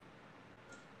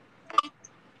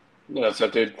Yeah, what's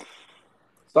up, dude?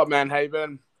 What's up, man? How you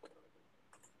been?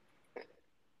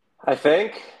 I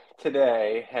think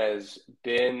today has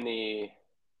been the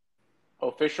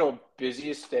official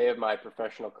busiest day of my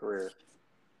professional career,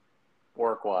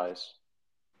 work-wise.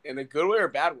 In a good way or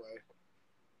bad way?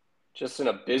 Just in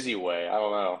a busy way. I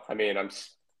don't know. I mean,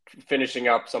 finishing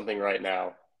up something right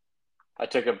now. I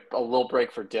took a little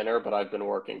break for dinner, but I've been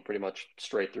working pretty much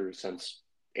straight through since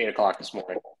 8 o'clock this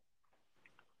morning.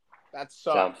 That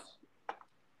So, sucks.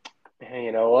 hey,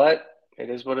 you know what? It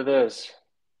is what it is.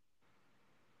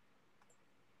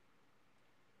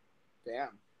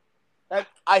 Damn.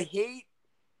 I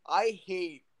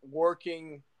hate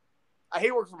working. I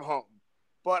hate working from home,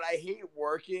 but I hate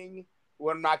working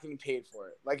when I'm not getting paid for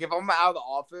it. Like if I'm out of the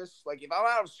office, like if I'm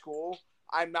out of school,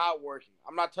 I'm not working.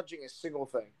 I'm not touching a single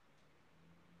thing.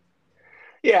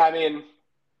 Yeah, I mean,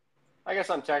 I guess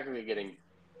I'm technically getting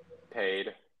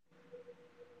paid,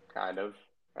 kind of.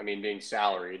 I mean, being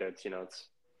salaried, it's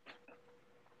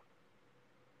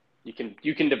you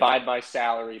can divide my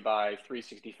salary by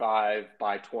 365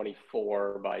 by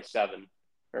 24 by 7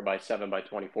 or by 7 by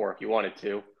 24 if you wanted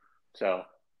to. So,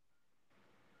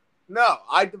 No,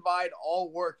 I divide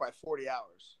all work by 40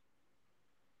 hours.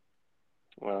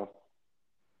 well,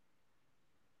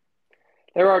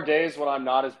 there are days when I'm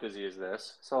not as busy as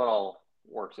this, so it all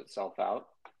works itself out,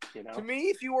 you To know. me,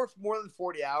 if you work more than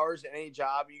 40 hours in any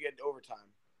job, you get overtime,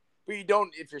 but you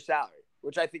don't if you're salaried,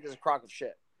 which I think is a crock of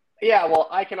shit. Yeah, well,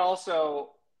 I can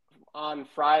also on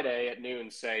Friday at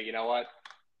noon say, you know what,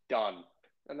 done,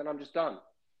 and then I'm just done.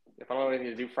 If I don't have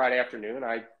anything to do Friday afternoon,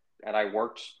 I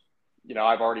worked,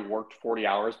 I've already worked 40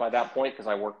 hours by that point because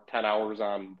I worked 10 hours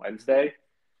on Wednesday.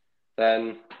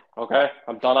 Then okay,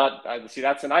 I'm done. I see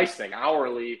that's a nice thing.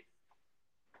 Hourly.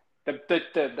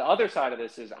 The other side of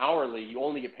this is hourly. You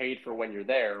only get paid for when you're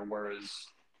there, whereas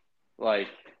like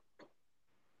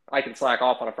I can slack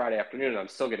off on a Friday afternoon and I'm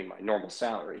still getting my normal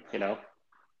salary.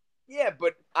 Yeah,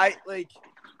 but I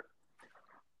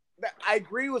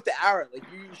agree with the hour. Like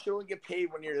you should only get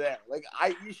paid when you're there.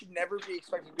 You should never be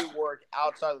expected to do work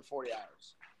outside of the 40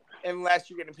 hours, unless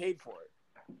you're getting paid for it.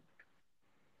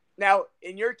 Now,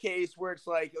 in your case, where it's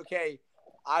like, okay,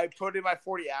 I put in my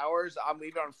 40 hours, I'm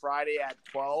leaving on Friday at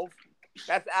 12.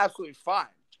 That's absolutely fine.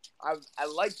 I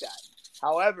like that.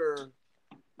 However,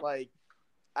 like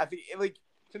I think like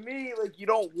to me, like you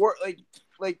don't work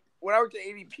like when I worked at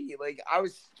ADP, like I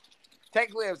was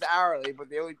hourly, but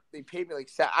they paid me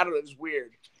like I don't know, it was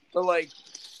weird. But like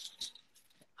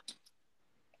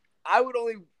I would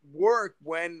only work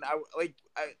when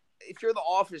if you're in the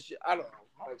office, I don't know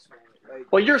how to explain it.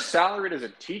 Like Well, you're salaried as a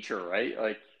teacher, right?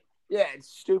 Like yeah, it's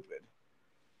stupid.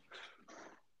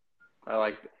 I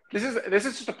like this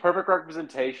is just a perfect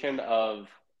representation of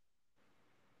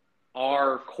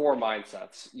our core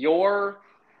mindsets. You're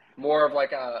more of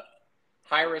like a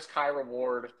high risk, high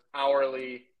reward,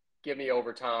 hourly, give me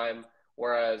overtime.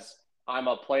 Whereas I'm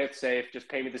a play it safe, just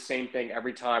pay me the same thing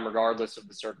every time, regardless of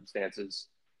the circumstances.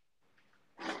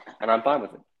 And I'm fine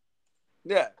with it.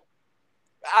 Yeah.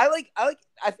 I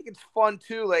think it's fun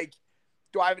too. Like,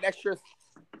 do I have an extra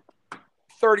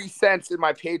 30 cents in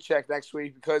my paycheck next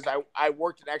week because I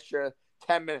worked an extra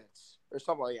 10 minutes or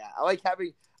something like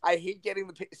that? I hate getting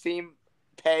the same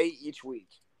pay each week.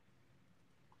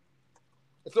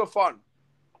 It's so fun.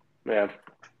 Yeah.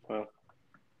 Well,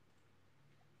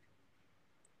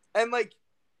 And like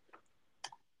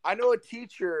I know a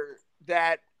teacher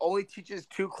that only teaches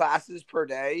 2 classes per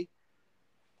day.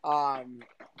 Um,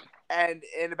 and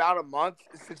in about a month,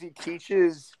 since he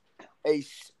teaches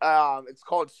it's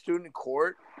called student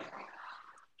court.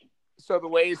 So the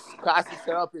way his class is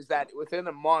set up is that within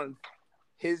a month,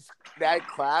 his that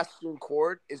class student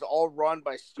court is all run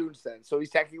by students. Then, so he's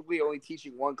technically only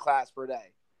teaching 1 class per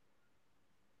day,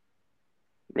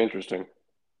 interesting.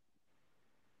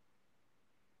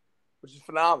 which is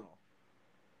phenomenal.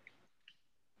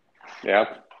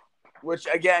 Yeah. Which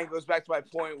again goes back to my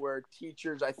point where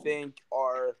teachers, I think,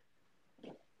 are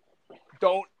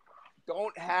don't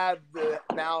don't have the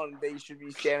mountain they should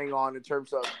be standing on in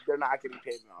terms of they're not getting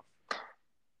paid enough.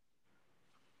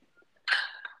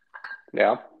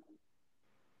 Yeah.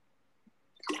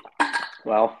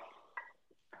 Well,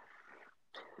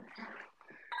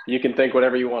 you can think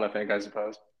whatever you want to think, I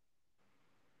suppose.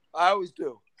 I always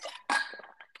do.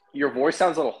 Your voice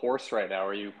sounds a little hoarse right now.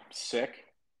 Are you sick?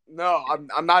 No,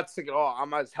 I'm not sick at all.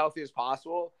 I'm as healthy as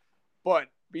possible. But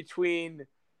between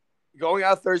going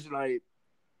out Thursday night,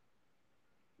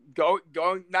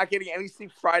 going not getting any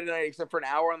sleep Friday night except for an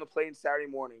hour on the plane Saturday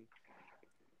morning,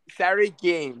 Saturday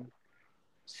game,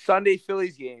 Sunday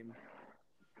Phillies game,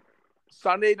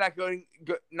 Sunday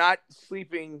not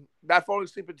sleeping, not falling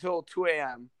asleep until 2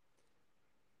 a.m.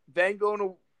 Then going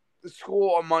to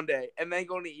school on Monday, and then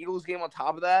going to the Eagles game on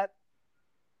top of that.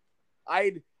 I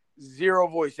had zero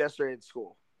voice yesterday at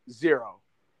school. Zero.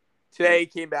 Today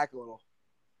came back a little.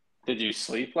 Did you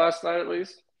sleep last night at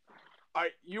least? All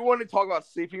right, you want to talk about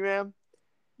sleeping, man?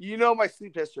 You know my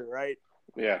sleep history, right?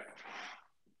 Yeah.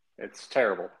 It's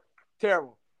terrible.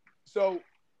 Terrible. So,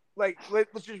 like,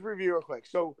 let's just review real quick.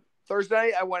 So,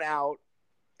 Thursday, I went out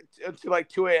to like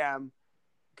 2 a.m.,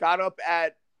 got up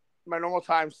at my normal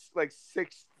time, like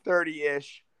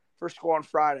 6:30-ish for school on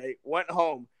Friday, went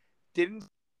home, didn't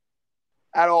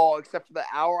at all except for the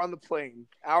hour on the plane,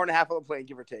 hour and a half on the plane,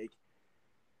 give or take.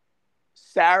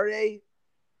 Saturday,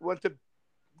 went to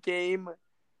game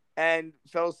and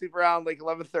fell asleep around like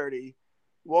 11:30.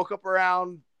 Woke up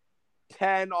around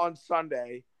 10 on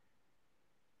Sunday.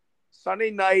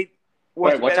 Sunday night.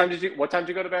 Wait, what time did you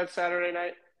go to bed Saturday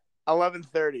night?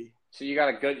 11:30. So you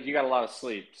got a lot of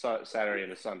sleep Saturday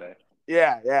into Sunday.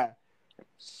 Yeah.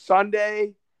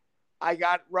 Sunday, I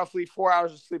got roughly 4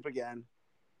 hours of sleep again.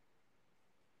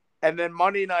 And then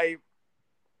Monday night,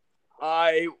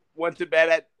 I went to bed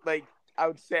at like, I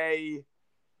would say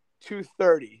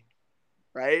 2:30,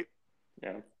 right?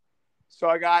 Yeah. So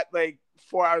I got like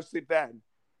 4 hours sleep then.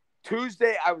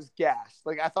 Tuesday, I was gassed.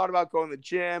 Like, I thought about going to the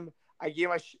gym. I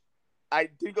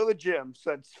did go to the gym,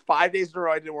 so it's 5 days in a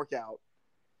row I didn't work out.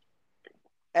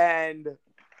 And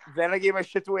then I gave my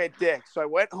shit away at Dick's. So I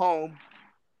went home.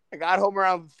 I got home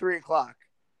around 3 o'clock.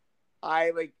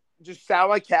 I like just sat on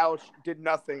my couch, did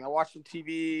nothing. I watched some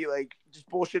TV, like just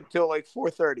bullshit until like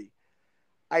 4:30.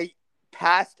 I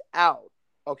passed out,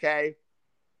 okay,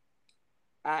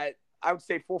 at I would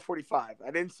say 4:45.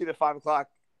 I didn't see the 5 o'clock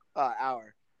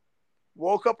hour.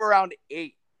 Woke up around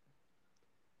 8.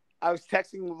 I was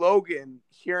texting Logan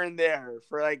here and there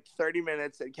for like 30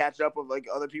 minutes and catch up with like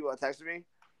other people that texted me.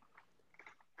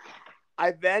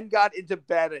 I then got into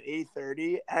bed at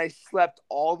 8:30 and I slept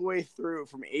all the way through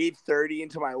from 8:30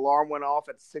 until my alarm went off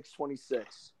at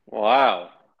 6:26.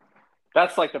 Wow.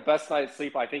 That's like the best night's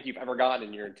sleep I think you've ever gotten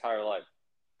in your entire life.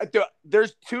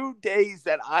 There's 2 days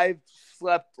that I've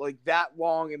slept like that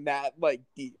long and that like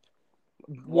deep.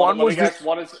 One of them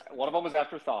was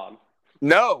after Thon.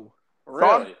 No.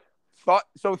 Really?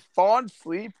 Thon's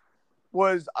sleep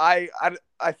was I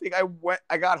think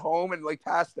I got home and like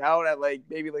passed out at like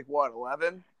maybe like what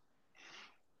 11.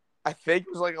 I think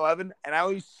it was like 11, and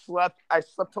I slept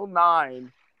till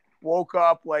 9. Woke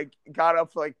up, like got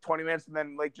up for like 20 minutes, and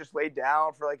then like just laid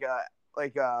down for like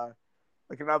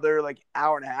another like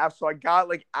hour and a half. So I got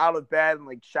like out of bed and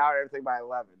like showered everything by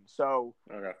 11. So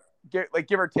Okay.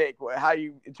 give or take how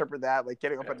you interpret that, like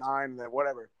getting up at 9 and then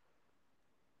whatever.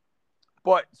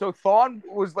 But so Thon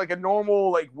was like a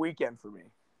normal like weekend for me,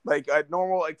 like a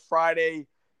normal like Friday,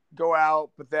 go out,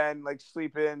 but then like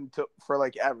sleep in for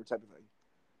like ever type of thing.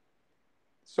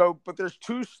 So, but there's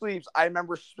 2 sleeps I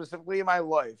remember specifically in my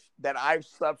life that I've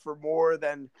slept for more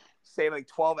than say like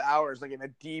 12 hours, like in a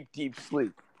deep, deep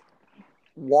sleep.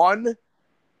 One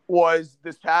was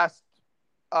this past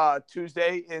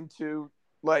Tuesday into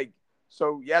like,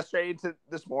 so yesterday into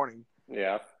this morning.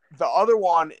 Yeah. The other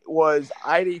one was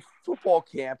I had a football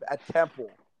camp at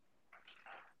Temple.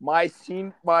 My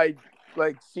senior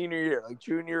year, like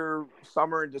junior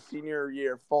summer into senior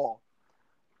year fall.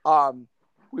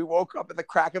 We woke up at the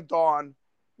crack of dawn,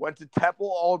 went to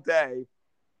Temple all day,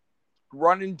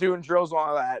 running, doing drills and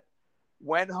all that.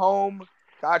 Went home,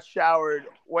 got showered,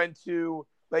 went to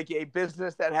like a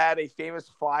business that had a famous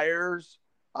Flyers.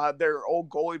 Their old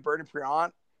goalie, Bernie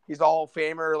Priant. He's a Hall of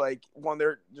Famer, like won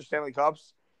their Stanley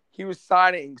Cups. He was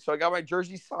signing, so I got my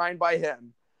jersey signed by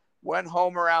him. Went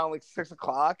home around like 6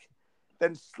 o'clock,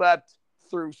 then slept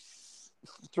through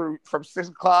from 6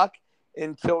 o'clock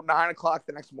until 9 o'clock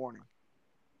the next morning.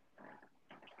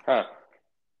 Huh.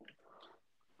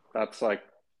 That's like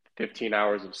 15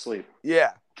 hours of sleep.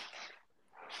 Yeah.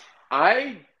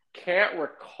 I can't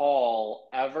recall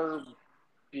ever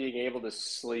being able to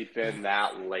sleep in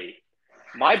that late.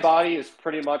 My body is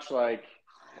pretty much like,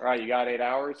 all right, you got 8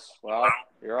 hours? Well,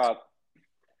 you're up.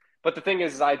 But the thing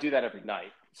is I do that every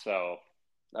night. So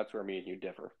that's where me and you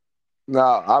differ. No,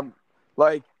 I'm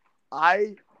like,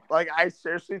 I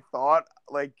seriously thought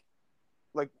like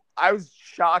I was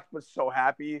shocked but so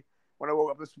happy when I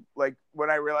woke up when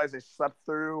I realized I slept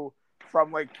through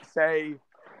from like say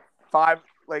 5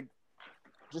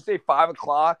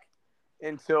 o'clock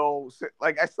until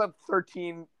like I slept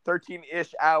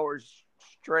 13-ish hours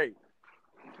straight.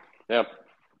 Yep.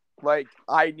 Like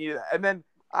I needed that. And then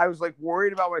I was like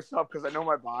worried about myself because I know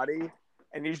my body.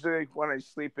 And usually when I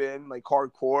sleep in like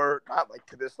hardcore, not like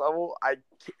to this level, I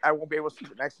won't be able to sleep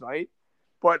the next night.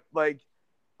 But like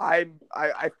I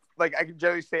like I can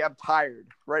generally say I'm tired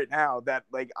right now that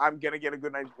like I'm gonna get a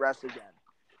good night's rest again.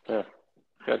 Yeah,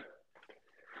 good.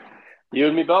 You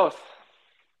and me both.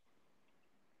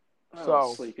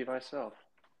 So sleepy myself.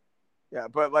 yeah,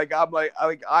 but like I'm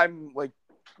like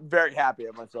very happy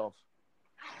at myself.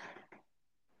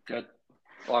 Good.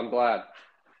 Well, I'm glad.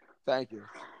 Thank you.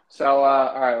 So,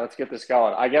 all right, let's get this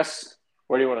going. I guess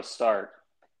where do you want to start?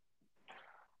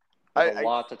 There's a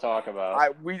lot to talk about. I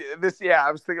was thinking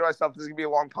to myself, this is gonna be a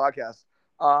long podcast.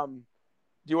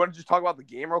 Do you want to just talk about the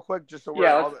game real quick, just so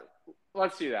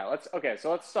let's do that. Let's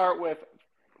start with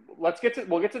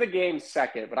we'll get to the game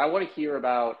second, but I want to hear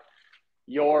about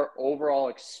your overall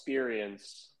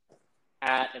experience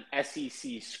at an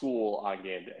SEC school on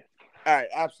game day. All right,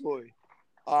 absolutely.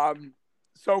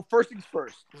 So first things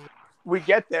first, we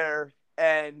get there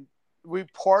and we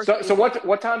park. So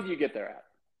what time do you get there at?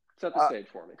 Set the stage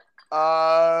for me.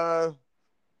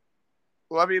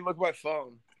 Let me look at my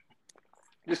phone.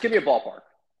 Just give me a ballpark.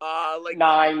 Like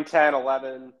 9, 10,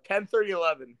 11. 10:30,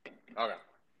 11. Okay.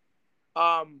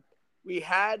 We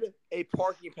had a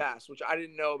parking pass, which I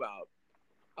didn't know about.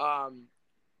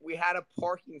 We had a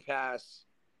parking pass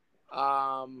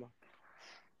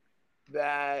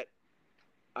that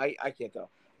I can't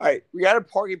tell. All right, we had a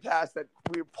parking pass that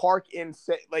we park in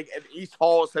like an East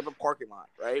Hall type of parking lot,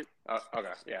 right?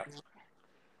 Okay, yeah.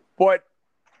 But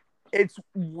it's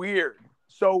weird.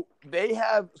 So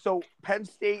Penn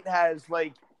State has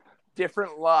like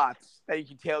different lots that you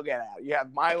can tailgate at. You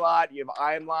have my lot, you have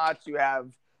Iron lots, you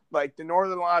have like the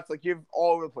northern lots, like you have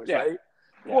all over the place, right?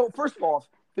 Yeah. Well, first of all,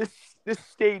 this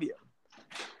stadium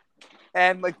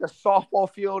and like the softball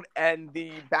field and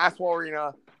the basketball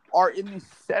arena are in the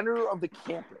center of the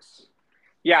campus.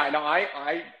 Yeah, no,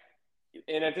 I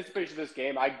in anticipation of this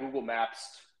game, I Google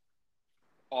Maps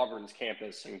Auburn's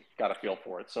campus and got a feel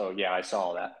for it. So yeah, I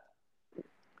saw that.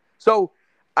 So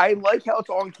I like how it's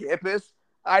on campus.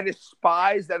 I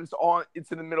despise that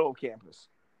it's in the middle of campus.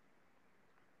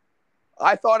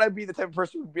 I thought I'd be the type of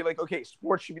person who would be like, okay,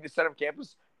 sports should be the center of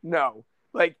campus. No.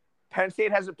 Like Penn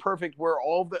State has it perfect where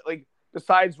all of the like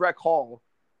besides Rec Hall,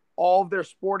 all of their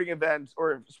sporting events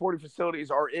or sporting facilities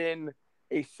are in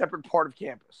a separate part of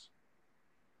campus.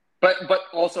 But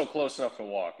also close enough to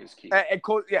walk is key.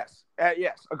 Yes,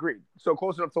 agreed. So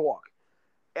close enough to walk.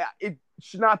 It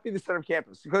should not be the center of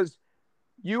campus because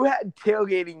you had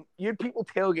people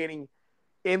tailgating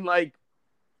in like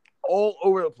all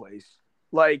over the place.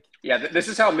 Like this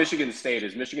is how Michigan State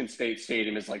is. Michigan State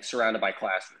Stadium is like surrounded by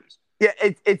classrooms. Yeah,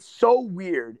 it's so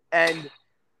weird. And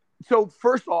so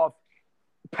first off,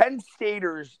 Penn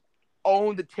Staters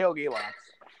own the tailgate lots.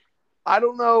 I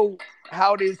don't know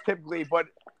how it is typically, but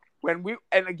when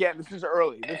and again, this is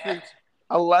early. This is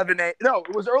 11 a.m. No,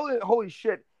 it was early. Holy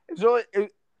shit. It was early.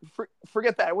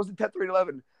 Forget that. It wasn't 10:30,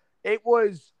 11. It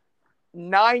was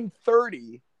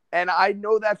 9:30. And I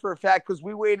know that for a fact because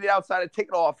we waited outside a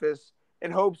ticket office in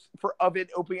hopes of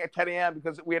it opening at 10 a.m.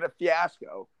 because we had a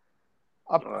fiasco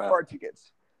for our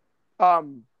tickets.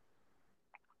 You're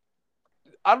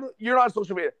not on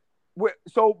social media.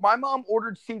 So my mom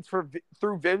ordered seats through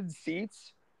Vivid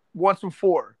Seats once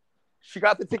before. She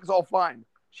got the tickets all fine.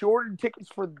 She ordered tickets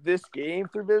for this game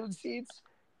through Vivid Seats.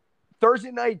 Thursday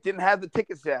night didn't have the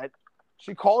tickets yet.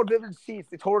 She called Vivid Seats.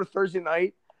 They told her Thursday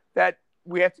night that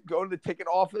we had to go to the ticket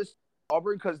office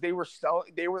Auburn because they were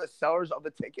the sellers of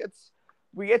the tickets.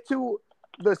 We get to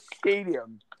the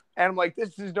stadium and I'm like,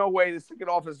 this is no way this ticket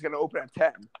office is going to open at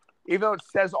 10, even though it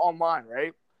says online,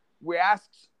 right?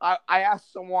 I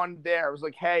asked someone there. I was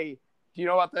like, hey, do you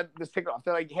know about this ticket office?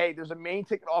 They're like, hey, there's a main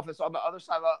ticket office on the other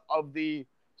side of the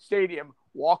stadium.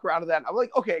 Walk around to that. I'm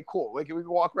like, okay, cool. Like, we can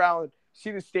walk around,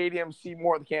 see the stadium, see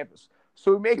more of the campus.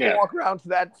 So we make a walk around to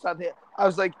that side. I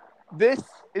was like, this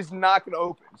is not going to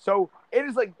open. So it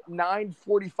is like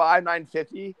 9:45,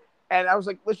 9:50. And I was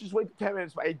like, let's just wait for 10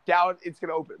 minutes. But I doubt it's going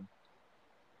to open.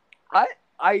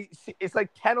 It's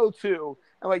like 10:02.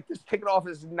 And like, this ticket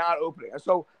office is not opening.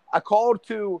 So I called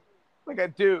to like a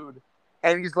dude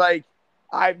and he's like,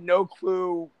 I have no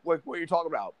clue like what you're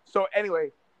talking about. So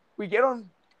anyway, we get on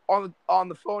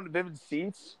the phone to Vivid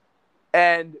Seats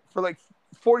and for like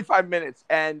 45 minutes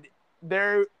and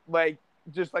they're like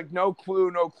just like no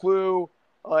clue,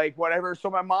 like whatever. So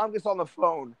my mom gets on the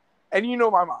phone and you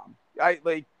know my mom. I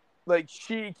like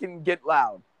she can get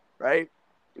loud, right?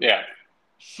 Yeah.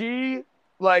 She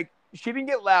didn't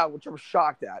get loud, which I'm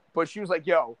shocked at, but she was like,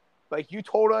 yo, like you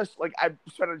told us, like I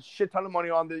spent a shit ton of money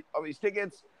on these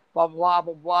tickets, blah, blah,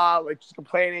 blah, blah, blah, like just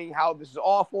complaining how this is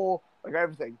awful, like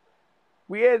everything.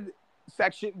 We had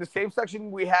section, the same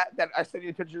section we had that I sent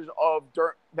you pictures of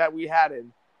that we had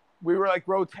in. We were like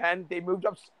row 10. They moved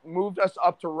us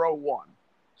up to row 1.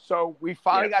 So we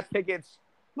finally got tickets.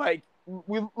 Like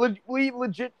we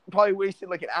legit probably wasted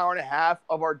like an hour and a half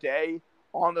of our day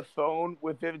on the phone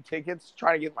with Vivid Tickets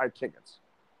trying to get my tickets.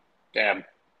 Damn.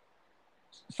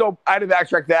 So I had to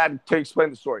backtrack that to explain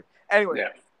the story. Anyway,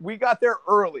 we got there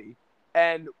early,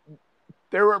 and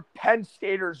there were Penn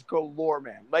Staters galore,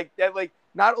 man. Like that, like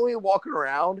not only walking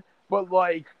around, but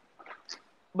like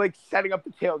setting up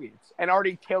the tailgates and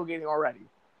already tailgating already.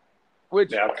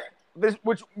 Which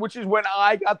is when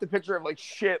I got the picture of like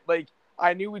shit. Like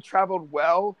I knew we traveled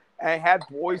well, and I had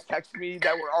boys text me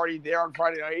that were already there on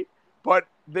Friday night. But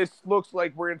this looks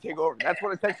like we're gonna take over. That's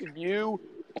when I texted you,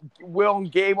 Will,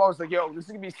 and Gabe. I was like, "Yo, this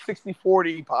is gonna be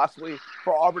 60-40 possibly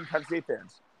for Auburn Penn State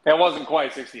fans." It wasn't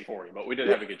quite 60-40, but we did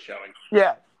have a good showing.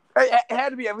 Yeah, it had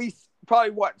to be at least probably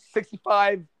what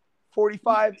 65-45,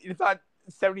 if not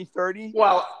 70-30.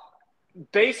 Well,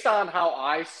 based on how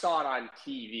I saw it on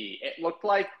TV, it looked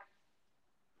like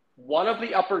one of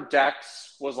the upper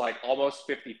decks was like almost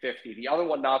 50-50. The other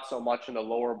one not so much, and the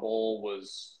lower bowl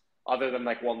was, other than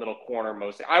like one little corner,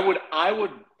 mostly. I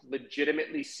would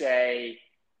legitimately say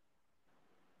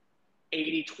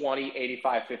 80-20,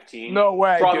 85-15. No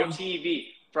way,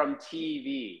 From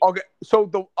TV. Okay, so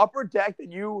the upper deck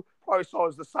that you probably saw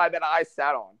is the side that I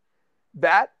sat on.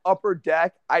 That upper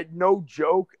deck, no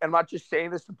joke, and I'm not just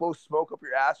saying this to blow smoke up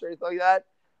your ass or anything like that,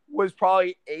 was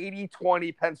probably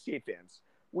 80-20 Penn State fans.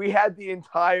 We had the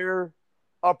entire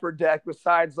upper deck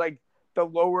besides like the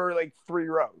lower like 3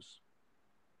 rows.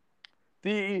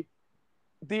 The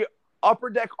upper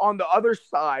deck on the other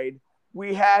side,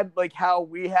 we had like how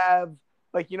we have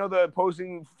like, the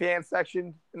opposing fan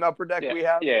section in the upper deck we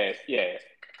have. Yeah.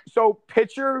 So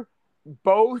picture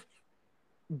both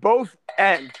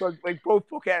ends, like both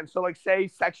bookends. So like say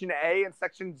section A and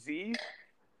section Z,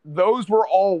 those were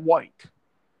all white.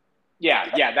 Yeah,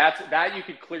 that you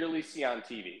could clearly see on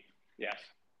TV. Yes.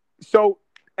 So,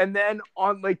 and then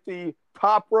on like the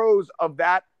top rows of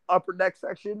that upper deck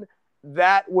section,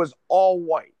 that was all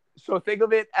white. So think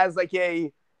of it as like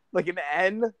an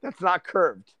N that's not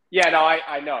curved. Yeah, no,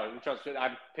 I know.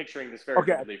 I'm picturing this very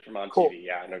vividly from on TV.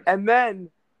 Yeah, I know. And then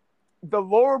the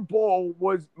lower bowl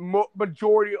was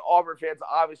majority Auburn fans,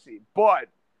 obviously, but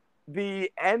the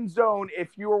end zone,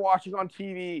 if you were watching on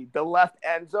TV, the left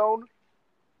end zone,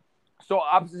 so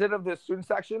opposite of the student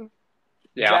section,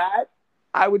 that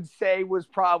I would say was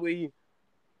probably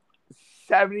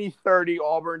 70-30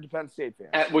 Auburn to Penn State fans.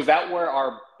 And was that where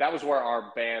our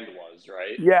band was,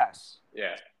 right? Yes.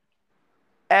 Yeah.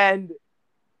 And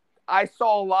I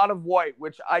saw a lot of white,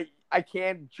 which I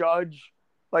can't judge.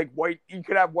 Like white, you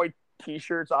could have white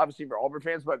T-shirts, obviously for Auburn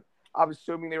fans, but I'm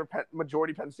assuming they were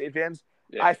majority Penn State fans.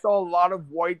 Yeah. I saw a lot of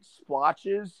white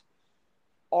splotches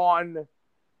on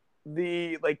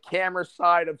the like camera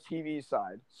side of TV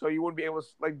side, so you wouldn't be able to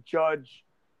like judge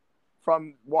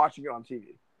from watching it on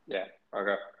TV. Yeah.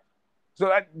 Okay.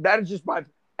 So that is just my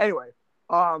anyway.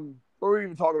 What were we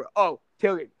even talking about? Oh,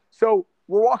 tailgate. So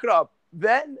we're walking up.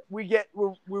 Then we're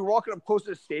walking up close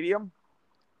to the stadium,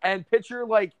 and picture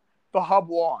like the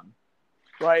hub lawn,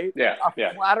 right? Yeah. A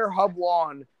flatter hub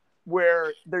lawn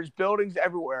where there's buildings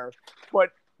everywhere,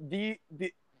 but the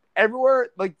everywhere,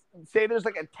 like say there's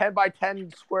like a 10 by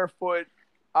 10 square foot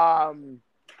tailgating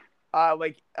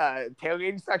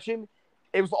section.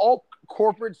 It was all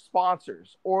corporate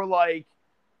sponsors, or like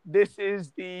this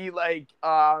is the like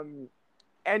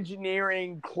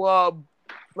engineering club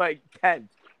like tent.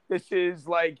 This is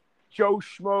like Joe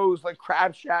Schmo's like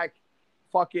Crab Shack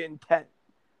fucking tent.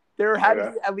 There had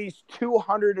to be at least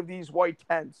 200 of these white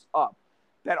tents up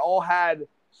that all had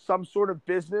some sort of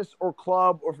business or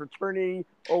club or fraternity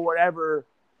or whatever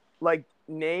like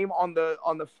name on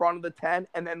the front of the tent,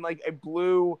 and then like a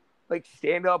blue like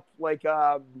stand up like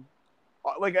a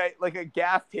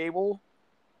gaff table.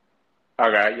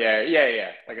 Okay,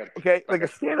 yeah. Like a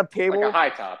stand up table, like a high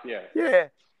top, yeah. Yeah,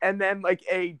 and then like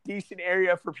a decent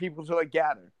area for people to like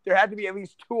gather. There had to be at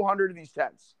least 200 of these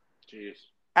tents. Jeez.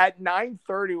 At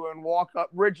 9:30 when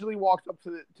originally walked up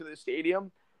to the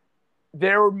stadium,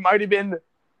 there might have been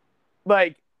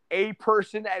like a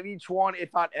person at each one,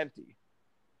 if not empty.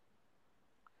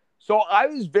 So I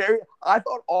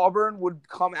thought Auburn would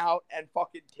come out and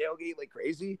fucking tailgate like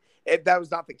crazy. If that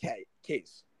was not the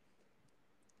case.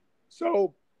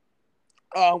 So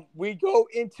we go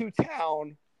into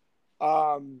town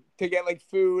to get like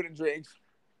food and drinks.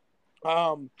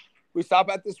 We stop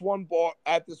at this one bar,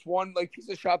 at this one like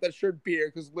pizza shop that served beer,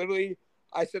 because literally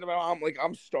I said to my mom, like,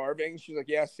 I'm starving. She's like,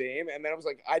 yeah, same. And then I was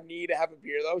like, I need to have a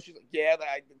beer though. She's like, yeah,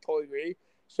 I totally agree.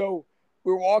 So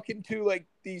we're walking to like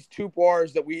these two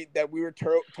bars that we were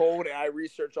told, and I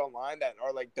researched online that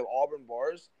are like the Auburn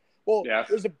bars. Well, Yes.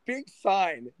 there's a big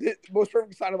sign, the most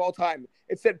perfect sign of all time.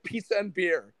 It said pizza and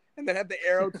beer, and then had the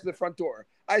arrow to the front door.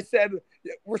 I said,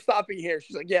 "We're stopping here."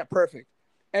 She's like, "Yeah, perfect."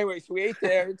 Anyway, so we ate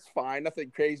there. It's fine,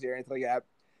 nothing crazy or anything like that.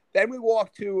 Then we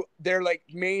walked to their like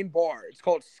main bar. It's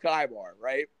called Sky Bar,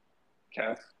 right?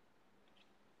 Okay.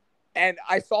 And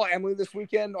I saw Emily this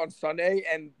weekend on Sunday,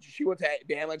 and she went to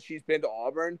Bama, and she's been to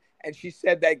Auburn, and she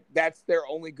said that that's their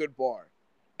only good bar.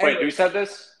 Wait, who said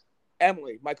this?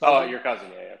 Emily, my cousin. Oh, your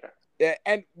cousin. Yeah, okay. Yeah,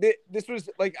 and this was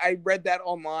like I read that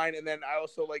online, and then I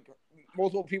also like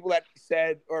multiple people that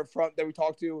said or from that we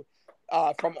talked to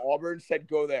from Auburn said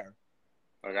go there.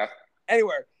 Okay.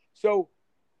 Anyway, so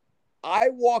I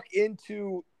walk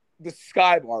into the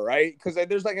Sky Bar, right? Because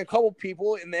there's like a couple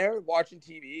people in there watching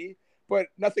TV, but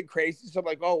nothing crazy. So I'm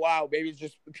like, oh wow, maybe it's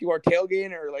just people are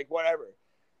tailgating or like whatever.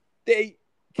 They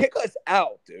kick us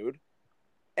out, dude.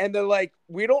 And they're like,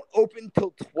 we don't open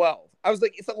till 12. I was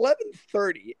like, it's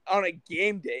 11:30 on a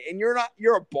game day, and you're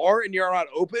a bar and you're not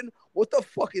open. What the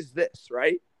fuck is this,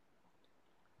 right?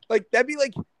 Like that'd be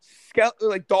like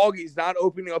doggies not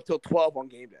opening up till 12 on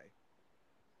game day.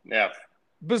 Yeah.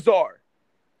 Bizarre.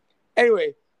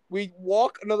 Anyway, we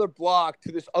walk another block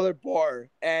to this other bar,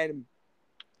 and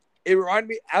it reminded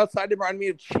me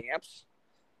of Champs.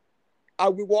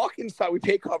 We walk inside, we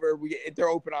pay cover, they're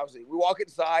open obviously. We walk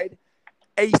inside,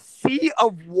 a sea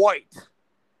of white.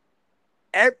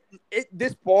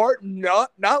 This bar,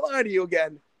 not lying to you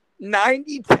again,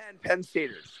 90-10 Penn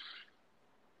Staters.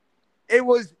 It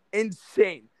was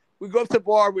insane. We go up to the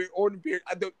bar, we order beer.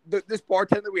 This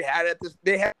bartender we had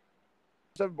they had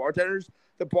 7 bartenders.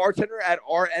 The bartender at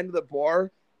our end of the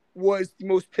bar was the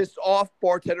most pissed off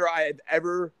bartender I had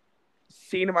ever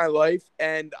seen in my life,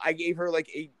 and I gave her like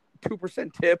a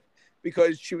 2% tip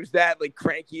because she was that like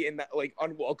cranky and that, like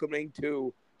unwelcoming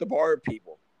to the bar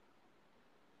people.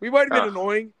 We might have been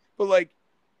annoying, but like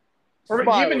we're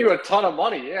giving you a ton of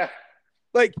money, yeah.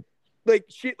 Like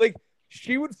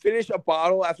she would finish a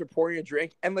bottle after pouring a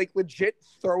drink and like legit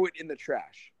throw it in the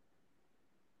trash.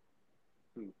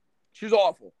 She was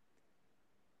awful.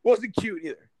 Wasn't cute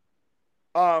either.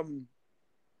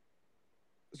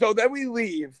 So then we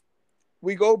leave.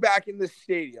 We go back in the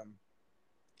stadium,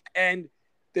 and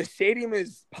the stadium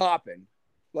is popping.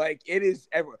 Like, it is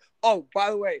everywhere. Oh,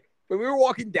 by the way, when we were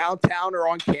walking downtown or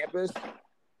on campus,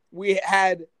 we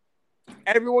had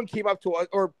everyone came up to us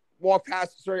or walked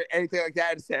past us or anything like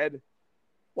that and said,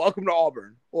 "Welcome to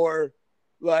Auburn," or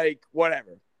like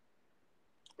whatever.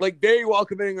 Like, very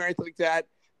welcoming or anything like that.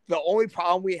 The only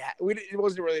problem it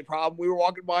wasn't really a problem. We were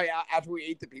walking by after we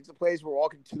ate the pizza place. We're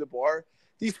walking to the bar.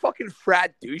 These fucking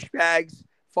frat douchebags,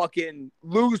 fucking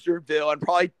Loserville, and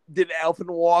probably did an elephant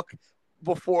walk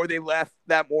before they left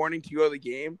that morning to go to the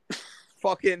game.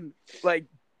 Fucking like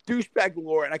douchebag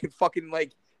galore, and I could fucking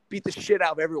like beat the shit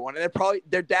out of everyone. And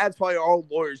their dads probably are all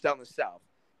lawyers down the south.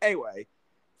 Anyway,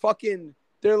 fucking.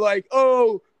 They're like,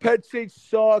 "Oh, Penn State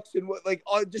sucks," and what, like,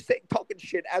 just talking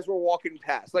shit as we're walking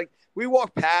past. Like, we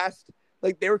walked past,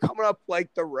 like they were coming up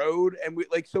like the road, and we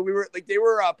were like they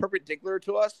were perpendicular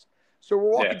to us. So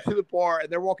we're walking to the bar, and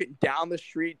they're walking down the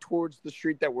street towards the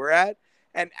street that we're at.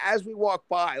 And as we walk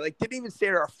by, like, didn't even say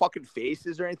to our fucking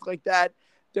faces or anything like that.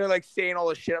 They're like saying all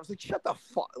this shit. I was like, shut the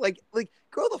fuck, like,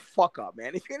 grow the fuck up,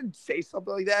 man. If you're gonna say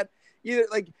something like that, either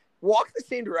like walk the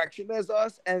same direction as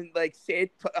us and like say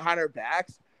it behind our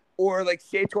backs, or like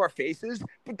say it to our faces,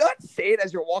 but not say it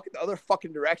as you're walking the other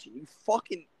fucking direction. You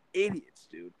fucking idiots,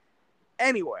 dude.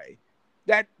 Anyway,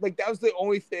 that was the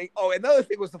only thing. Oh, another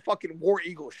thing was the fucking War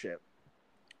Eagle shit.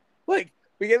 Like,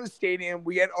 we get in the stadium,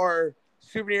 we get our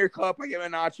souvenir cup, I get my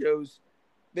nachos.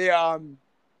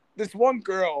 This one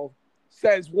girl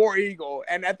says War Eagle,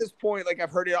 and at this point, like,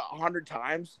 I've heard it 100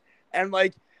 times, and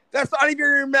like, that's not even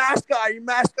your mascot. Your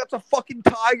mascot's a fucking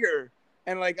tiger.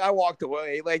 And like, I walked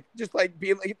away, like, just like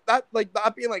being like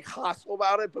not being like hostile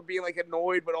about it, but being like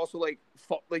annoyed, but also like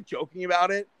joking about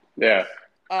it. Yeah.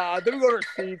 Then we go to our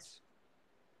seats.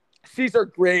 Seats are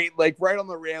great, like right on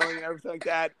the railing and everything like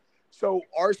that. So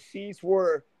our seats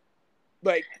were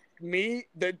like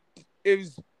it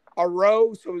was a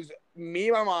row. So it was me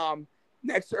and my mom.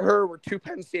 Next to her were 2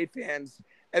 Penn State fans,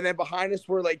 and then behind us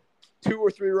were like 2 or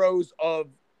 3 rows of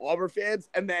Auburn fans,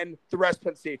 and then the rest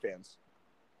Penn State fans.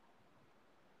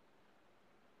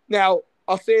 Now,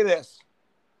 I'll say this.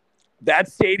 That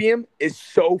stadium is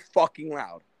so fucking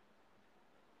loud.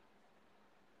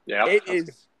 Yeah. It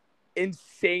is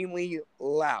insanely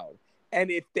loud.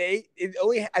 And I think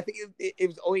it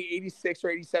was only 86 or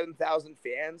 87,000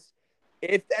 fans.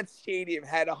 If that stadium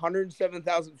had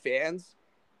 107,000 fans,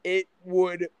 it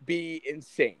would be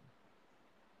insane.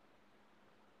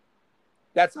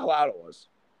 That's how loud it was.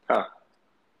 Huh.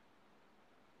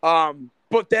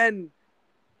 But then,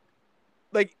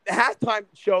 like the halftime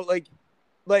show, like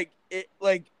the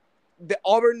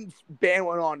Auburn band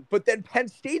went on, but then Penn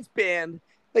State's band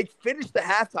like finished the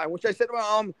halftime, which I said to my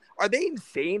mom, are they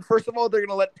insane? First of all, they're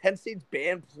gonna let Penn State's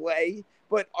band play,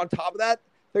 but on top of that,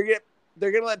 they're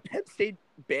gonna let Penn State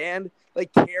band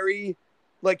like carry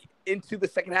like into the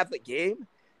second half of the game.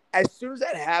 As soon as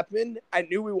that happened, I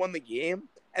knew we won the game.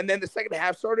 And then the second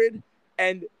half started,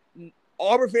 and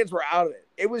Auburn fans were out of it.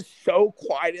 It was so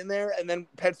quiet in there, and then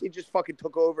Penn State just fucking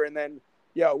took over, and then,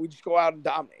 we just go out and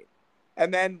dominate.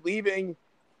 And then leaving,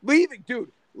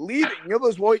 dude, leaving. You know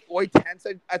those white tents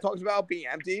I talked about being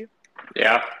empty?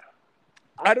 Yeah.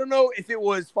 I don't know if it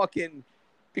was fucking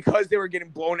because they were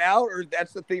getting blown out or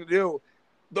that's the thing to do.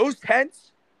 Those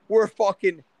tents were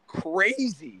fucking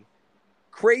crazy.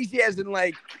 Crazy as in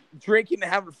like drinking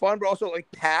and having fun, but also like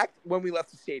packed when we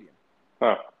left the stadium.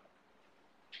 Huh.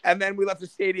 And then we left the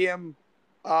stadium,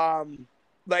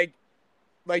 like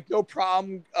no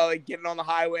problem, like getting on the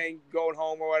highway and going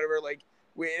home or whatever. Like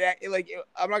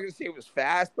I'm not gonna say it was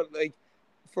fast, but like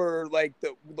for like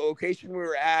the location we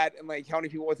were at and like how many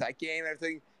people with that game and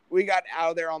everything, we got out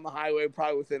of there on the highway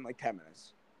probably within like 10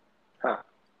 minutes. Huh.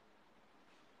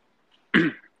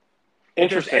 Interesting.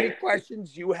 If there's any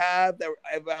questions you have that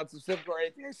about specific or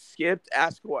anything I skipped,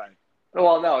 ask away.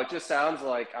 Well, no, it just sounds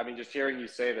like, just hearing you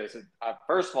say this,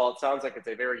 first of all, it sounds like it's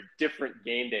a very different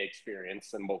game day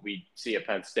experience than what we see at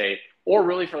Penn State, or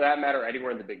really for that matter,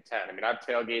 anywhere in the Big Ten. I mean, I've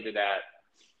tailgated at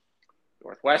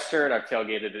Northwestern, I've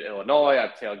tailgated at Illinois,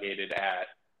 I've tailgated at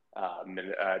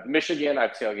Michigan,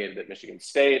 I've tailgated at Michigan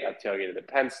State, I've tailgated at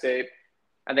Penn State,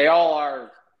 and they all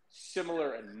are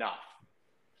similar enough.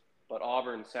 But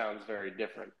Auburn sounds very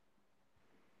different.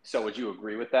 So would you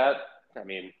agree with that? I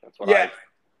mean, that's what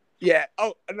Yeah.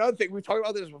 Oh, another thing. We've talked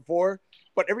about this before,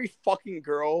 but every fucking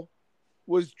girl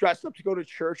was dressed up to go to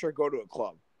church or go to a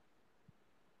club.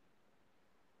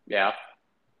 Yeah.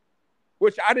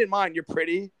 Which I didn't mind. You're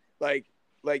pretty. Like.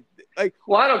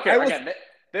 Well, I don't care. Again,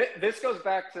 this goes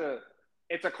back to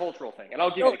it's a cultural thing. And I'll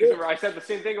give you, because I said the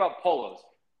same thing about polos.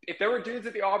 If there were dudes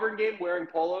at the Auburn game wearing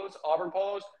Auburn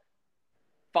polos,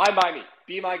 fine by me.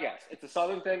 Be my guest. It's a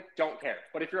Southern thing. Don't care.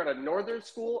 But if you're at a Northern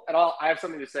school, and I have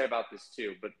something to say about this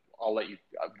too, but I'll let you.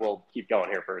 We'll keep going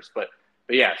here first. But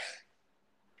yes.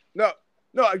 No,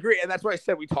 I agree, and that's why I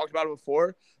said we talked about it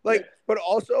before. Like, but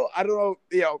also I don't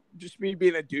know, just me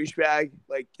being a douchebag,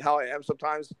 like how I am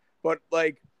sometimes. But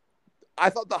like,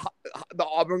 I thought the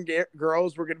Auburn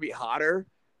girls were gonna be hotter.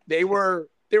 They were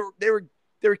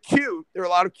cute. There were a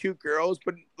lot of cute girls,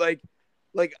 but like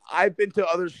I've been to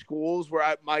other schools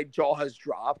where my jaw has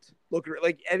dropped.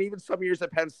 And even some years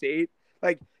at Penn State,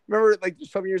 like remember like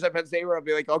some years at Penn State where I'll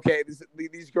be like, okay,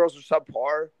 these girls are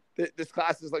subpar. This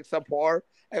class is like subpar.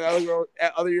 And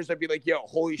other years I'd be like, yo,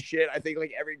 holy shit, I think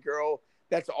like every girl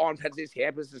that's on Penn State's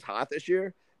campus is hot this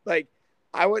year. Like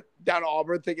I went down to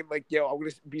Auburn thinking like, yo, I'm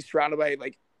gonna be surrounded by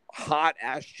like hot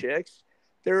ass chicks.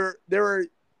 There were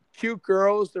cute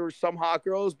girls, there were some hot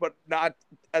girls, but not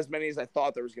as many as I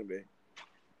thought there was gonna be.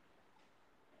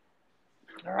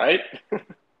 All right.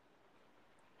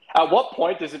 At what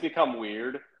point does it become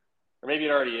weird, or maybe it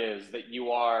already is, that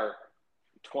you are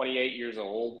 28 years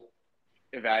old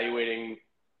evaluating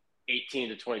 18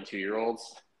 to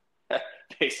 22-year-olds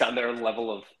based on their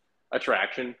level of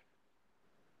attraction?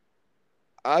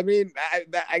 I mean,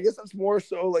 I guess that's more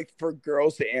so like for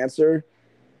girls to answer.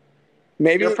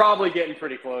 Maybe you're probably getting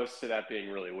pretty close to that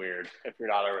being really weird if you're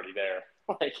not already there.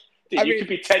 Like, dude, you could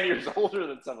be 10 years older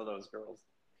than some of those girls.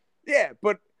 Yeah,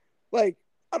 but like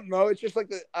I don't know. It's just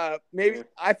like maybe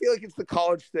I feel like it's the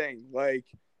college thing. Like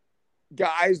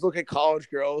guys look at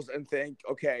college girls and think,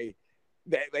 okay,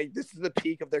 like this is the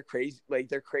peak of their crazy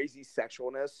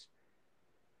sexualness.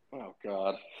 Oh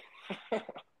God.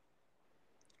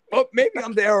 Well, maybe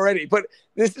I'm there already, but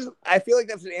I feel like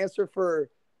that's an answer for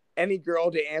any girl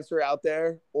to answer out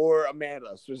there, or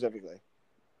Amanda specifically.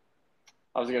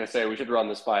 I was gonna say we should run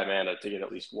this by Amanda to get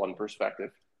at least one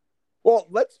perspective. Well,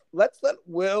 let's let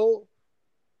Will.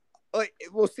 Like,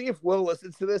 we'll see if Will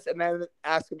listens to this, and then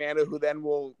ask Amanda, who then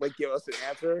will like give us an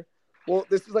answer. Well,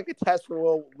 this is like a test for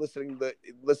Will listening to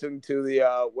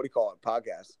the what do you call it,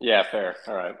 podcast. Yeah, fair.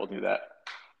 All right, we'll do that.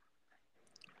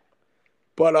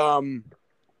 But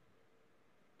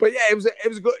yeah, it was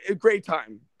a great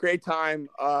time. Great time.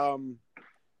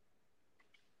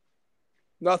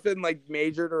 Nothing like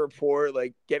major to report,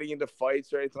 like getting into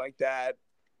fights or anything like that.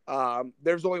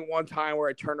 There's only one time where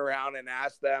I turned around and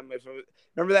asked them if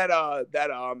remember that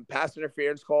pass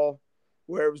interference call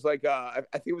where it was like I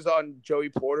think it was on Joey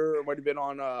Porter, or it might have been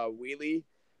on Wheelie.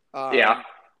 Yeah.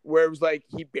 Where it was like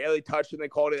he barely touched and they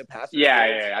called it a pass Yeah,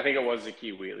 interference. yeah. I think it was the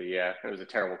Key Wheatley. Yeah, it was a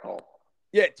terrible call.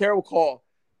 Yeah, terrible call.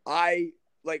 I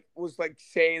was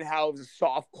saying how it was a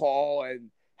soft call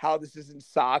and how this isn't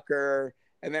soccer,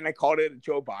 and then I called it a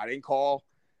Joe Biden call.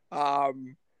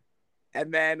 And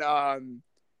then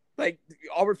like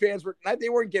Auburn fans they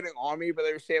weren't getting on me, but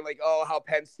they were saying like, oh, how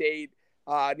Penn State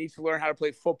needs to learn how to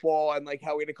play football, and like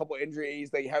how we had a couple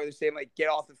injuries, like how they're saying like, get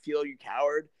off the field, you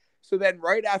coward. So then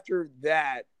right after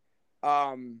that,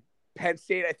 Penn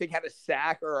State I think had a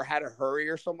sack or had a hurry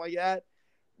or something like that,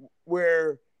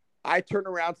 where I turned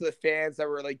around to the fans that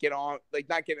were like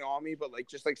not getting on me, but like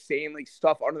just like saying like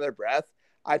stuff under their breath.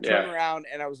 I turned around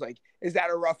and I was like, "Is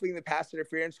that a roughing the pass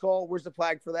interference call? Where's the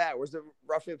flag for that? Where's the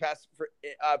roughing the pass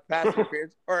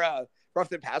interference or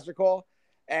roughing the passer call?"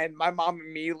 And my mom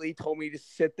immediately told me to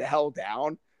sit the hell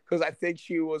down because I think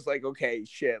she was like, "Okay,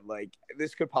 shit, like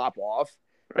this could pop off."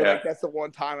 But like that's the one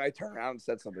time I turned around and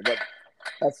said something. But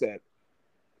that's it.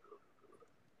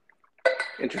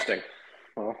 Interesting.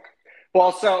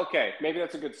 Well, so okay, maybe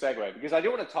that's a good segue because I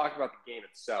do want to talk about the game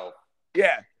itself.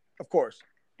 Yeah, of course.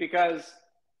 Because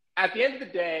at the end of the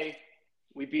day,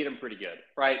 we beat them pretty good,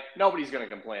 right? Nobody's going to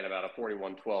complain about a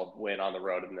 41-12 win on the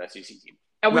road in the SEC team.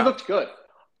 And we looked good.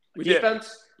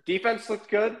 Defense looked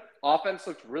good. Offense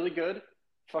looked really good.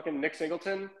 Fucking Nick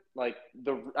Singleton, I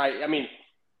mean,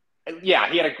 yeah,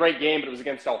 he had a great game, but it was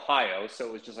against Ohio. So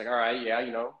it was just like, all right, yeah,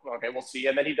 okay, we'll see.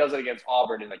 And then he does it against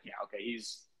Auburn, and like, yeah, okay,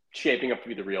 he's shaping up to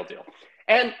be the real deal.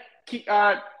 And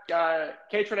Katron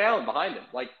Allen behind him.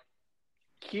 Like,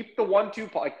 keep the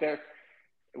 1-2 like there.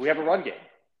 We have a run game.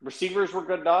 Receivers were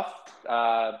good enough.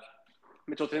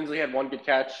 Mitchell Tinsley had one good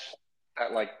catch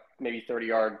at like maybe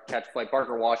 30-yard catch play.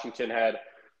 Parker Washington had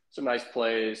some nice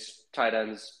plays. Tight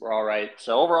ends were all right.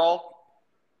 So overall,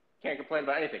 can't complain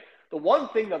about anything. The one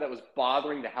thing though that was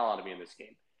bothering the hell out of me in this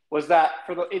game was that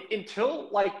until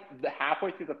like the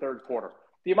halfway through the third quarter,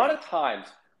 the amount of times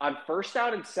on first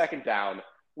down and second down,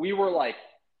 we were like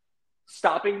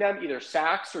stopping them, either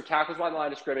sacks or tackles by the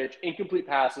line of scrimmage, incomplete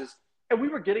passes, and we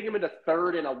were getting them into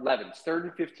 3rd and 11s, 3rd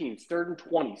and 15s, 3rd and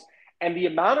 20s. And the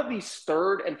amount of these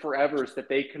 3rd and forevers that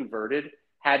they converted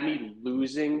had me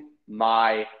losing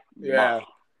my mind.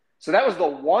 So that was the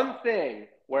one thing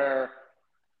where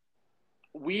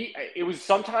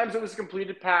sometimes it was a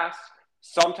completed pass,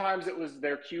 sometimes it was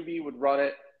their QB would run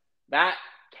it. That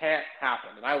can't happen.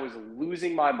 And I was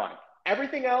losing my mind.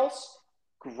 Everything else,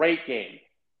 great game.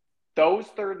 Those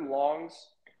 3rd and longs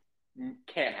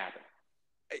can't happen.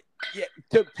 Yeah,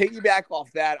 to piggyback off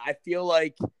that, I feel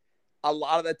like a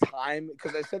lot of the time,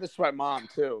 because I said this to my mom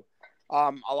too,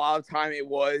 a lot of the time it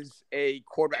was a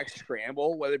quarterback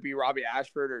scramble, whether it be Robbie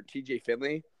Ashford or TJ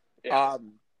Finley. Yeah.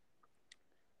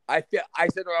 I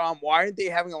said to my mom, why aren't they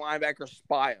having a linebacker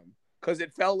spy him? Because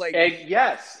it felt like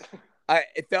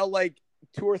it felt like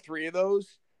 2 or 3 of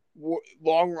those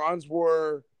long runs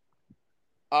were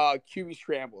QB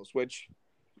scrambles, which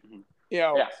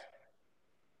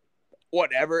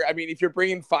whatever. I mean, if you're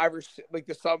bringing 5 or 6, like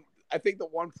I think the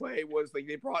one play was like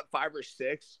they brought 5 or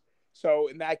 6. So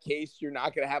in that case, you're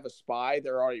not going to have a spy.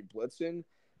 They're already blitzing,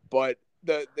 but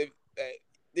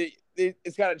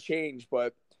it's got to change.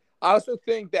 But I also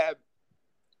think that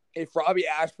if Robbie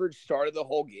Ashford started the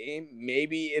whole game,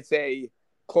 maybe it's a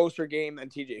closer game than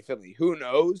TJ Finley. Who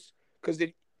knows? Because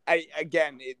like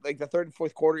the 3rd and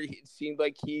 4th quarter, it seemed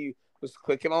like he was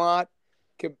clicking a lot.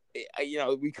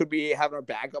 We could be having our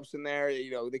backups in there.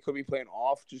 They could be playing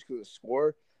off just because of the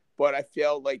score. But I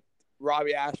feel like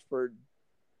Robbie Ashford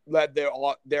led their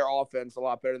offense a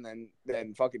lot better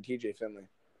than fucking TJ Finley.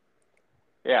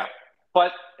 Yeah,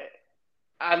 but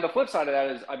on the flip side of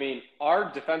that is, I mean,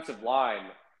 our defensive line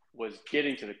was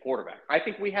getting to the quarterback. I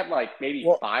think we had like maybe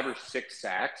 5 or 6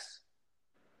 sacks.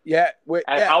 Yeah.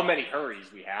 How many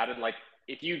hurries we had. And like,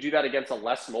 if you do that against a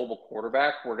less mobile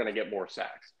quarterback, we're going to get more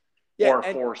sacks or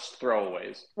forced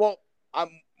throwaways. Well,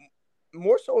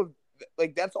 more so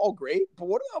like that's all great. But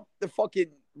what about the fucking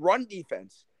run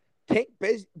defense? Tank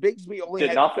Bigsby only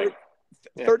had nothing.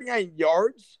 39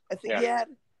 yards, I think he had.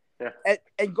 Yeah.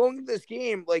 And going into this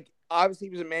game, like, obviously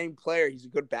he was a main player. He's a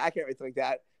good back and everything like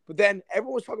that. But then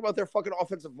everyone was talking about their fucking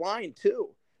offensive line, too.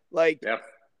 Like,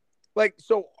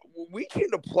 so we came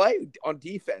to play on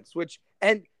defense,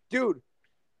 dude,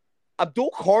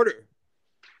 Abdul Carter.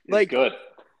 Like, good.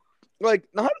 Like,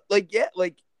 not, like, yeah,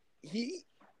 like, him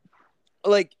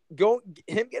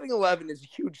getting 11 is a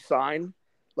huge sign.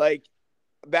 Like,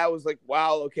 that was like,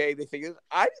 wow, okay, they think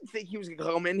I didn't think he was going to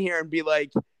come in here and be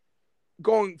like,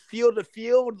 going field to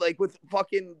field, like with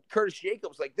fucking Curtis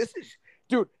Jacobs. Like, this is,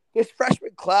 dude, this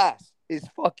freshman class is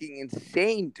fucking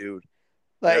insane, dude.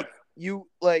 Like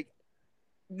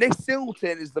Nick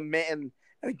Singleton is the man,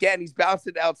 and again he's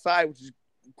bouncing outside, which is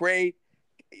great.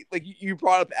 Like you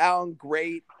brought up Allen,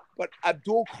 great, but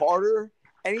Abdul Carter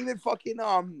and even fucking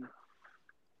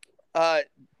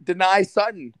Deny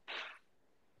Sutton.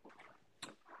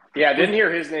 Yeah, I didn't hear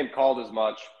his name called as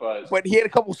much, but he had a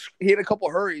couple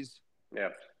hurries.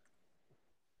 Yeah.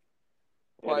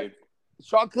 But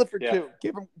Sean Clifford too.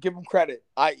 Give him credit.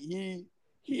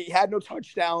 He had no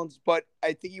touchdowns, but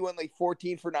I think he went like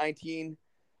 14 for 19.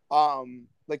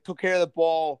 Like took care of the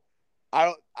ball.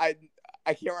 I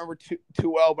can't remember too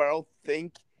well, but I don't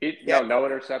think no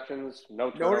interceptions, no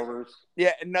turnovers.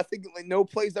 And nothing, like no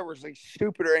plays that were like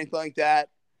stupid or anything like that.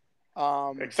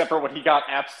 Except for when he got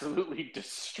absolutely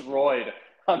destroyed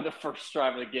on the first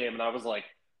drive of the game, and I was like,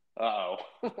 "Uh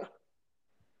oh."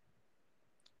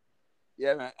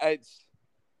 Yeah, man.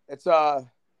 It's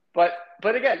But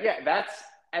again, yeah, that's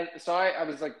so I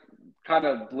was like kind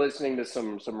of listening to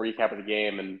some recap of the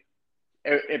game, and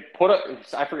it put up.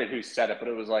 I forget who said it, but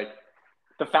it was like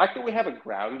the fact that we have a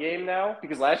ground game now,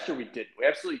 because last year we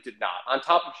absolutely did not. On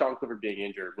top of Sean Clifford being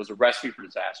injured, was a recipe for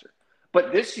disaster.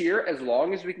 But this year, as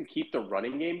long as we can keep the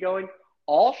running game going,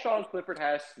 all Sean Clifford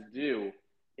has to do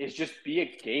is just be a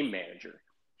game manager.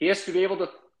 He has to be able to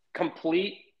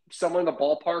complete somewhere in the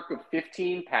ballpark of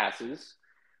 15 passes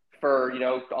for,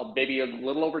 maybe a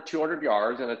little over 200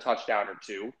 yards and a touchdown or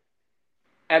two.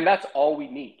 And that's all we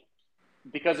need.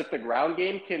 Because if the ground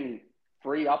game can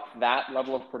free up that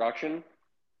level of production,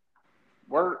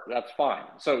 that's fine.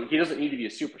 So he doesn't need to be a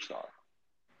superstar.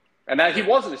 And that he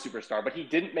wasn't a superstar, but he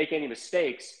didn't make any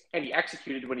mistakes, and he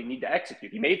executed what he needed to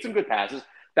execute. He made some good passes.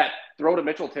 That throw to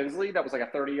Mitchell Tinsley, that was like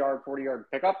a 30-yard, 40-yard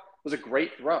pickup, was a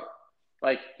great throw.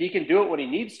 Like, he can do it when he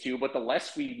needs to, but the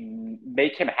less we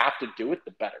make him have to do it,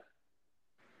 the better.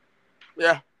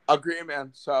 Yeah, agree,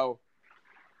 man. So,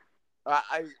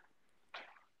 I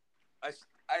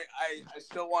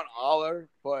still want Aller,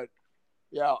 but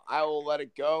I will let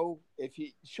it go. If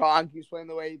Sean keeps playing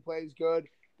the way he plays, good.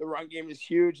 The run game is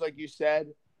huge, like you said.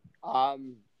 I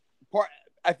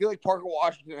feel like Parker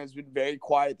Washington has been very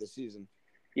quiet this season.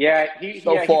 Yeah, he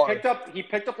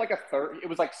picked up like a third. It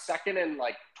was like second and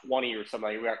like 20 or something.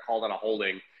 We got called on a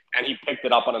holding, and he picked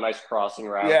it up on a nice crossing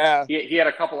route. Yeah, he had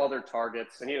a couple other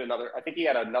targets, and he had another. I think he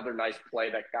had another nice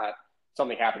play that got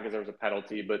something happened because there was a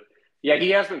penalty. But yeah, he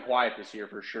has been quiet this year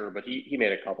for sure. But he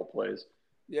made a couple plays.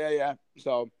 Yeah.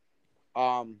 So,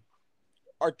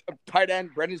 our tight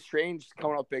end Brendan Strange is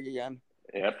coming up big again.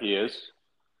 Yep, he is.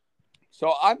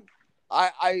 So I'm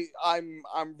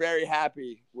very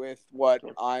happy with what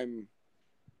I'm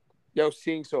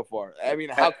seeing so far. I mean,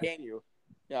 how can you?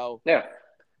 Yeah.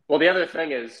 Well, the other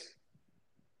thing is,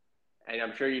 and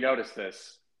I'm sure you noticed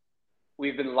this,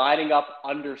 we've been lining up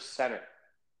under center.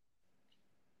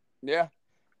 Yeah.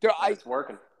 It's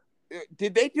working.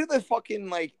 Did they do the fucking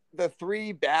like the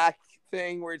 3-back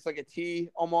thing where it's like a T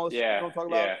almost? Yeah. You know what I'm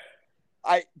talking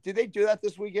about? Did they do that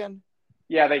this weekend?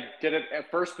 Yeah, they did it at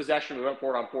first possession. We went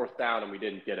for it on fourth down and we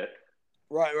didn't get it.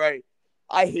 Right.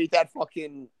 I hate that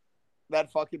fucking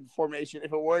formation.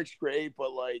 If it works, great,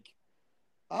 but like,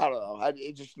 I don't know.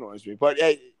 It just annoys me. But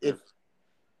hey,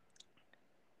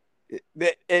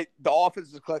 the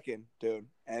offense is clicking, dude,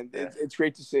 and it's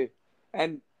great to see.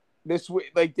 And this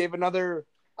week, like they have another.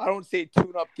 I don't say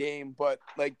tune-up game, but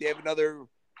like they have another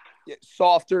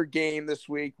softer game this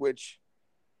week, which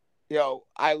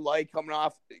I like coming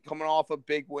off a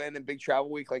big win and big travel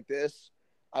week like this.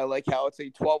 I like how it's a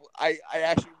 12. I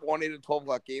actually wanted a 12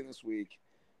 o'clock game this week,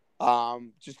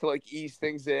 just to like ease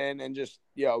things in and just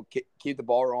keep the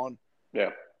ball rolling.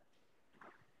 Yeah.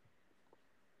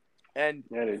 And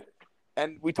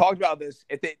we talked about this.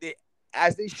 If they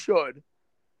as they should,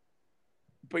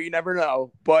 but you never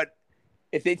know. But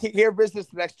if they take care of business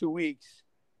the next 2 weeks,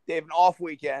 they have an off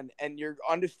weekend, and you're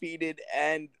undefeated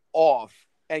and off,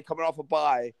 and coming off a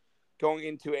bye, going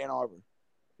into Ann Arbor.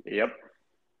 Yep.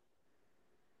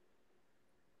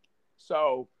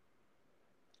 So,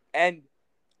 and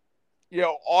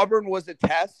Auburn was a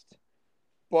test,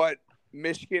 but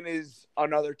Michigan is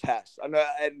another test.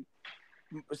 And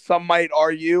some might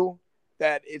argue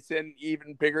that it's an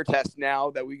even bigger test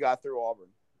now that we got through Auburn.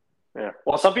 Yeah.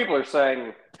 Well, some people are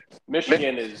saying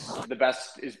Michigan is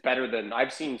better than.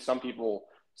 I've seen some people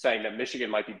saying that Michigan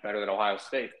might be better than Ohio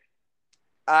State.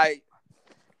 I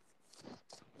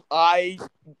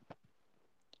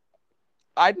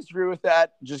disagree with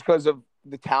that just because of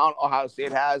the talent Ohio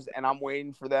State has, and I'm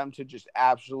waiting for them to just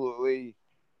absolutely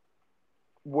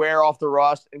wear off the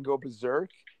rust and go berserk.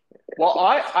 Well,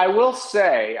 I will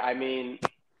say, I mean,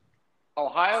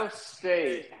 Ohio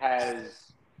State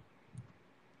has.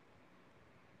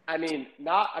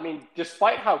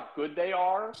 Despite how good they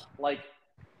are, like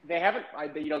they haven't.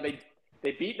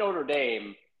 They beat Notre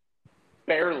Dame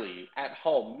barely at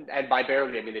home, and by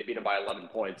barely I mean they beat them by 11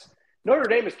 points. Notre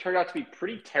Dame has turned out to be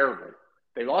pretty terrible.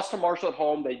 They lost to Marshall at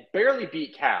home. They barely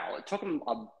beat Cal. It took them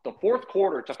the fourth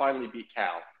quarter to finally beat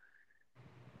Cal.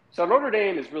 So Notre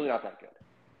Dame is really not that good.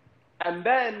 And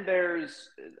then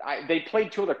they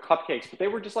played two other cupcakes, but they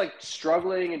were just like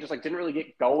struggling and just like didn't really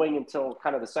get going until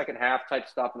kind of the second half type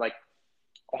stuff. And like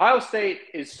Ohio State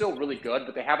is still really good,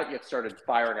 but they haven't yet started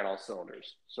firing on all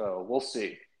cylinders. So we'll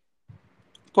see.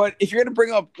 But if you're going to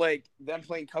bring up like them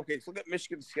playing cupcakes, look at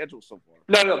Michigan's schedule so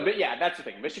far. No, but yeah, that's the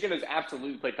thing. Michigan has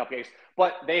absolutely played cupcakes,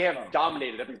 but they have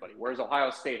dominated everybody. Whereas Ohio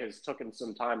State has taken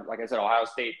some time. Like I said, Ohio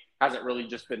State hasn't really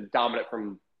just been dominant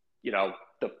from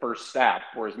the first snap,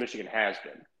 whereas Michigan has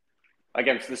been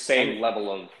against the same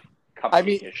level of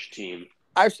cupcake-ish team.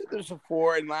 I've said this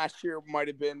before, and last year might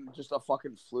have been just a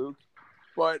fucking fluke,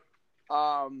 but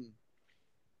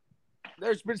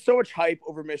there's been so much hype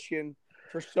over Michigan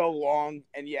for so long,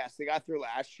 and yes, they got through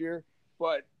last year,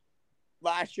 but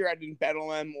last year I didn't bet on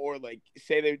them or like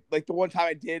say they like the one time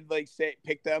I did like say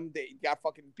pick them, they got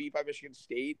fucking beat by Michigan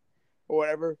State or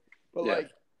whatever. But like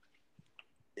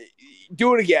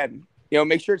do it again.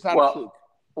 Make sure it's not a fluke.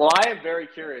 Well, I am very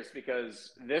curious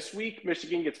because this week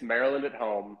Michigan gets Maryland at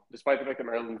home. Despite the fact that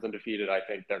Maryland's undefeated, I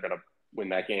think they're going to win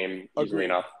that game easily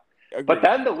enough. Agreed. But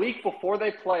then the week before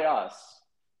they play us,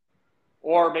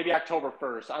 or maybe October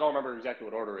 1st, I don't remember exactly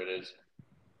what order it is,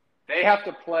 they have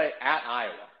to play at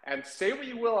Iowa. And say what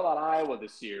you will about Iowa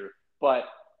this year, but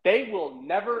they will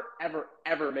never, ever,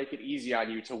 ever make it easy on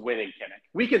you to win in Kinnick.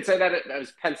 We can say that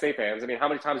as Penn State fans. I mean, how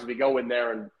many times did we go in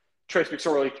there and Trace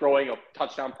McSorley throwing a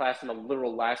touchdown pass in the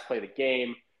literal last play of the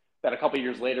game? That a couple of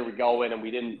years later we go in and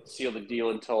we didn't seal the deal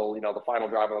until the final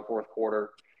drive of the fourth quarter.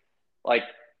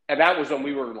 And that was when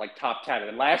we were like top 10.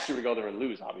 And last year we go there and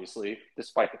lose, obviously,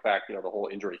 despite the fact the whole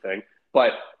injury thing.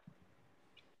 But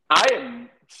I am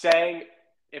saying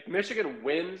if Michigan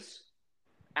wins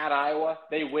at Iowa,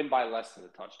 they win by less than a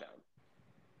touchdown.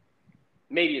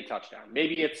 Maybe a touchdown.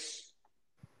 Maybe it's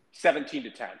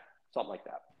 17-10, something like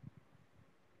that.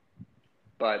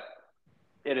 But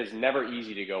it is never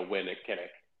easy to go win at Kinnick,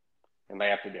 and they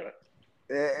have to do it.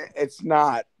 It's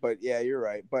not, but yeah, you're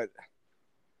right. But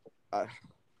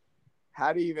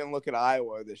how do you even look at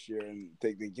Iowa this year and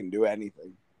think they can do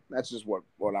anything? That's just what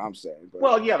I'm saying. But.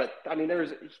 Well, yeah, but I mean,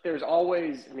 there's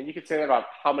always. I mean, you could say that about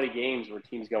how many games where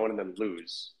teams go in and then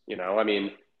lose. I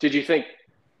mean, did you think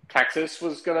Texas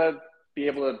was gonna be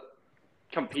able to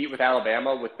compete with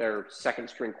Alabama with their second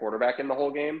string quarterback in the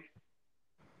whole game?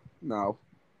 No.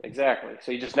 Exactly.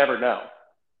 So you just never know.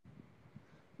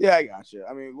 Yeah, I got you.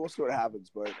 I mean, we'll see what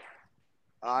happens, but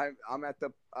I'm at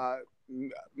the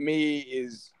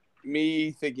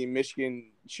me thinking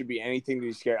Michigan should be anything to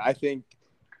be scared. I think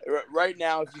right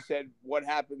now, as you said, what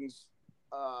happens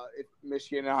if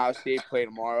Michigan and Ohio State play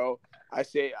tomorrow? I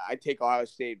say I take Ohio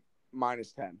State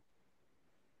 -10.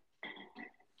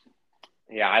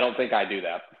 Yeah, I don't think I'd do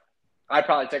that. I'd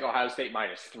probably take Ohio State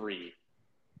 -3.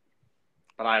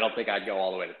 But I don't think I'd go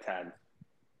all the way to 10.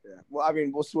 Yeah. Well, I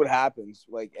mean, we'll see what happens,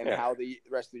 how the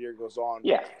rest of the year goes on.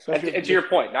 Yeah. And to your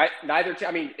point, neither.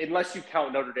 I mean, unless you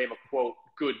count Notre Dame a quote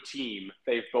good team,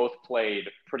 they've both played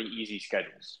pretty easy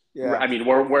schedules. Yeah. I mean,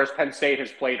 whereas Penn State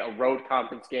has played a road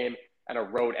conference game and a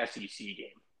road SEC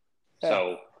game,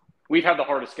 so we've had the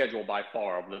hardest schedule by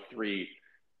far of the three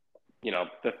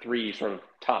sort of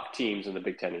top teams in the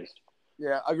Big Ten East.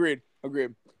 Yeah, agreed.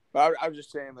 But I was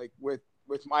just saying, like with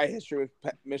my history with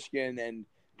Michigan and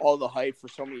all the hype for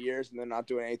so many years and they're not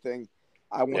doing anything,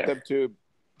 I want them to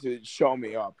show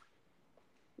me up.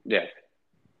 Yeah.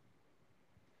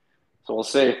 So we'll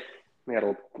see.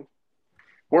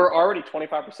 We're already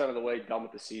 25% of the way done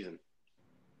with the season.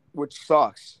 Which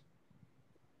sucks.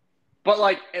 But,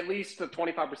 at least the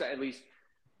 25%, at least,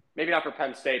 maybe not for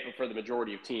Penn State, but for the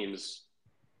majority of teams,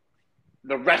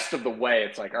 the rest of the way,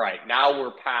 it's like, all right, now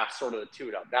we're past sort of the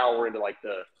tune-up. Now we're into,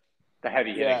 the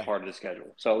heavy hitting part of the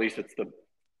schedule. So at least it's the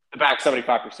back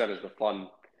 75% is the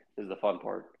fun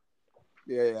part.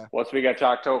 Yeah. Once we get to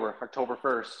October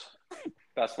 1st,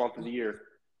 best month of the year.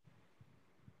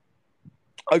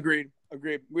 Agreed.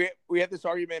 We had this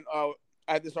argument. I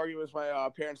had this argument with my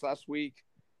parents last week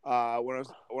when I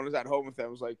was at home with them. I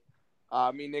was like,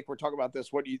 me and Nick were talking about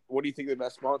this. What do you think the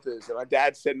best month is? And my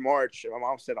dad said March, and my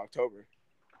mom said October.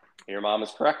 Your mom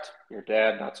is correct. Your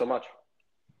dad, not so much.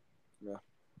 Yeah.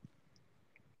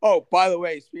 Oh, by the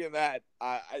way, speaking of that,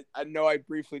 I know I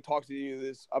briefly talked to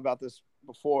you about this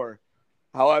before.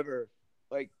 However,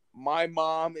 my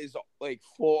mom is like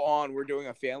full on. We're doing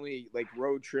a family like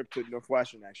road trip to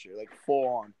Northwestern next year, like full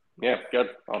on. Yeah, good.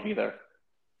 I'll be there.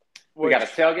 We Which, got a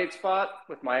tailgate spot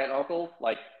with my aunt and uncle,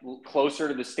 like closer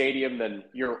to the stadium than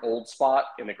your old spot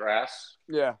in the grass.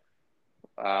 yeah.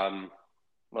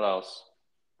 What else?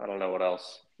 I don't know what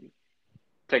else.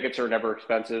 Tickets are never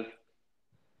expensive.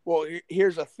 Well,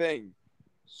 here's the thing.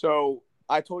 So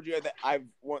I told you that I've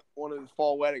one of the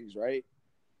fall weddings, right?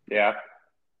 Yeah.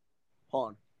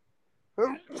 Hold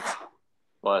on.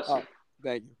 Bless you.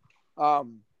 Thank you.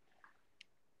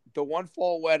 The one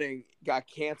fall wedding got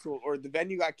canceled, or the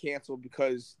venue got canceled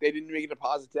because they didn't make a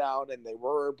deposit down, and they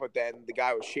were, but then the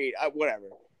guy was shady. Whatever.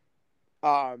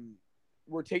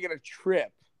 We're taking a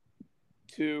trip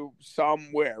to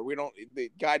somewhere. We don't.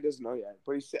 The guy doesn't know yet,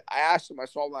 but he said. I asked him. I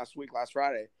saw him last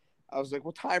Friday. I was like,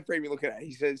 "What time frame are you looking at?"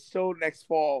 He says, "Still next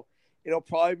fall. It'll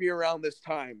probably be around this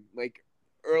time, like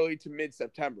early to mid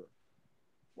September."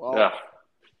 Well, Yeah.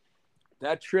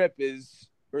 that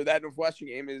that Northwestern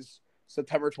game is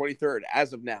September 23rd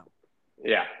as of now.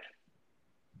 Yeah.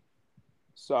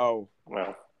 So,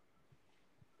 Well.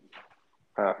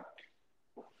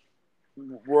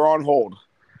 we're on hold.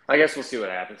 I guess we'll see what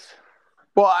happens.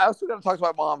 Well, I also got to talk to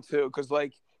my mom too, because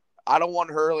like I don't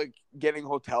want her like getting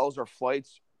hotels or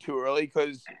flights too early,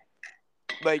 because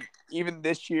like even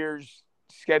this year's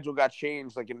schedule got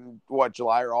changed like in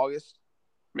July or August.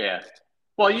 Yeah.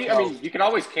 Well, I mean, you can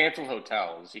always cancel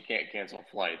hotels. You can't cancel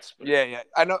flights. But... Yeah.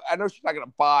 I know she's not gonna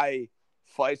buy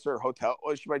flights or hotel.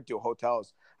 Well, she might do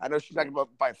hotels. I know she's not gonna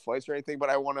buy flights or anything, but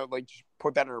I want to like just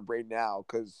put that in her brain now,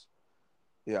 because,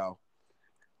 you know.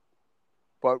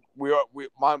 But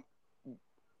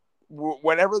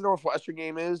whenever the Northwestern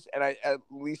game is, and I at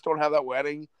least don't have that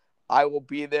wedding, I will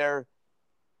be there.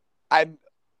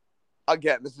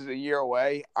 This is a year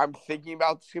away. I'm thinking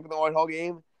about skipping the Whitehall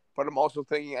game, but I'm also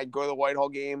thinking I'd go to the Whitehall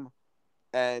game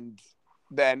and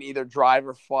then either drive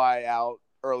or fly out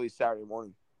early Saturday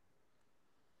morning.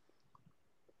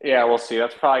 Yeah, we'll see.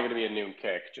 That's probably going to be a noon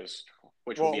kick,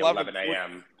 which will be 11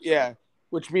 a.m. Yeah,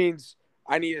 which means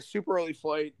I need a super early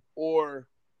flight, or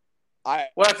Well,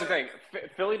 that's the thing.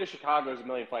 Philly to Chicago is a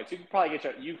million flights. You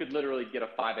could literally get a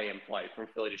 5 a.m. flight from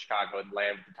Philly to Chicago and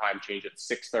land with the time change at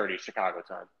 6:30 Chicago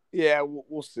time. Yeah,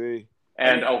 we'll see.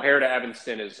 And O'Hare to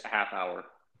Evanston is a half hour.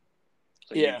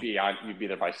 So yeah, you'd be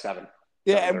there by 7.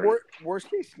 Yeah, and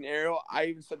worst case scenario, I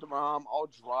even said to my mom, I'll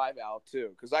drive out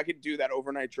too, because I could do that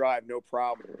overnight drive, no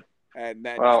problem, and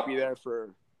then just be there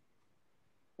for.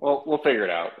 Well, we'll figure it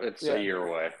out. It's a year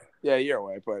away. Yeah, a year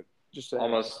away, but just saying.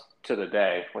 Almost to the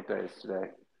day. What day is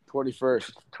today?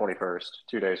 21st. 21st.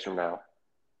 2 days from now,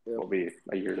 It'll be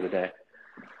a year to the day.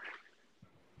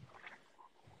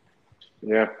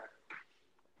 Yeah.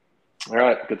 All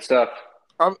right, good stuff.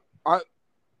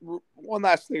 One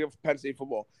last thing of Penn State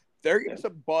football. They're getting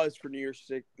some buzz for New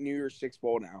Year's Six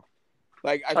Bowl now.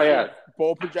 Like I've seen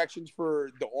bowl projections for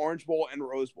the Orange Bowl and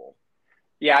Rose Bowl.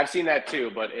 Yeah, I've seen that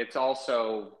too, but it's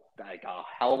also like a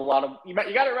hell of a lot of. You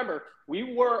got to remember,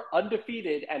 we were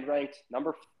undefeated and ranked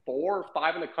number 4 or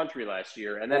 5 in the country last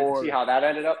year, and then see how that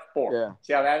ended up. 4. Yeah.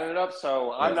 See how that ended up.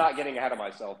 So I'm not getting ahead of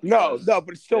myself. No, but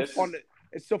it's still fun.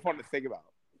 It's still fun to think about.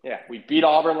 Yeah, we beat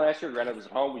Auburn last year. Granted, it was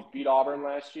at home. We beat Auburn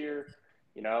last year.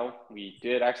 You know, we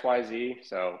did XYZ.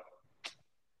 So,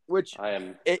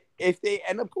 if they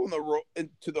end up going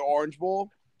to the Orange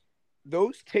Bowl,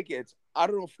 those tickets, I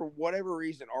don't know, for whatever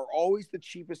reason, are always the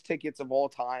cheapest tickets of all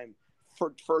time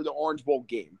for the Orange Bowl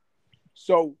game.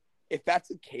 So if that's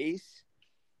the case,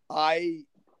 I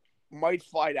might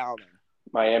fly down there.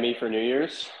 Miami for New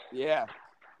Year's? Yeah.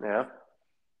 Yeah.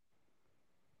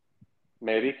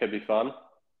 Maybe. Could be fun.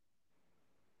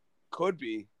 Could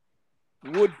be.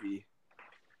 Would be.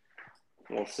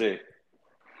 We'll see.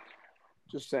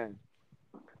 Just saying.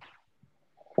 All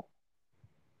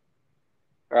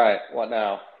right. What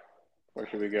now? Where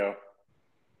should we go?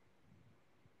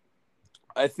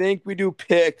 I think we do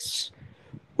picks.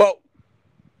 Well,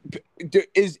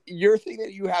 is your thing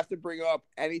that you have to bring up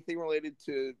anything related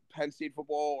to Penn State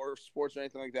football or sports or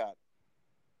anything like that?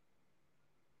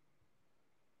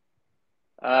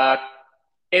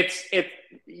 It's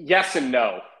yes and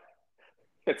no.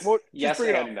 It's yes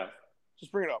and no.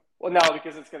 Just bring it up. Well, no,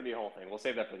 because it's going to be a whole thing. We'll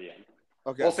save that for the end.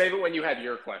 Okay. We'll save it when you have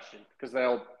your question, because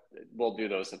we'll do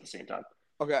those at the same time.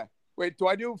 Okay. Wait, do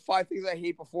I do 5 things I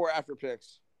hate before or after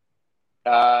picks?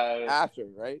 After,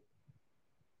 right?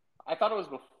 I thought it was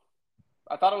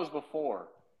before.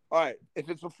 All right. If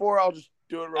it's before, I'll just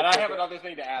do it real quick. And I have another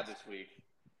thing to add this week.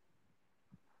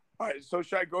 All right. So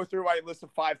should I go through my list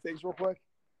of 5 things real quick?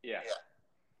 Yeah.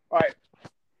 All right.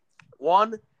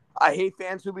 1, I hate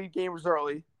fans who leave games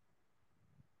early.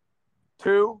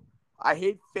 2, I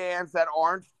hate fans that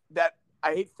aren't that.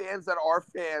 I hate fans that are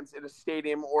fans in a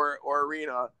stadium or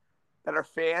arena that are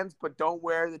fans but don't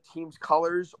wear the team's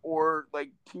colors or like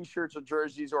T-shirts or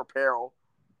jerseys or apparel.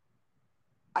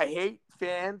 I hate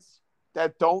fans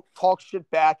that don't talk shit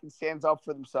back and stands up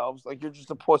for themselves like you're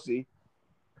just a pussy.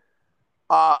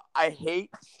 I hate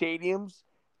stadiums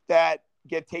that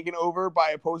get taken over by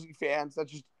opposing fans.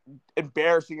 That's just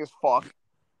embarrassing as fuck.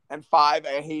 And 5,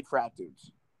 I hate frat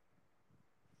dudes.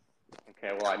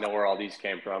 Okay, well, I know where all these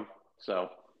came from, so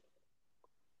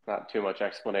not too much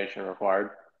explanation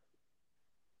required.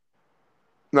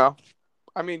 No.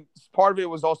 I mean, part of it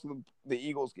was also the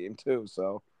Eagles game, too,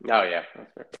 so. Oh, yeah,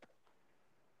 that's fair.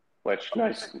 Which,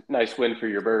 nice win for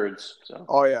your Birds. So.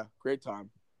 Oh, yeah, great time.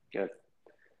 Good.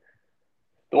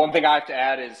 The one thing I have to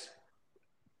add is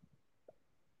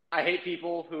I hate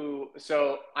people who –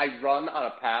 so I run on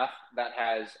a path that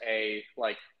has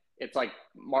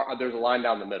there's a line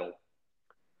down the middle.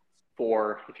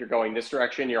 For if you're going this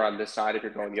direction, you're on this side. If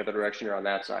you're going the other direction, you're on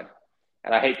that side.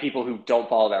 And I hate people who don't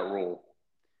follow that rule.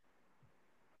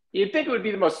 You'd think it would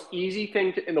be the most easy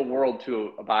thing in the world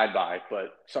to abide by,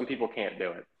 but some people can't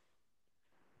do it.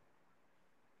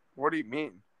 What do you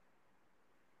mean?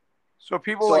 So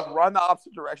people run the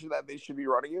opposite direction that they should be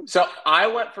running in? So I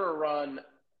went for a run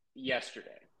yesterday,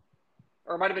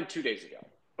 or it might have been 2 days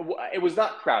ago. It was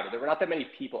not crowded. There were not that many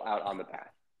people out on the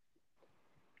path.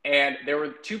 And there were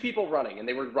 2 people running, and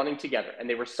they were running together, and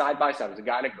they were side by side. It was a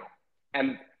guy and a girl.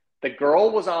 And the girl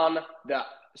was on the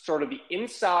sort of the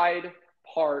inside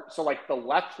part, so like the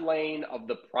left lane of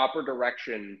the proper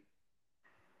direction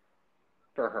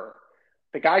for her.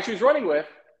 The guy she was running with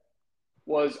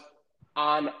was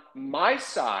on my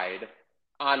side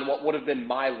on what would have been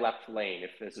my left lane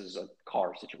if this is a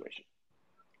car situation.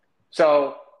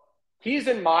 So he's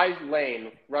in my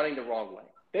lane running the wrong way.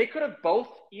 They could have both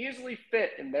easily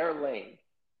fit in their lane,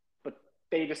 but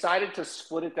they decided to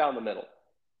split it down the middle.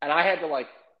 And I had to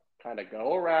kind of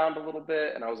go around a little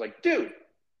bit. And I was like, dude,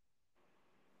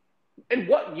 in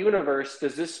what universe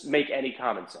does this make any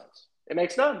common sense? It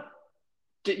makes none.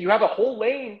 You have a whole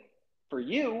lane for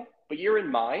you, but you're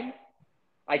in mine.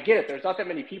 I get it. There's not that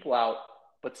many people out,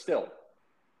 but still,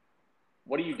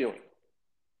 what are you doing?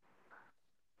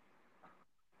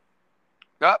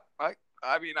 Yep.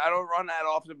 I mean, I don't run that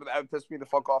often, but that would piss me the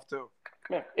fuck off too.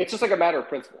 Yeah, it's just like a matter of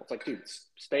principle. It's like, dude,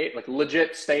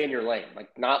 stay in your lane.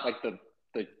 Like, not like the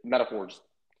metaphors.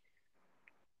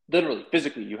 Literally,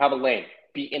 physically, you have a lane.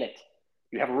 Be in it.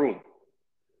 You have room.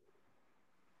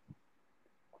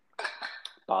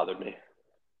 Bothered me.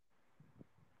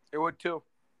 It would too.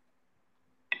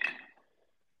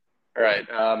 All right.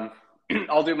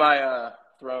 I'll do my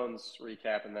Thrones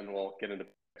recap, and then we'll get into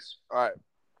picks. All right.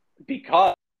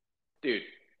 Because, dude,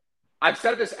 I've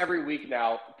said this every week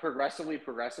now, progressively,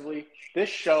 this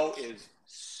show is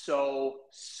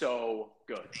so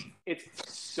good. It's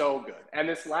so good. And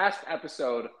this last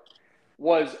episode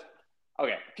was,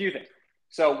 okay, a few things.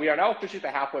 So we are now officially at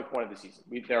the halfway point of the season.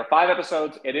 There are 5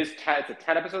 episodes. It's a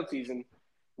 10-episode season.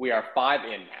 We are 5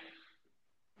 in now.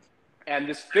 And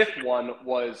this 5th one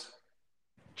was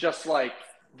just like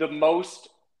the most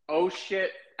oh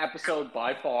shit episode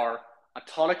by far. A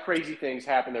ton of crazy things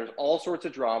happen. There's all sorts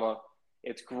of drama.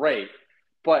 It's great.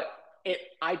 But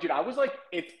I was like,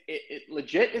 it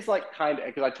legit is like kind of,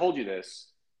 because I told you this,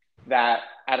 that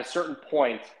at a certain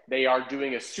point, they are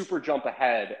doing a super jump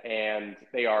ahead and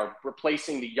they are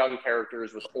replacing the young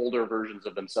characters with older versions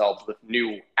of themselves with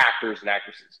new actors and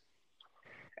actresses.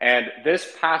 And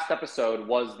this past episode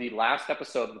was the last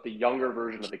episode with the younger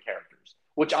version of the characters,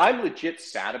 which I'm legit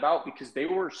sad about because they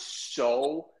were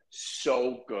so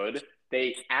good.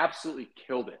 They absolutely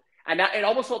killed it. And now it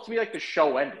almost felt to me like the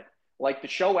show ended. Like the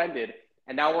show ended,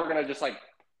 and now we're going to just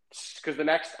because the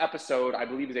next episode, I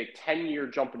believe, is a 10-year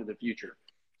jump into the future.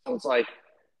 So it's like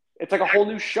a whole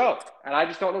new show, and I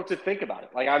just don't know what to think about it.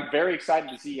 Like, I'm very excited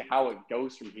to see how it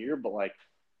goes from here, but,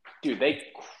 dude, they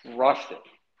crushed it.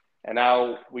 And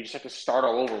now we just have to start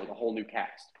all over with a whole new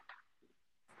cast.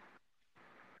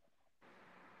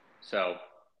 So,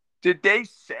 did they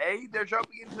say they're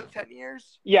jumping into 10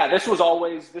 years? Yeah, this was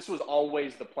always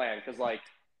the plan because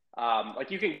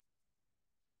you can,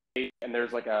 and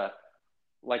there's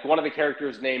one of the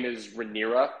characters' name is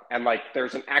Rhaenyra, and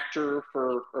there's an actor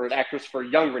or an actress for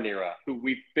young Rhaenyra who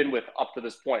we've been with up to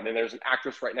this point, and there's an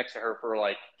actress right next to her for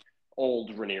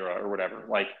old Rhaenyra or whatever.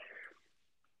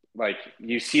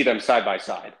 You see them side by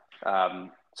side. Yeah,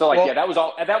 that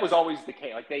was always the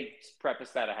case. They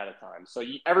prefaced that ahead of time, so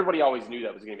everybody always knew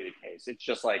that was going to be the case. It's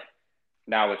just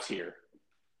now it's here.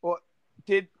 Well,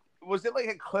 was it like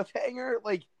a cliffhanger?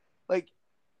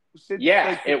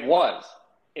 Yeah, it was.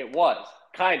 It was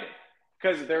kind of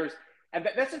because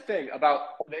that's the thing about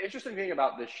the interesting thing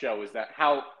about this show is that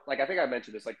how like I think I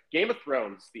mentioned this like Game of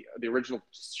Thrones the original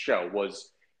show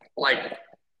was like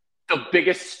the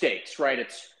biggest stakes, right?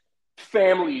 It's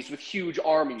families with huge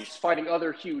armies fighting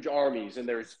other huge armies, and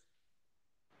there's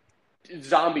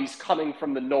zombies coming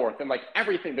from the north, and like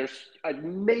everything. There's a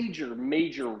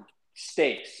major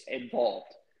stakes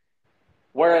involved.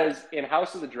 Whereas in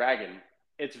House of the Dragon,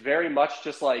 it's very much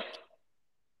just like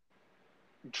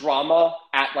drama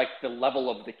at like the level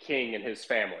of the king and his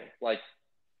family. Like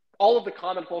all of the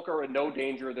common folk are in no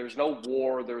danger. There's no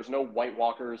war. There's no White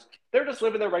Walkers. They're just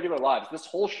living their regular lives. This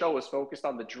whole show is focused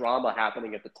on the drama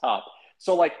happening at the top.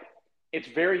 So like it's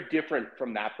very different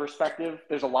from that perspective.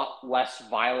 There's a lot less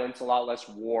violence, a lot less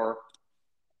war.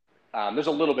 There's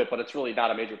a little bit, but it's really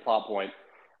not a major plot point.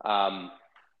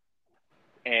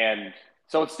 And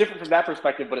so it's different from that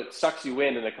perspective, but it sucks you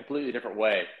in a completely different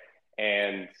way.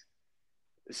 And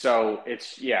so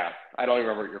it's, yeah, I don't even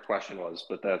remember what your question was,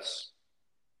 but that's.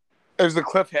 It was the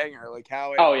cliffhanger, like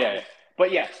how it. Oh, yeah.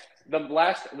 But yes, the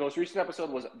most recent episode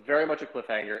was very much a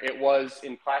cliffhanger. It was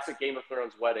in classic Game of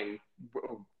Thrones way,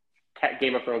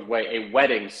 a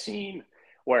wedding scene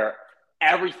where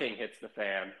everything hits the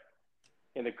fan.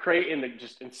 And the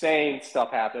just insane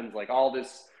stuff happens, like all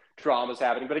this drama's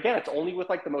happening. But again, it's only with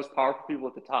like the most powerful people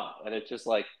at the top. And it's just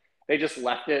like they just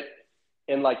left it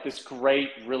in like this great,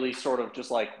 really sort of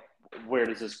just like, where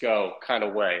does this go kind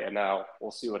of way. And now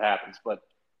we'll see what happens. But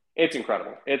it's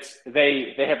incredible.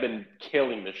 They have been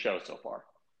killing the show so far.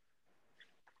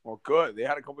 Well, good. They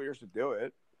had a couple years to do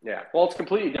it. Yeah. Well, it's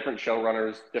completely different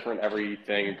showrunners, different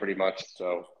everything pretty much.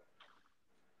 So,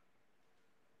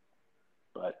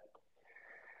 but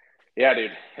yeah,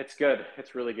 dude, it's good.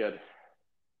 It's really good.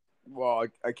 Well,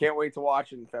 I can't wait to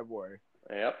watch it in February.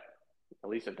 Yep. At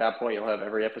least at that point, you'll have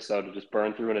every episode to just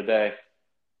burn through in a day.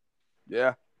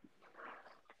 Yeah.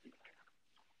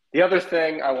 The other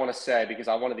thing I want to say, because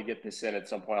I wanted to get this in at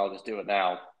some point, I'll just do it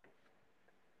now.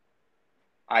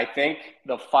 I think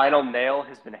the final nail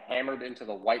has been hammered into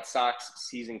the White Sox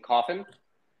season coffin.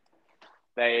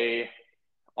 They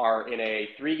are in a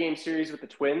 3-game series with the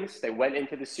Twins. They went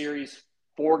into the series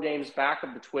 4 games back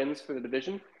of the Twins for the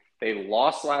division. They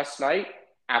lost last night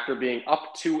after being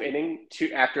up 2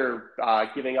 after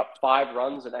giving up 5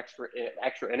 runs in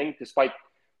extra inning, despite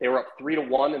they were up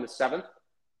 3-1 in the 7th.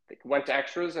 They went to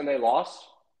extras and they lost,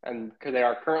 and because they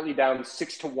are currently down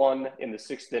 6-1 in the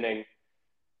 6th inning.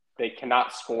 They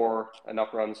cannot score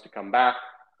enough runs to come back.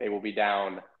 They will be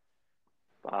down,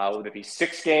 would it be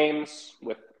 6 games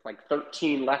with like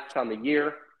 13 left on the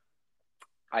year?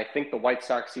 I think the White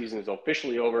Sox season is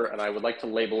officially over, and I would like to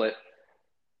label it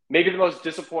maybe the most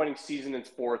disappointing season in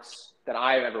sports that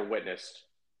I have ever witnessed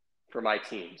for my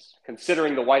teams,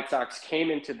 considering the White Sox came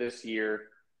into this year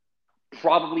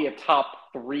probably a top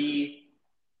 3,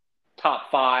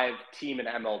 top 5 team in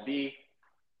MLB.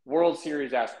 World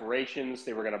Series aspirations.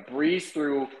 They were going to breeze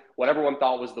through what everyone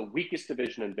thought was the weakest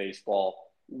division in baseball,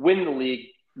 win the league,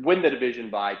 win the division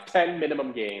by 10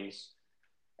 minimum games,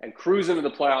 and cruise into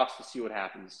the playoffs to see what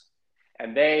happens.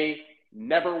 And they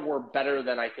never were better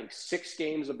than, I think, 6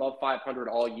 games above 500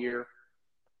 all year.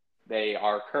 They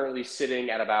are currently sitting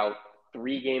at about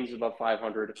 3 games above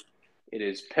 500. It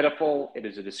is pitiful. It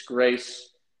is a disgrace.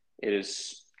 It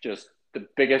is just the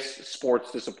biggest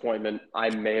sports disappointment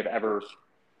I may have ever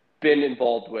been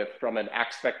involved with from an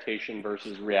expectation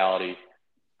versus reality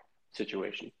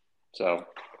situation. So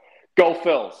go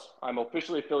Phils. I'm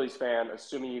officially a Phillies fan,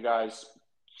 assuming you guys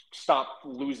stop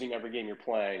losing every game you're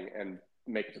playing and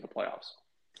make it to the playoffs.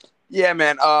 Yeah,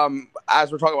 man.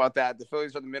 As we're talking about that, the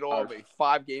Phillies are in the middle of a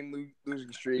 5-game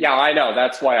losing streak. Yeah, I know.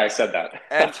 That's why I said that.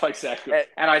 That's exactly.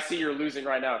 And I see you're losing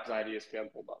right now because I had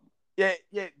ESPN pulled up. Yeah,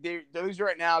 they're losing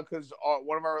right now because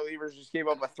one of our relievers just gave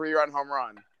up a 3-run home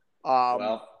run.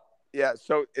 Well, yeah,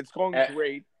 so it's going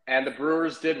great. And the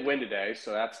Brewers did win today,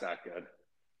 so that's not good.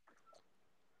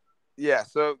 Yeah,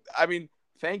 so, I mean,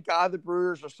 thank God the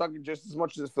Brewers are sucking just as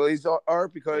much as the Phillies are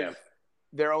because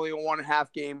they're only a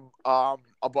 1.5 game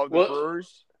above the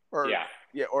Brewers. Or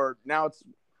now it's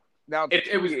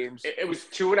 2 games. It was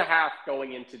 2.5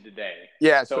 going into today.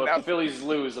 Yeah, so if the Phillies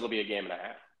lose, it'll be a 1.5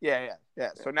 games. Yeah.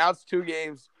 So now it's 2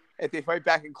 games. If they fight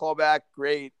back and call back,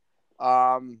 great.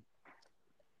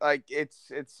 Like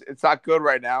it's not good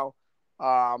right now.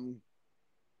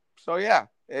 So yeah,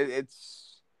 it's.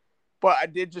 But I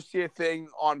did just see a thing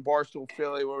on Barstool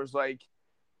Philly where it was like,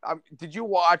 did you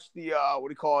watch the what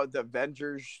do you call it, the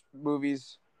Avengers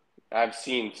movies? I've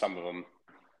seen some of them.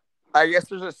 I guess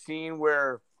there's a scene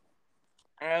where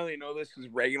I only know this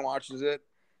because Reagan watches it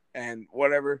and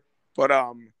whatever. But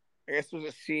I guess there's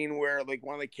a scene where like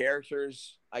one of the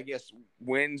characters, I guess,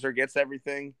 wins or gets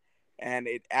everything, and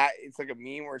it's like a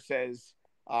meme where it says,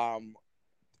 um,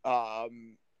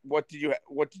 what did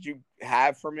you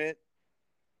have from it,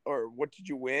 or what did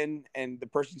you win? And the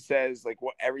person says like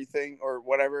what everything or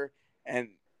whatever, and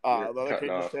You're the other cutting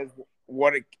character off. says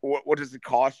what does it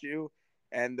cost you,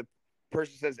 and the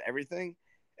person says everything,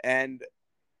 and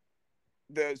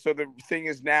the thing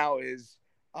is now is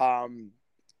um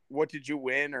what did you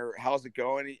win or how's it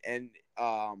going, and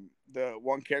the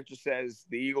one character says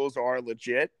the Eagles are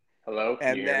legit, Hello,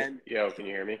 can you and hear me? then Yo, can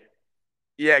you hear me?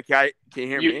 yeah, can you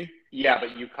hear You, me? yeah,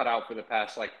 but you cut out for the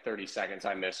past like 30 seconds.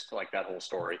 I missed like that whole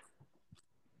story.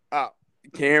 Oh,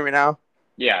 can you hear me now?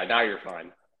 Yeah, now you're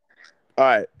fine. All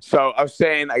right. So I was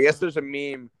saying, I guess there's a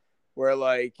meme where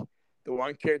like the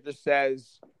one character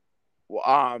says,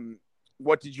 well,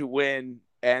 what did you win?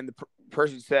 And the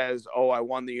person says, oh, I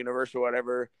won the universe or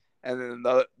whatever. And then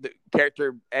the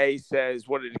character A says,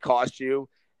 what did it cost you?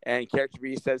 And character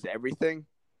B says everything.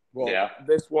 Well, Yeah.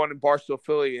 this one in Barstool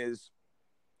Philly is,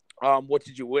 what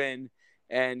did you win?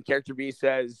 And character B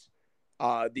says,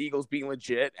 the Eagles being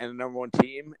legit and the number one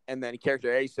team. And then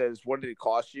character A says, what did it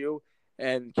cost you?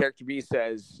 And character B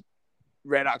says,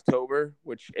 Red October,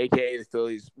 which AKA the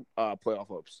Phillies playoff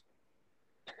hopes.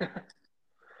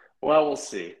 Well, we'll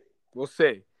see. We'll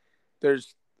see.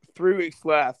 There's 3 weeks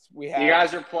left. We You have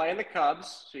guys are playing the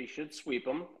Cubs, so you should sweep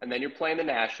them, and then you're playing the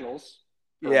Nationals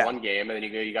for yeah. one game, and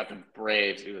then you got the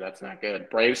Braves. Ooh, that's not good.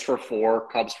 Braves for 4,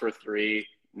 Cubs for 3,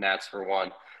 Nats for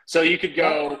 1. So you could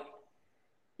No, go.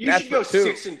 You Nats should for go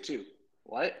 2. 6-2.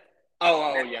 What?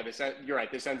 Oh, yeah. You're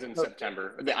right. This ends in No,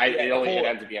 September. yeah, It 4.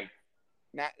 ends at the end.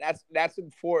 That's in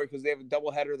 4 because they have a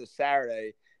doubleheader this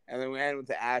Saturday, and then we end with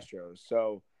the Astros.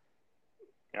 So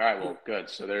All right. Well, good.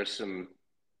 So there's some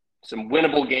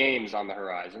winnable games on the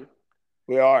horizon.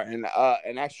 we are, and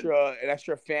an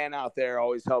extra fan out there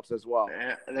always helps as well.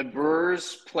 The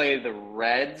Brewers play the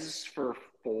Reds for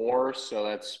 4, so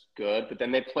that's good. But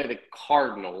then they play the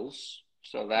Cardinals,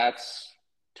 so that's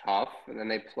tough. And then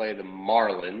they play the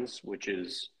Marlins, which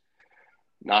is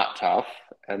not tough.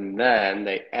 And then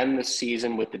they end the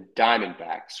season with the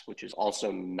Diamondbacks, which is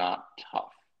also not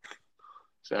tough.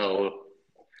 So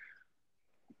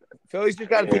Phillies just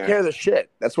got to take yeah, care of the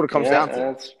shit. That's what it comes yeah, down to.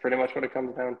 that's pretty much what it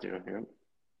comes down to. Yeah,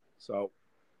 So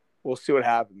we'll see what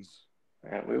happens.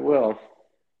 yeah, we will.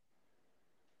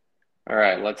 All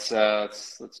right, let's do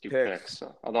Picks. picks.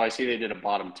 Although I see they did a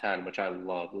bottom 10, which I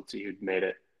love. Let's see who made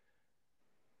it.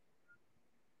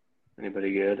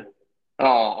 Anybody good? Oh,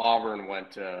 Auburn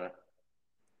went at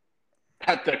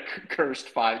the cursed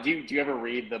 5. Do you ever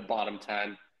read the bottom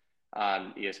 10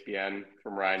 on ESPN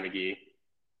from Ryan McGee?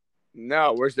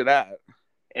 No, where's it at?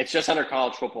 It's just under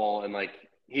college football, and like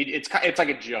it's like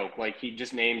a joke. Like he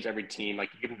just names every team. Like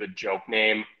he gives them the joke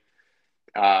name.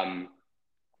 Um,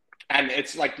 And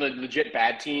it's like the legit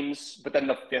bad teams, but then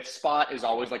the 5th spot is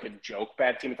always like a joke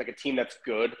bad team. It's like a team that's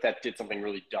good that did something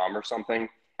really dumb or something.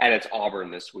 And it's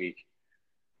Auburn this week.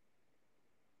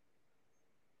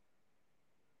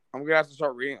 I'm gonna have to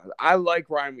start reading. I like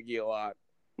Ryan McGee a lot.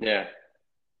 Yeah.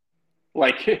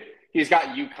 Like he's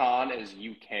got UConn as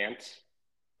you can't.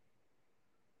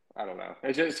 I don't know.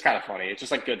 It's kind of funny. It's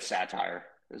just like good satire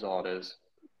is all it is.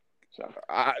 So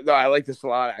No, I like this a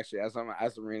lot actually. As I'm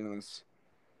reading this.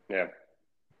 yeah.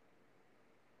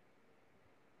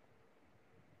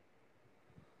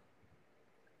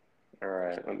 All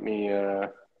right. Let me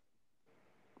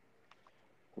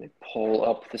pull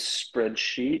up the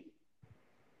spreadsheet.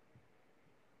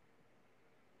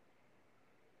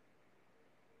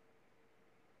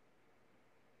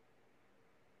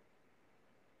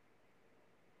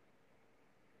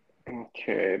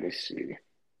 Okay, let me see.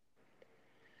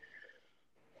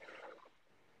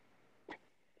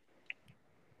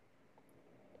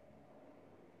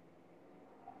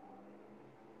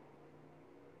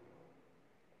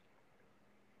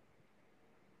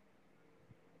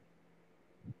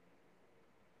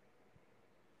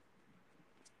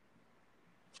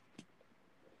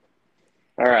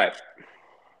 All right.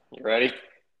 You ready?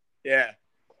 Yeah.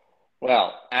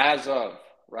 Well, as of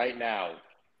right now,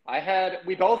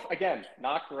 we both, again,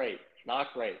 not great.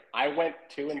 Not great. I went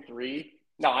 2-3.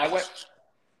 No, I went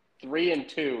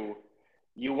 3-2.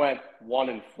 You went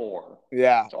 1-4.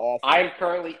 Yeah. So Awful. I'm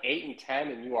currently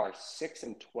 8-10, and you are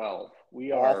 6-12.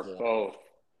 We are Awful. both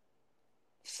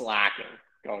slacking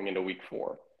going into week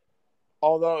 4.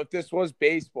 Although if this was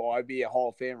baseball, I'd be a Hall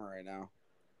of Famer right now.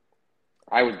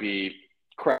 I would be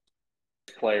correct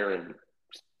player in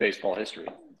baseball history.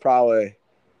 Probably.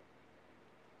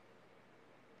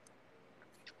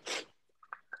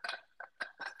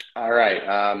 All right.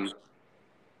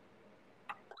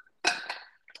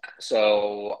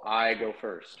 So I go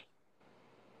first.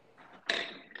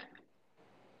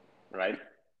 Right?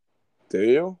 Do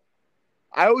you?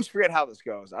 I always forget how this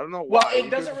goes. I don't know Well, why. it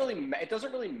doesn't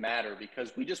really matter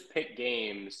because we just pick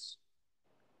games,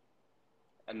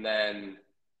 and then,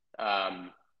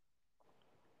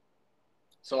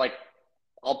 so like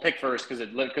I'll pick first because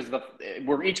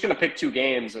we're each gonna pick 2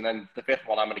 games, and then the fifth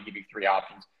one I'm gonna give you 3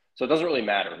 options. So it doesn't really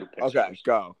matter who picks Okay, first.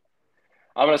 go.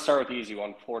 I'm gonna start with the easy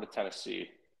one, Florida, Tennessee.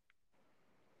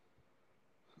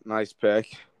 Nice pick.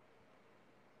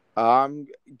 I'm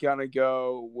gonna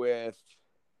go with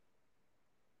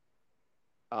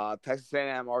Texas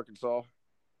A&M, Arkansas.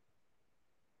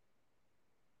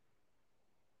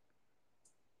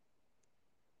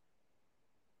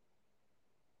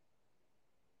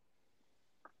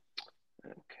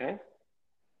 Okay.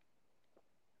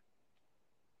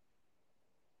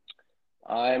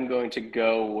 I'm going to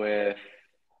go with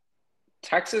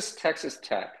Texas Tech.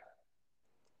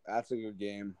 That's a good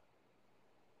game.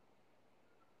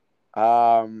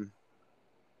 Clemson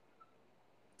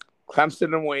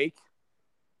and Wake.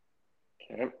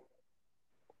 Okay.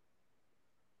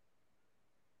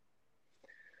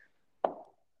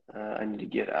 I need to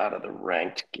get out of the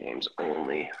ranked games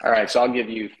only. All right, so I'll give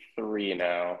you 3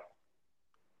 now.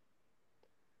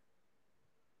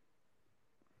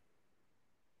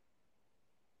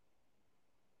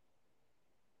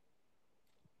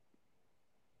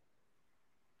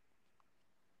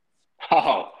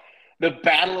 Oh, the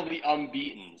battle of the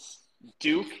unbeatens.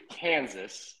 Duke,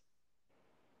 Kansas.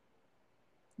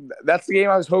 That's the game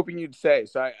I was hoping you'd say.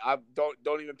 So I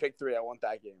don't even pick 3. I want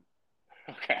that game.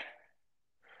 Okay.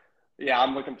 Yeah,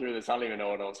 I'm looking through this. I don't even know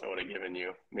what else I would have given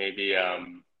you. Maybe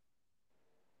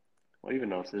what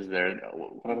even else is there?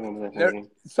 What other ones am I thinking?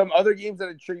 Some other games that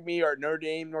intrigue me are Notre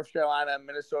Dame, North Carolina,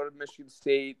 Minnesota, Michigan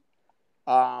State.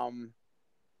 And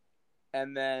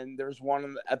then there's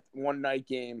one night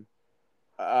game.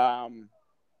 I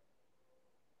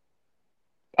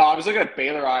was looking at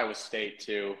Baylor, Iowa State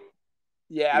too.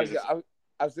 Yeah, I was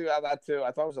thinking about that too.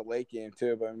 I thought it was a late game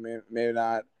too, but maybe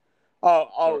not.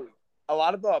 Oh, a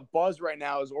lot of the buzz right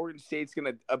now is Oregon State's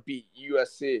gonna beat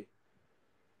USC.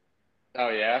 Oh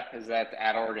yeah, is that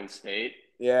at Oregon State?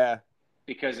 Yeah,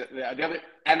 because the other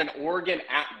and then Oregon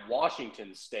at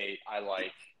Washington State, I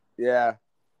like. Yeah.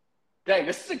 Dang,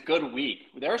 this is a good week.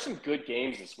 There are some good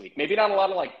games this week. Maybe not a lot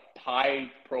of like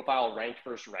high-profile ranked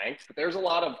versus ranked, but there's a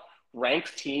lot of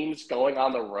ranked teams going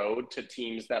on the road to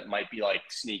teams that might be like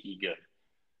sneaky good.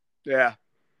 Yeah.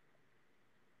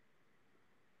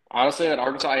 Honestly, that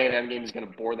Arkansas A&M game is going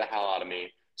to bore the hell out of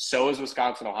me. So is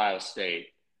Wisconsin Ohio State.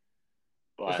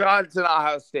 But Wisconsin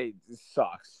Ohio State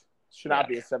sucks. Should not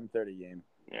be a 7:30 game.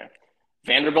 Yeah.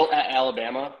 Vanderbilt at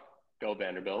Alabama. Go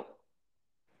Vanderbilt.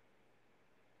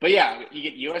 But yeah, you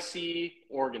get USC,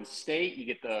 Oregon State. You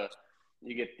get the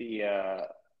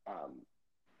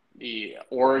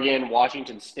Oregon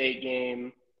Washington State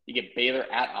game. You get Baylor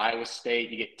at Iowa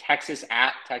State. You get Texas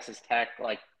at Texas Tech.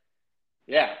 Like,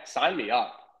 yeah, sign me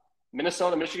up.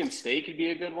 Minnesota, Michigan State could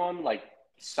be a good one. Like,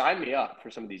 sign me up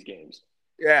for some of these games.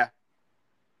 Yeah.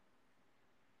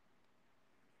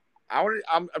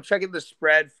 I'm checking the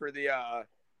spread for the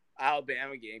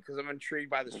Alabama game because I'm intrigued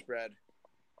by the spread.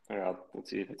 All right, let's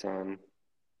see if it's on.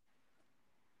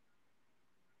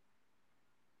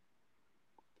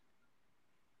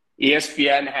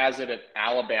 ESPN has it at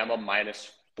Alabama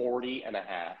minus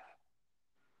 40.5.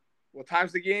 What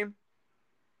time's the game?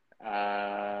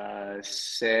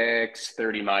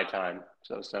 6:30 my time,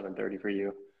 so 7:30 for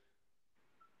you.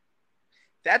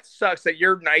 That sucks that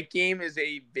your night game is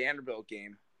a Vanderbilt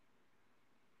game.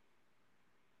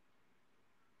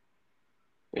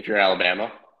 If you're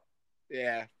Alabama.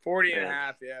 Yeah,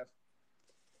 40.5, yeah.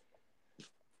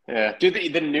 Yeah,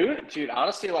 dude,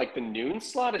 honestly, like the noon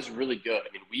slot is really good.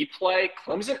 I mean, we play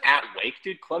Clemson at Wake,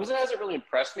 dude. Clemson hasn't really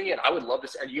impressed me, and I would love to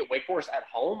see, and you get Wake Forest at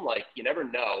home. Like, you never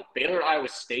know. Baylor, Iowa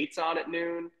State's on at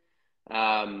noon.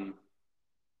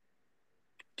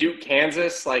 Duke,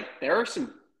 Kansas, like there are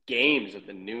some games at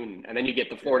the noon, and then you get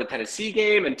the Florida, Tennessee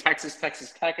game and Texas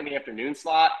Tech in the afternoon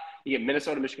slot. You get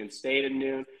Minnesota, Michigan State at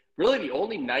noon. Really, the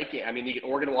only night game, I mean, you get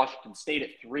Oregon, Washington State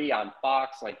at 3 on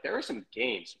Fox. Like, there are some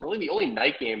games. Really, the only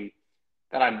night game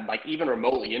that I'm, like, even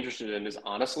remotely interested in is,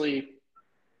 honestly,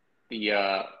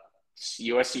 the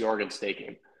USC-Oregon State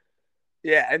game.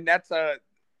 Yeah, and that's a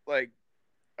late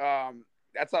game.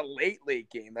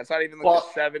 That's not even like a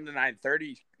 7 to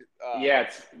 9:30. Yeah,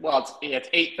 it's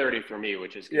 8:30 for me,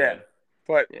 which is good. Yeah,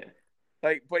 but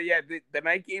the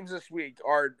night games this week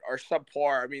are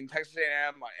subpar. I mean, Texas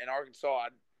A&M and Arkansas,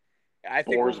 I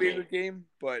think bores will be a me. good game,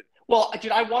 but Well,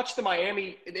 dude, I watched the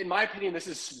Miami. In my opinion, this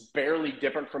is barely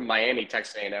different from Miami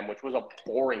Texas A&M, which was a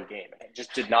boring game. It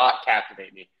just did not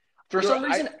captivate me. For some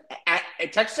reason, at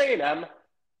Texas A&M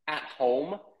at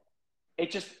home,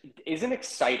 it just isn't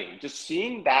exciting. Just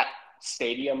seeing that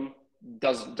stadium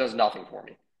does nothing for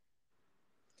me.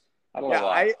 I don't know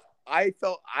why. I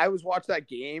felt I was watching that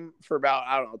game for about,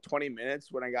 I don't know, 20 minutes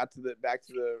when I got to back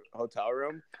to the hotel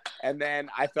room, and then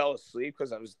I fell asleep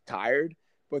because I was tired.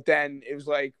 But then it was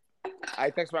like I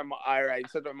texted my mom. I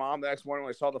said to my mom the next morning when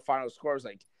I saw the final score, I was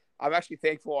like, I'm actually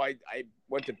thankful I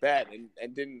went to bed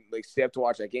and didn't like stay up to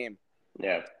watch that game.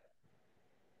 Yeah.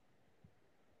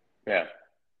 Yeah.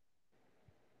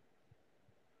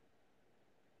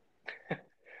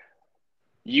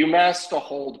 UMass to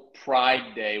hold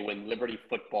Pride Day when Liberty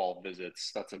football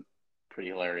visits. That's a pretty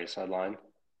hilarious headline.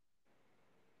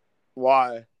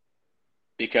 Why?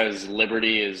 Because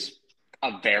Liberty is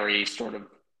a very sort of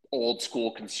old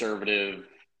school conservative,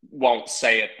 won't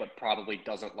say it, but probably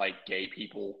doesn't like gay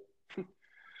people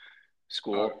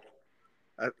school.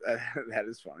 That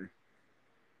is funny.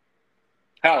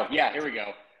 Oh, yeah, here we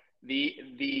go.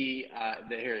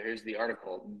 Here's the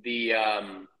article. The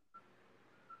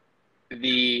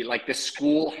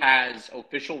school has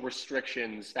official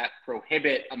restrictions that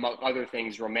prohibit, among other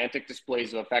things, romantic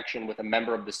displays of affection with a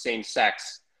member of the same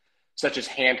sex, such as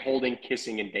hand-holding,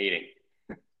 kissing, and dating.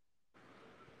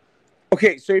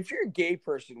 Okay, so if you're a gay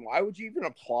person, why would you even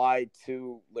apply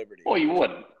to Liberty? Well, you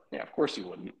wouldn't. Yeah, of course you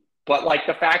wouldn't. But like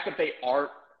the fact that they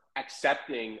aren't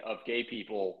accepting of gay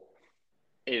people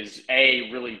is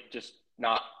really just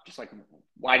not just like,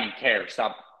 why do you care?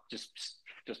 Stop. Just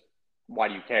why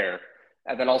do you care?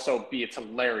 And then also B, it's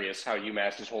hilarious how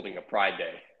UMass is holding a Pride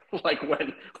Day. Like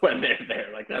when they're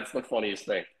there. Like that's the funniest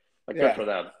thing. Like good for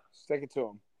them. Stick it to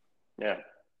them. Yeah.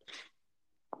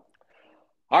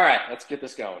 All right, let's get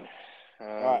this going. All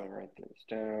right. Write this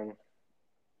down.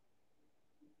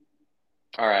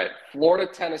 All right, Florida,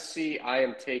 Tennessee. I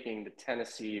am taking the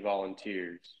Tennessee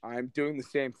Volunteers. I'm doing the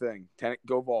same thing.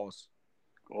 Go Vols.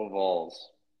 Go Vols.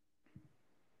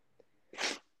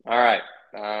 All right,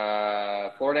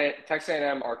 Florida, Texas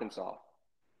A&M, Arkansas.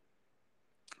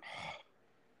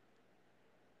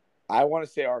 I want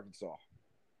to say Arkansas.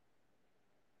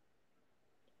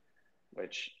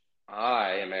 Which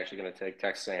I am actually going to take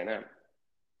Texas A&M.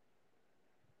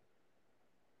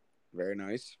 Very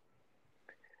nice.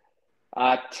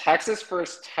 Texas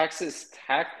versus Texas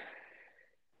Tech.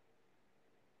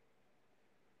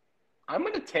 I'm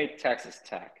going to take Texas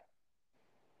Tech.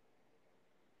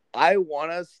 I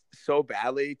want us so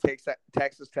badly take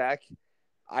Texas Tech.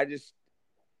 I just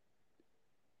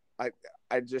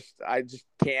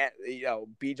can't,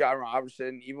 beat John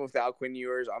Robertson even without Quinn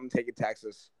Ewers. I'm taking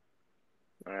Texas.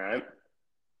 All right.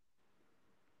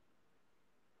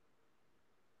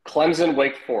 Clemson,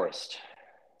 Wake Forest.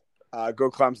 Go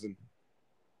Clemson.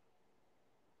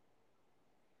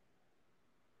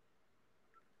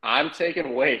 I'm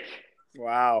taking Wake.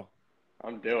 Wow.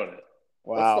 I'm doing it.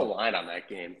 Wow. What's the line on that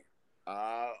game?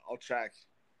 I'll check.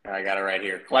 I got it right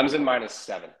here. Clemson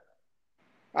 -7.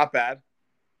 Not bad.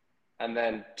 And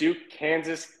then Duke,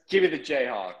 Kansas. Give me the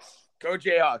Jayhawks. Go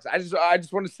Jayhawks. I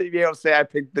just want to be able to say I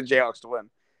picked the Jayhawks to win.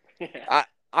 Yeah.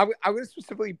 I'm going to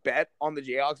specifically bet on the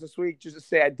Jayhawks this week just to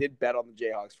say I did bet on the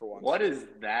Jayhawks for once. What is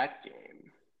that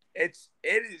game? It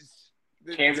is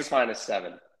Kansas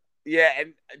 -7. Yeah,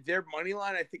 and their money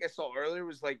line I think I saw earlier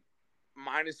was like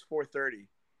 -430.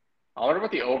 I wonder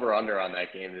what the over-under on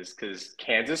that game is because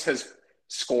Kansas has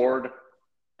scored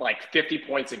like 50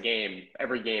 points a game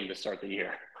every game to start the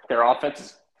year. Their offense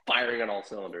is firing on all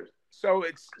cylinders. So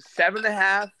it's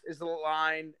 7.5 is the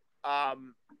line.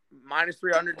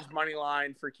 -300 is money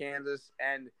line for Kansas,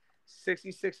 and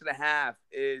 66.5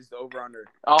 is the over/under.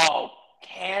 Oh,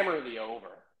 hammer the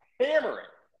over. Hammer it.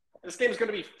 This game is going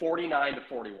to be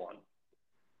 49-41.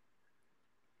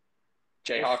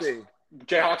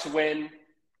 Jayhawks win,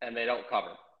 and they don't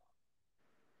cover.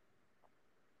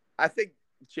 I think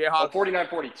Jayhawks.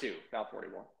 49-42, not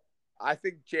 41. I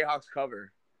think Jayhawks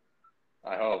cover.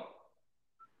 I hope.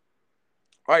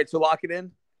 All right, so lock it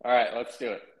in. All right, let's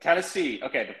do it. Tennessee.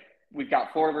 Okay, we've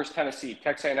got Florida versus Tennessee,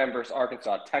 Texas A&M versus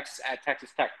Arkansas, Texas at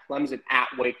Texas Tech, Clemson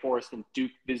at Wake Forest, and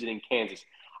Duke visiting Kansas.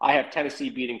 I have Tennessee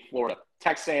beating Florida,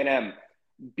 Texas A&M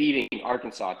beating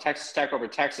Arkansas, Texas Tech over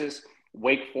Texas,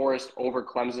 Wake Forest over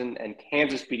Clemson, and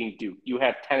Kansas beating Duke. You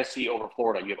have Tennessee over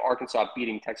Florida. You have Arkansas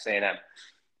beating Texas A&M,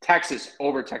 Texas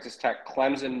over Texas Tech,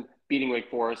 Clemson beating Wake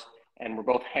Forest, and we're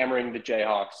both hammering the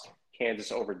Jayhawks,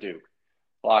 Kansas over Duke.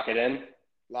 Lock it in?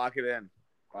 Lock it in.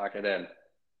 Lock it in.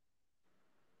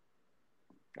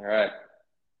 All right.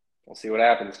 We'll see what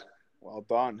happens. Well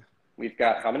done. We've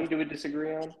got, how many do we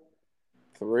disagree on?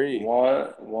 3.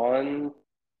 One,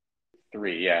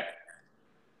 3, yeah.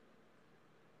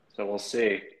 So we'll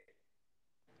see.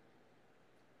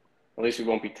 At least we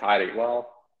won't be tied.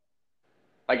 Well,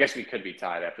 I guess we could be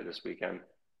tied after this weekend.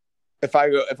 If I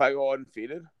go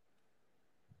undefeated?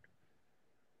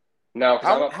 No,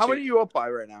 because I'm up how 2. many are you up by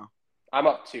right now? I'm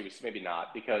up 2, so maybe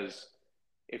not. Because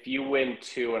if you win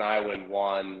 2 and I win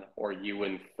 1, or you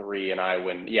win 3 and I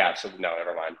win, yeah. So no,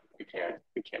 never mind. We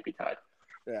can't be tied.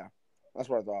 Yeah, that's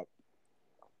what I thought.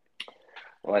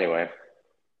 Well, anyway.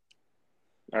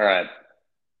 All right. Is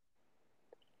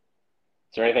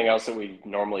there anything else that we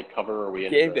normally cover, or are we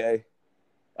into Game day?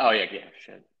 Oh yeah,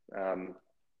 shit.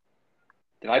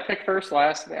 Did I pick first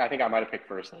last? I think I might have picked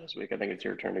first last week. I think it's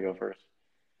your turn to go first.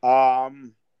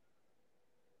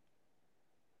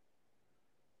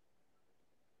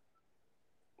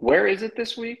 Where is it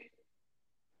this week?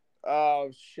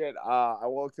 Oh shit! I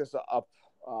woke this up.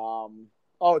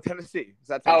 Tennessee. Is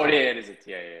that Tennessee? Oh, it is.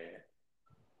 Yeah.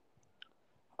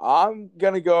 I'm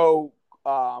gonna go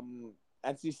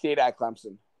NC State at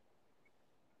Clemson.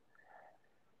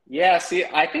 Yeah, see,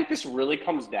 I think this really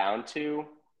comes down to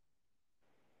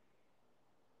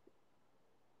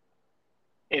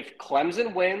if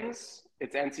Clemson wins,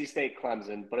 it's NC State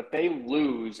Clemson. But if they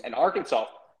lose and Arkansas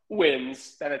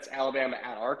wins, then it's Alabama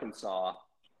at Arkansas.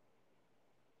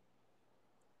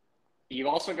 You've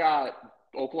also got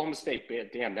Oklahoma State.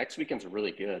 Damn, next weekend's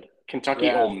really good. Kentucky,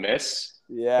 Yeah. Ole Miss.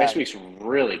 Yeah. Next week's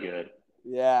really good.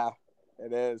 Yeah,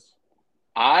 it is.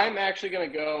 I'm actually going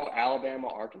to go Alabama,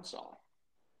 Arkansas.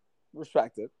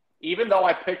 Respect it. Even though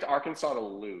I picked Arkansas to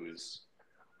lose.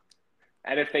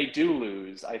 And if they do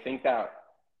lose, I think that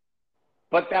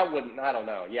 – but that wouldn't – I don't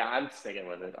know. Yeah, I'm sticking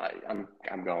with it. I'm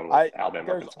going with Alabama,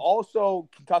 There's Arkansas. also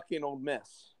Kentucky and Ole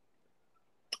Miss.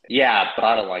 Yeah, but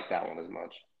I don't like that one as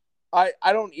much. I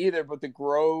don't either, but the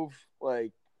Grove,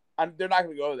 like – they're not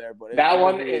going to go there, but that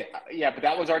one, but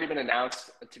that one's already been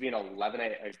announced to be an 11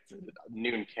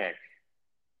 noon kick.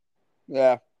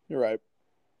 Yeah, you're right.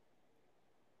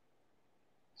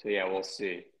 So yeah, we'll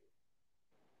see.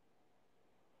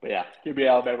 But yeah, give me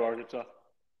Alabama, Arkansas.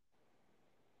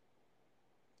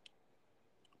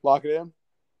 Lock it in.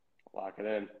 Lock it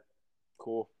in.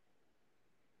 Cool.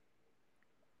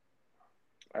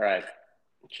 All right.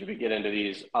 Should we get into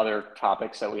these other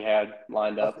topics that we had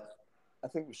lined up? I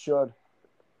think we should. Do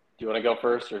you want to go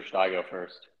first, or should I go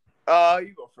first?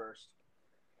 You go first.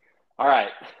 All right.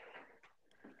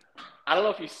 I don't know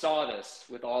if you saw this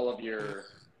with all of your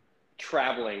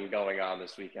traveling going on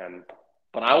this weekend,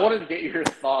 but I wanted to get your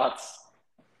thoughts.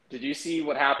 Did you see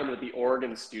what happened with the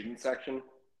Oregon student section?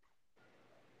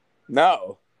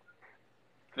 No.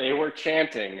 They were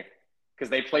chanting,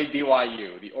 because they played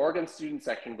BYU. The Oregon student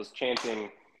section was chanting,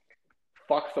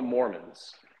 "Fuck the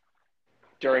Mormons,"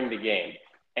 during the game.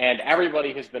 And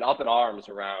everybody has been up in arms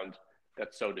around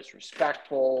that's so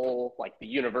disrespectful. Like the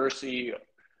university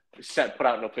put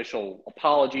out an official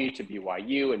apology to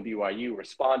BYU, and BYU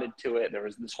responded to it. There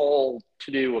was this whole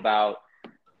to-do about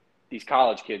these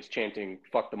college kids chanting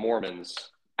 "Fuck the Mormons"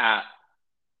 at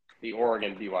the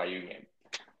Oregon BYU game.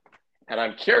 And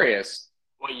I'm curious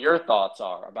what your thoughts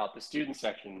are about the student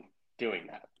section doing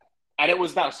that. And it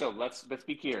was not, so let's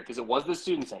be clear, because it was the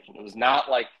student section. It was not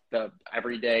like the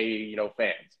everyday,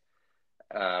 fans.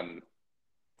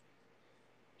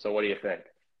 So what do you think?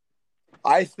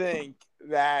 I think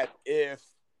that if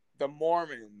the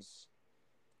Mormons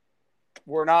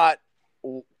were not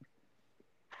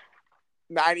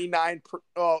 99,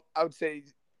 I would say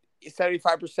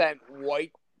 75%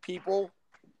 white people,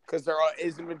 because there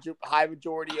is a high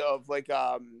majority of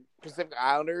Pacific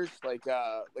Islanders, like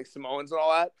Samoans and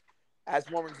all that, as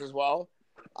Mormons as well.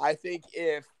 I think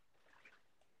if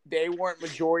they weren't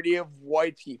majority of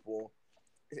white people,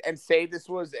 and say this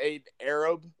was an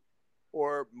Arab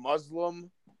or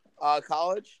Muslim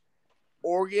college,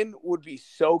 Oregon would be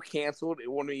so canceled it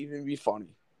wouldn't even be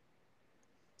funny.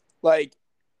 Like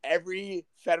every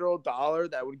federal dollar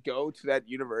that would go to that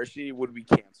university would be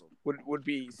canceled. Would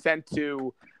be sent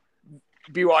to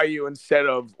BYU instead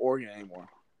of Oregon anymore.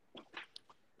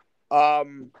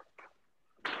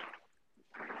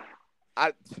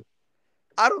 I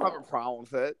don't have a problem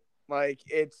with it. Like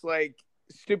it's like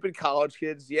stupid college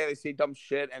kids. Yeah, they say dumb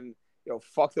shit and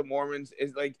fuck the Mormons.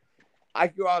 Is like I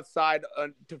could go outside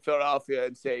to Philadelphia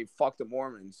and say fuck the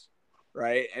Mormons,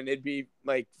 right? And it'd be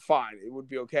like fine. It would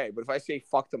be okay. But if I say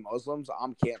fuck the Muslims,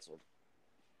 I'm canceled.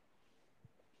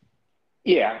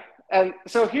 Yeah, and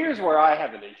so here's where I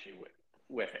have an issue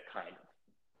with it, kind of.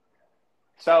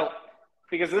 So,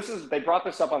 because they brought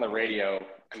this up on the radio,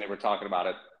 and they were talking about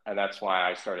it. and that's why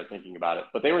I started thinking about it.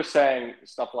 But they were saying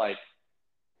stuff like,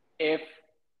 if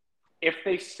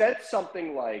they said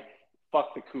something like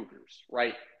 "fuck the Cougars,"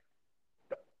 right?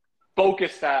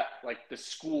 Focused at like the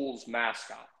school's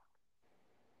mascot,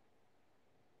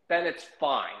 then it's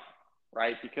fine,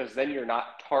 right? Because then you're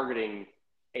not targeting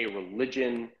a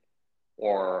religion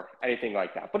or anything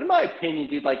like that. But in my opinion,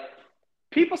 dude, like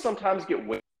people sometimes get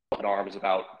way up in arms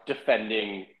about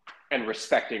defending and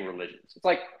respecting religions. It's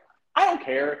like, I don't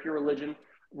care if you're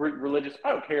religious.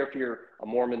 I don't care if you're a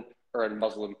Mormon or a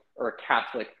Muslim or a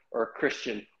Catholic or a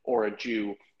Christian or a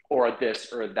Jew or a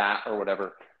this or a that or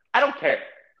whatever. I don't care.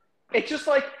 It's just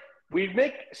like we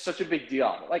make such a big deal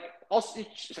of it. Like, also,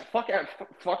 fuck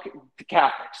the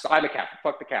Catholics. I'm a Catholic.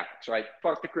 Fuck the Catholics, right?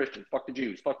 Fuck the Christians. Fuck the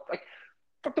Jews. Fuck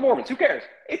the Mormons. Who cares?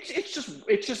 It's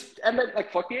just, and then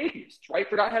like fuck the atheists, right?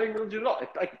 For not having religion at all.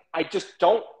 Like I just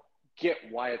don't get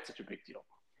why it's such a big deal.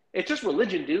 It's just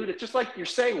religion, dude. It's just like you're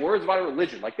saying words about a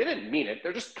religion. Like they didn't mean it.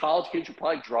 They're just college kids who are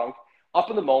probably drunk up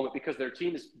in the moment because their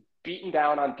team is beaten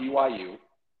down on BYU,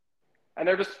 and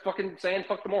they're just fucking saying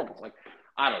fuck the Mormons. Like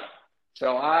I don't know.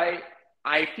 So I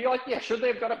feel like, yeah, should they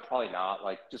have done it? Probably not.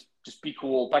 Like just be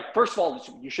cool. Like first of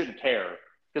all, you shouldn't care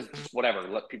because whatever,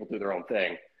 let people do their own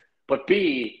thing. But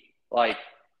B, like,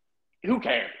 who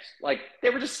cares? Like they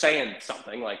were just saying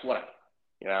something, like whatever,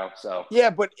 you know. So yeah,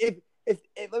 but if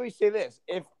let me say this: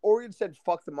 if Oregon said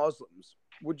 "fuck the Muslims,"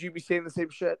 would you be saying the same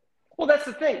shit? Well, that's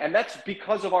the thing, and that's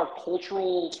because of our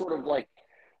cultural sort of like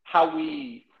how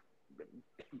we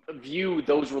view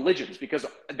those religions. Because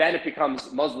then it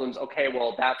becomes Muslims. Okay,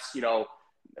 well, that's a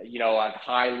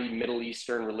highly Middle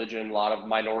Eastern religion, a lot of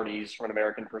minorities from an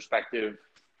American perspective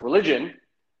religion.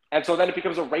 And so then it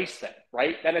becomes a race thing,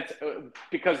 right? Then it's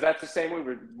because that's the same way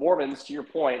with Mormons, to your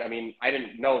point. I mean, I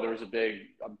didn't know there was a big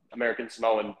American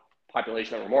Samoan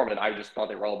population that were Mormon. I just thought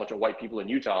they were all a bunch of white people in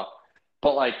Utah.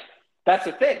 But like, that's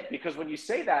the thing, because when you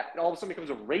say that, it all of a sudden becomes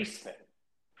a race thing,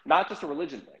 not just a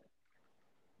religion thing.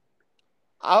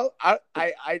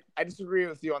 I disagree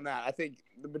with you on that. I think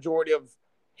the majority of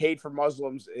hate for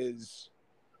Muslims is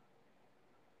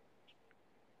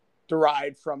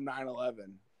derived from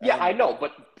 9/11. Yeah, I know,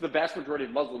 but the vast majority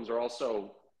of Muslims are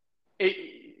also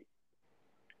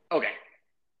okay.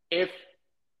 If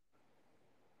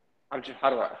I'm trying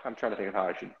to think of how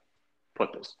I should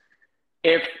put this.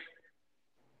 If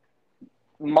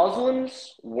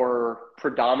Muslims were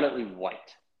predominantly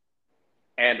white,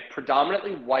 and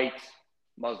predominantly white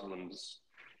Muslims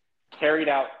carried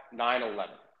out 9/11,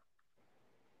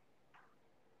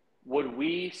 would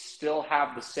we still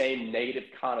have the same negative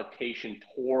connotation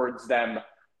towards them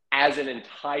as an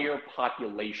entire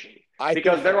population?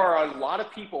 Because there are a lot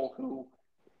of people who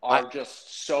are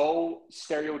just so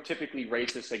stereotypically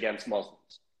racist against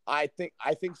Muslims. I think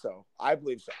so. I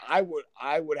believe so. I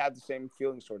would have the same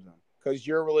feelings towards them, because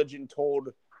your religion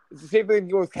it's the same thing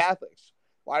with Catholics.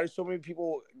 Why do so many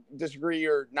people disagree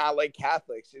or not like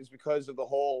Catholics is because of the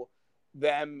whole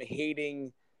them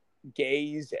hating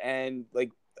gays and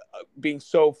like being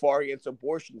so far against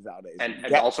abortions nowadays,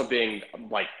 and also being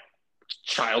like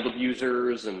child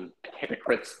abusers and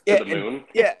hypocrites to the moon.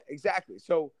 Yeah, exactly.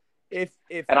 So if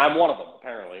and I'm one of them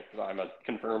apparently, because I'm a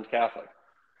confirmed Catholic.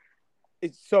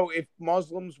 So if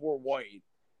Muslims were white,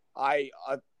 I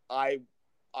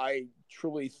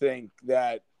truly think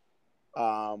that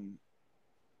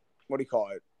what do you call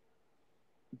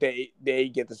it? They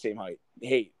get the same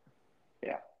hate.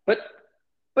 Yeah, but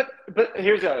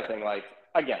here's the other thing. Like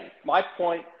again, my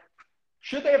point.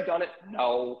 Should they have done it?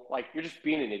 No. Like you're just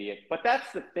being an idiot. But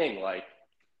that's the thing. Like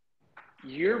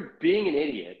you're being an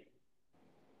idiot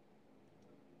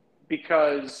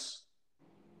because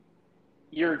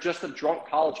you're just a drunk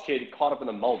college kid caught up in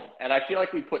the moment. And I feel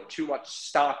like we put too much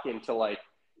stock into like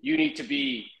you need to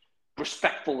be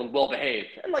respectful and well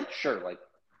behaved. And like sure, like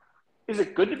is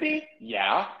it good to be?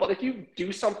 Yeah. But if you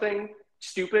do something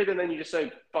stupid and then you just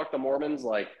say fuck the Mormons,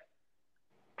 like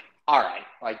all right,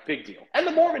 like big deal. And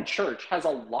the Mormon church has a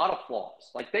lot of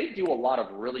flaws. Like they do a lot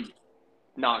of really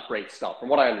not great stuff from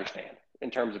what I understand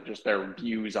in terms of just their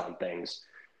views on things.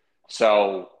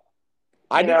 So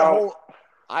when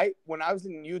I was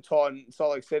in Utah and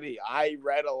Salt Lake City, I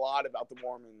read a lot about the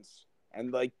Mormons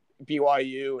and like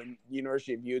BYU and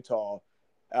University of Utah,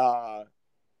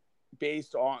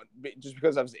 based on just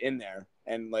because I was in there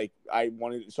and like I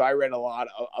read a lot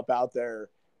about their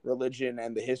religion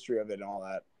and the history of it and all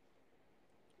that.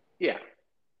 Yeah.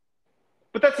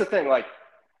 But that's the thing, like,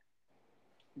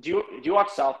 do you watch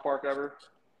South Park ever?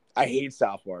 I hate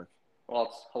South Park. Well,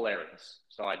 it's hilarious.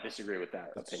 So I disagree with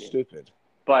that opinion. Stupid.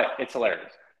 But it's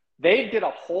hilarious. They did a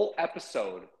whole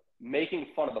episode making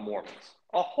fun of the Mormons.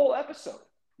 A whole episode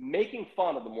making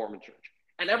fun of the Mormon Church.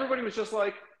 And everybody was just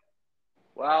like,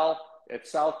 well, it's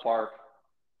South Park,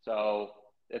 so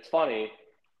it's funny.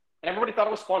 And everybody thought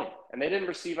it was funny. And they didn't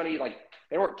receive any, like,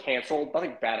 they weren't canceled.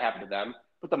 Nothing bad happened to them.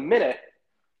 But the minute,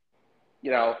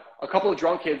 a couple of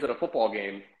drunk kids at a football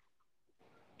game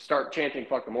start chanting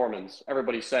 "fuck the Mormons,"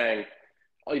 everybody's saying,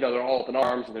 they're all up in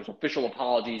arms, and there's official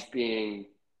apologies being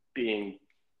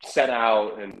sent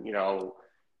out, and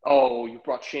oh, you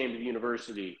brought shame to the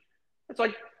university. It's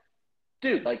like,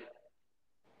 dude, like,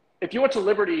 if you went to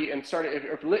Liberty and started,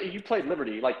 if you played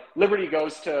Liberty, like, Liberty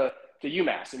goes to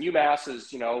UMass, and UMass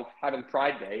is having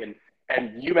Pride Day,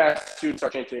 and UMass students are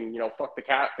chanting "fuck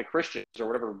the Christians" or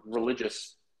whatever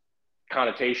religious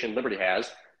connotation Liberty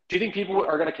has. Do you think people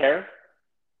are going to care?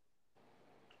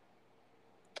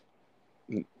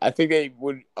 I think they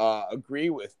would agree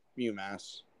with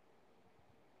UMass.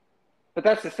 But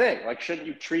that's the thing. Like, shouldn't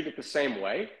you treat it the same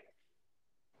way?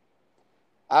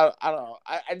 I don't know.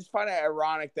 I just find it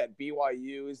ironic that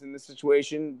BYU is in this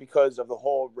situation because of the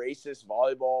whole racist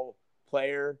volleyball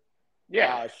player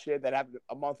shit that happened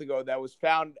a month ago that was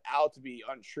found out to be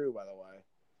untrue, by the way.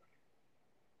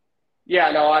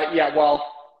 Yeah, no, I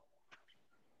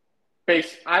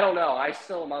don't know. I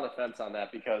still am on the fence on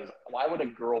that because why would a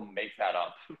girl make that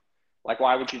up? Like,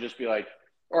 why would she just be like,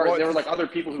 or there were like other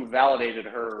people who validated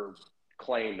her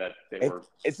claim that they were.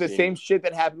 It's the same shit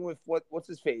that happened with what's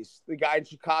his face? The guy in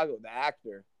Chicago, the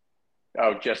actor.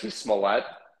 Oh, Jesse Smollett?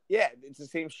 Yeah, it's the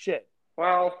same shit.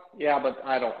 Well, yeah, but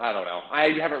I don't know. I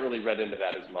haven't really read into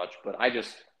that as much, but I don't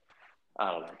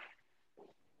know.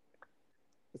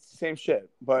 It's the same shit,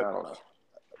 but I don't know.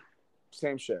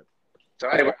 Same shit. So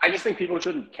anyway, I just think people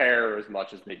shouldn't care as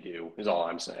much as they do, is all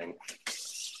I'm saying.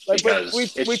 Like,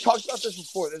 we talked about this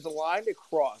before. There's a line to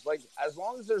cross. Like, as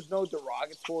long as there's no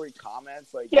derogatory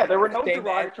comments, like there were no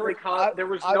derogatory comments. There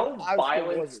was no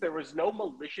violence. There was no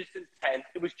malicious intent.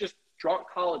 It was just drunk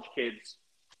college kids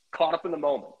caught up in the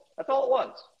moment. That's all it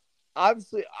was.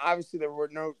 Obviously, there were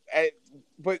no.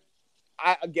 But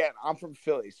I'm from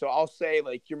Philly, so I'll say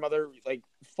like your mother like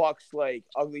fucks like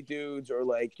ugly dudes, or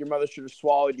like your mother should have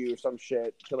swallowed you or some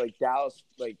shit to like Dallas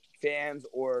like fans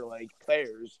or like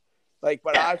players. Like,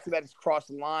 but obviously that is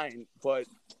crossing the line. But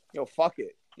fuck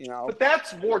it, But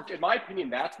that's more, in my opinion,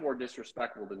 that's more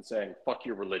disrespectful than saying "fuck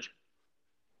your religion."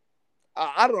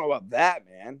 I don't know about that,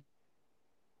 man.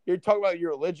 You're talking about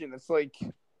your religion. It's like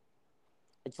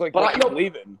what you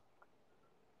believe in.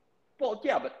 Well,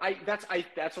 yeah, but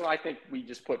that's what I think. We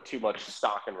just put too much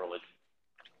stock in religion.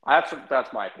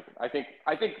 That's my opinion.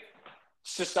 I think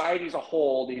society as a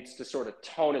whole needs to sort of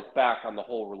tone it back on the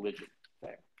whole religion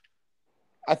thing.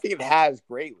 I think it has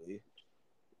greatly.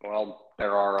 Well,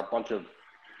 there are a bunch of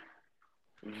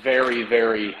very,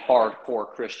 very hardcore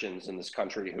Christians in this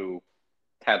country who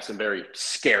have some very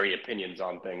scary opinions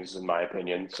on things, in my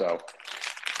opinion. So,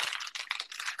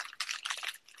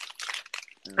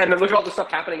 and then look at all the stuff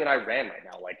happening in Iran right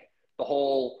now. Like the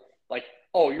whole, like,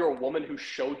 oh, you're a woman who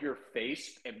showed your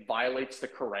face. It violates the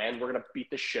Quran. We're going to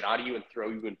beat the shit out of you and throw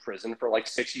you in prison for like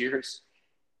 6 years.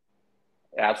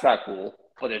 Yeah, that's not cool.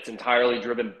 But it's entirely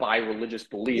driven by religious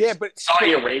beliefs. Yeah, but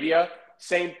Saudi Arabia,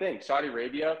 same thing. Saudi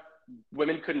Arabia,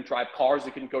 women couldn't drive cars. They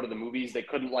couldn't go to the movies. They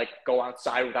couldn't like go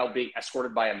outside without being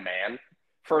escorted by a man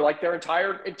for like their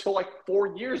until like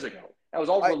 4 years ago. That was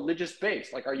all religious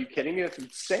based. Like, are you kidding me? That's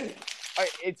insane.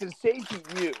 It's insane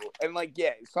to you, and like,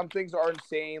 yeah, some things are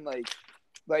insane. Like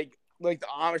the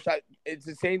Amish. It's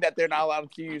insane that they're not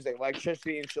allowed to use like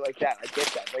electricity and shit like that. I get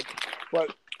that. Like,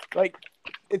 but like,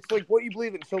 it's like what you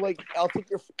believe in. So like, I'll take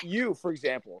you for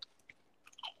example.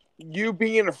 You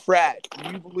being in a frat,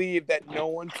 you believe that no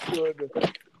one should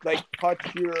like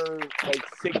touch your like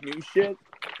sick new shit.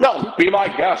 No, be my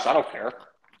guest. I don't care.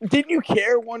 Didn't you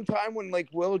care one time when like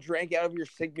Will drank out of your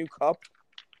sick new cup?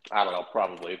 I don't know,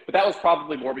 probably. But that was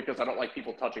probably more because I don't like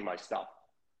people touching my stuff.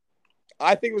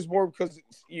 I think it was more because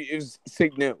it was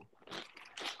sick new.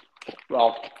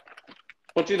 Well,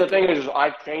 but see, the thing is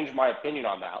I've changed my opinion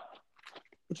on that.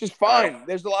 Which is fine.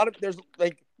 There's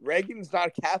like Reagan's not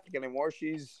a Catholic anymore.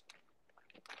 She's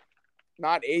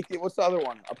not atheist. What's the other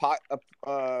one?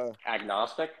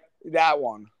 Agnostic? That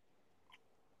one.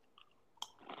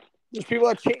 There's people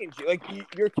that change. Like,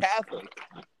 you're Catholic.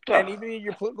 Yeah. And even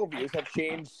your political views have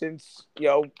changed since,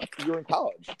 you were in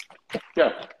college.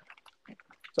 Yeah.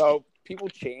 So people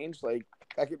change. Like,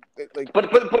 But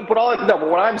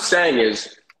what I'm saying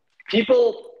is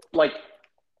people, like,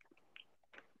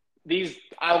 these,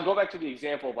 I'll go back to the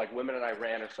example of, like, women in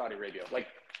Iran or Saudi Arabia. Like,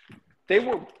 they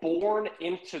were born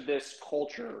into this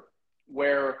culture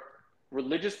where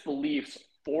religious beliefs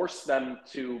force them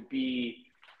to be,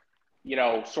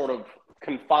 sort of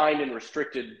confined and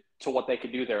restricted to what they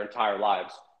could do their entire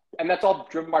lives. And that's all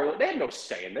driven by, they had no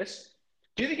say in this.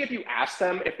 Do you think if you asked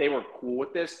them if they were cool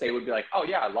with this, they would be like, oh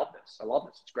yeah, I love this. I love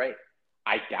this. It's great.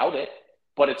 I doubt it,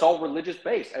 but it's all religious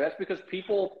based. And that's because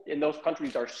people in those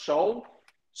countries are so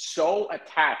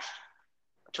attached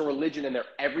to religion in their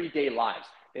everyday lives.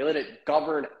 They let it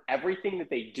govern everything that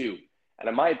they do. And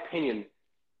in my opinion,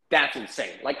 that's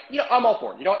insane. Like, I'm all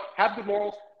for it. You know what? Have good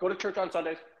morals, go to church on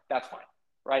Sundays. That's fine,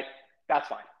 right? That's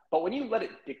fine. But when you let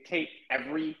it dictate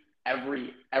every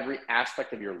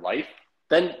aspect of your life,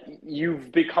 then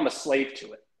you've become a slave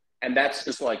to it. And that's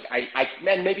just like,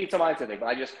 man, maybe it's a mindset thing, but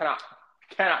I just cannot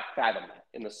fathom that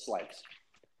in the slightest.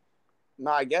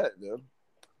 No, I get it, dude.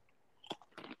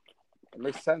 It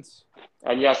makes sense.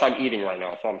 And yes, I'm eating right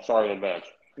now, so I'm sorry in advance.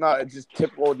 No, it's just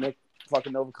typical Nick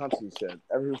fucking Nova Country shit.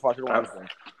 Every fucking Wednesday.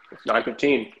 It's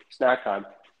 9:15, snack time.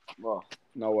 Well,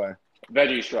 no way.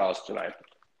 Veggie straws tonight.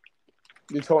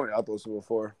 You told me about those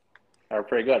before. They're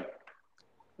pretty good.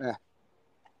 Yeah.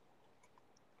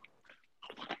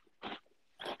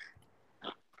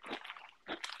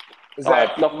 All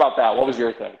right, enough about that. What was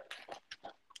your thing?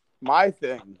 My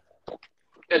thing.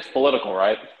 It's political,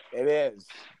 right? It is.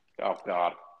 Oh,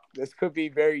 God. This could be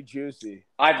very juicy.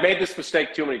 I've made this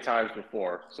mistake too many times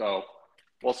before, so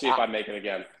we'll see if I make it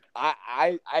again.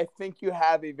 I think you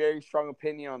have a very strong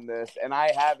opinion on this, and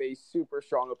I have a super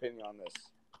strong opinion on this.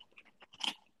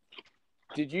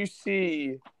 Did you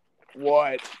see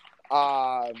what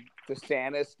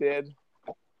DeSantis did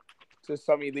to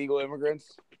some illegal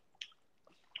immigrants?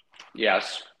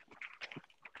 Yes.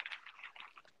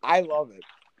 I love it.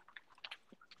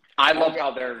 I love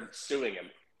how they're suing him.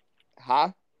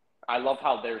 Huh? I love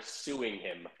how they're suing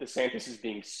him. DeSantis is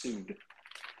being sued.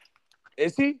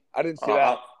 Is he? I didn't see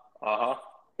that. Uh-huh.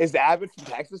 Is Abbott from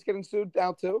Texas getting sued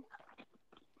now too?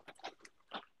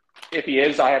 If he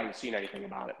is, I haven't seen anything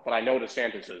about it. But I know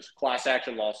DeSantis is. Class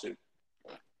action lawsuit.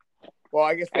 Well,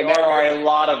 I guess there are a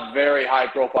lot of very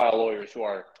high-profile lawyers who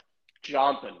are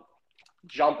jumping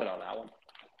on that one.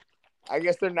 I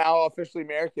guess they're now officially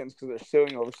Americans because they're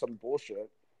suing over some bullshit.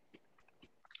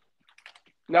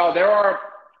 No, there are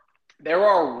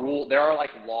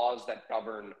like laws that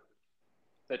govern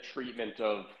the treatment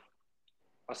of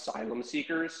asylum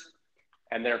seekers,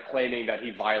 and they're claiming that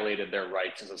he violated their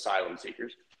rights as asylum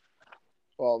seekers.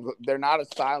 Well, they're not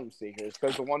asylum seekers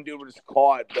because the one dude was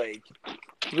caught like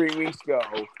 3 weeks ago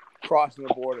crossing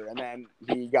the border, and then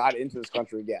he got into this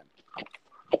country again.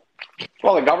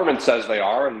 Well, the government says they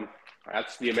are, and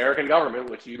that's the American government,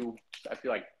 which I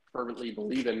feel like, fervently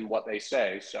believe in what they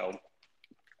say. So,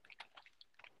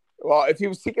 well, if he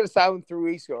was seeking asylum 3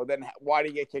 weeks ago, then why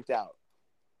did he get kicked out?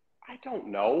 I don't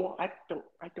know. I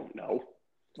don't know.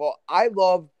 Well, I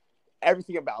love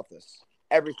everything about this.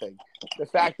 Everything. The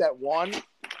fact that, one,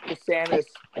 DeSantis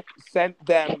sent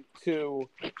them to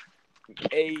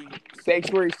a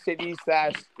sanctuary city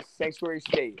 / sanctuary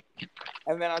state.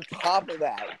 And then on top of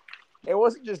that, it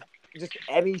wasn't just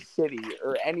any city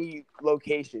or any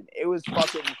location. It was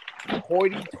fucking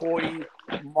hoity-toity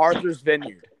Martha's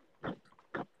Vineyard.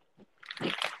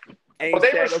 And well,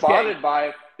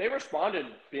 they responded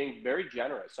being very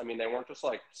generous. I mean, they weren't just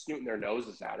like snooting their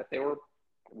noses at it. They were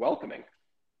welcoming.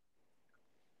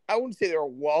 I wouldn't say they were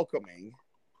welcoming.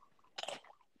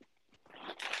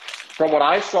 From what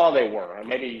I saw, they were. And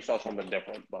maybe you saw something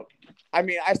different, but I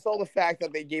mean, I saw the fact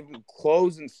that they gave them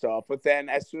clothes and stuff, but then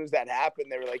as soon as that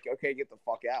happened, they were like, "Okay, get the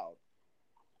fuck out."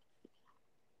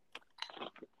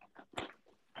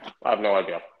 I have no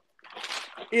idea.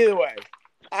 Either way,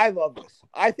 I love this.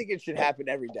 I think it should happen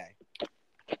every day.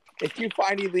 If you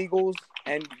find illegals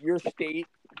and you're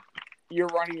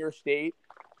running your state,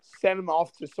 send them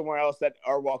off to somewhere else that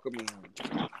are welcoming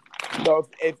them. So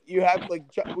if you have, like,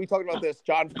 we talked about this,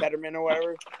 John Fetterman or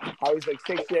whatever, how he's like,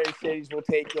 sanctuary cities will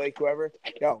take, like, whoever.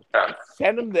 No,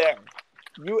 send them there.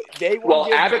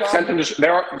 Abbott sent them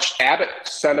to Abbott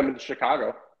sent them to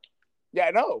Chicago. Yeah,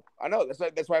 I know.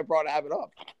 That's why I brought Abbott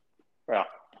up. Yeah,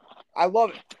 I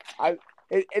love it.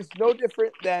 It's no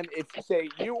different than if, say,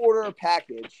 you order a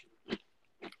package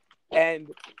and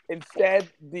instead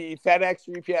the FedEx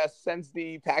or UPS sends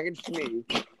the package to me,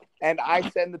 and I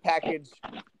send the package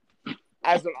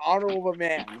as an honorable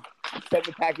man, send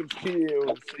the package to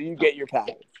you so you get your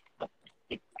package.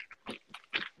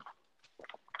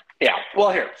 Yeah.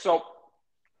 Well, here. So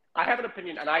I have an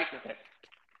opinion, and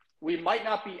we might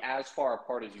not be as far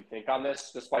apart as you think on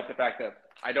this, despite the fact that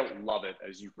I don't love it,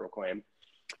 as you proclaim.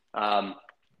 I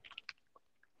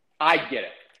get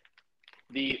it.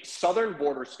 The southern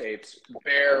border states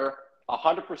bear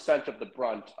 100% of the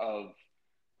brunt of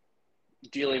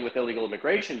dealing with illegal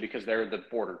immigration because they're the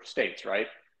border states, right?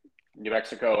 New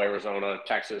Mexico, Arizona,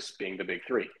 Texas being the big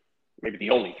three, maybe the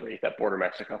only three that border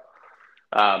Mexico.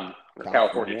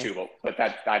 California too, but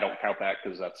that I don't count that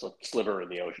because that's a sliver in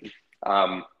the ocean.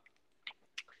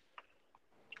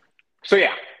 So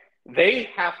yeah, they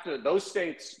have to. Those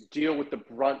states deal with the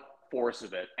brunt force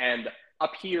of it, and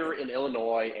up here in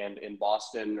Illinois and in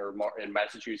Boston or in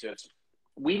Massachusetts,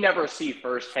 we never see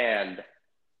firsthand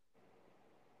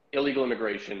illegal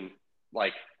immigration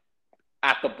like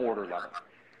at the border level.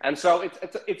 And so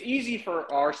it's easy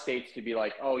for our states to be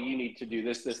like, oh, you need to do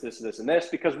this, this, and this,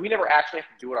 because we never actually have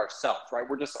to do it ourselves, right?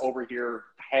 We're just over here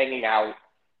hanging out,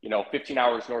 15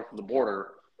 hours north of the border,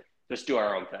 just do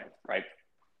our own thing, right?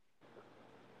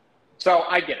 So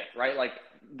I get it, right? Like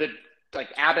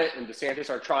Abbott and DeSantis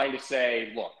are trying to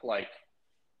say, look, like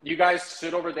you guys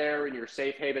sit over there in your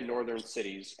safe haven northern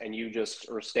cities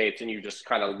or states, and you just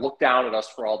kind of look down at us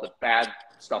for all the bad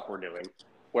stuff we're doing,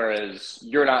 whereas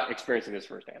you're not experiencing this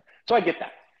firsthand. So I get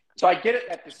that. So I get it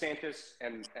that DeSantis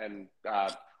and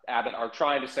Abbott are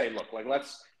trying to say, look, like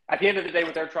at the end of the day,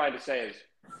 what they're trying to say is,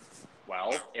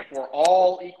 well, if we're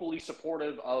all equally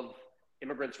supportive of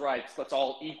immigrants' rights, let's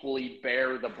all equally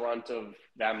bear the brunt of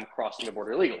them crossing the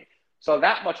border illegally. So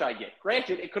that much I get.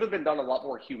 Granted, it could have been done a lot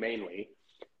more humanely,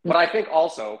 but I think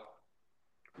also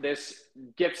this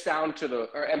gets down to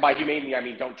and by humanely, I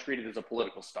mean don't treat it as a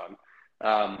political stunt.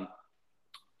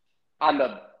 On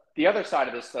the other side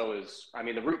of this, though, is, I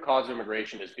mean, the root cause of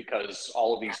immigration is because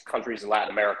all of these countries in Latin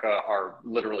America are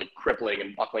literally crippling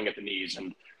and buckling at the knees,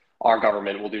 and our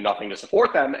government will do nothing to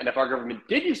support them. And if our government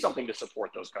did do something to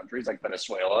support those countries, like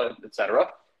Venezuela, et cetera,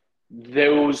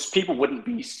 those people wouldn't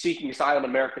be seeking asylum in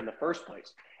America in the first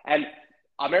place. And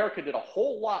America did a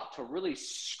whole lot to really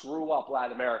screw up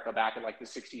Latin America back in like the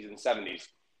 60s and 70s.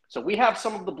 So we have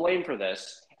some of the blame for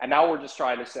this. And now we're just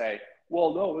trying to say,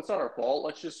 well, no, it's not our fault.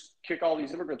 Let's just kick all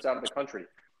these immigrants out of the country.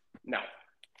 No,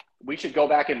 we should go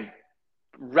back and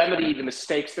remedy the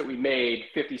mistakes that we made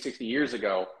 50, 60 years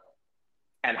ago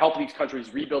and help these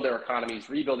countries rebuild their economies,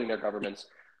 rebuilding their governments,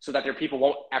 so that their people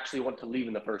won't actually want to leave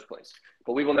in the first place.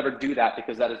 But we will never do that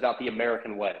because that is not the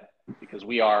American way, because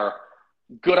we are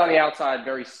good on the outside,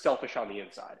 very selfish on the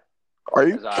inside. Are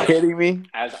you kidding me?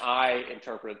 As I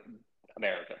interpret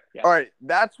America. Yes. All right,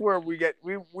 that's where we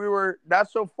were not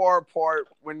so far apart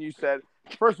when you said,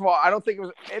 first of all, I don't think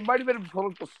it might have been a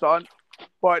political stunt,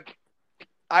 but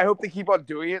I hope they keep on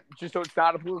doing it just so it's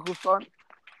not a political stunt.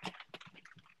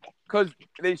 Because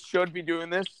they should be doing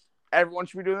this. Everyone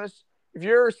should be doing this. If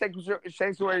you're a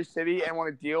sanctuary city and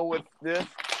want to deal with this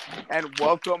and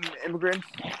welcome immigrants,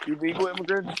 illegal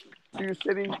immigrants to your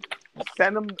city,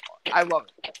 send them. I love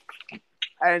it.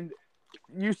 And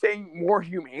you saying more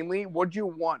humanely, what'd you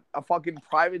want? A fucking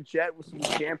private jet with some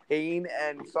champagne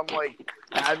and some like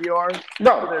caviar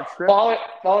no, for their trip? All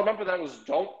I remember that was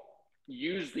don't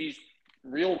use these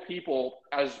real people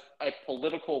as a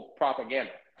political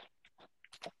propaganda.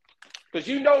 Because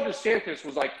DeSantis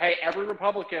was like, hey, every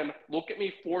Republican, look at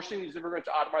me forcing these immigrants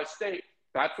out of my state.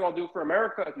 That's what I'll do for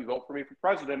America if you vote for me for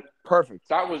president. Perfect.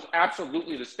 That was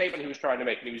absolutely the statement he was trying to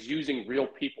make. And he was using real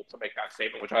people to make that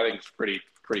statement, which I think is pretty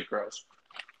gross.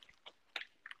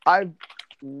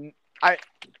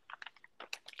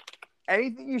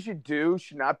 Anything you should do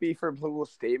should not be for a political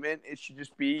statement. It should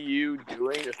just be you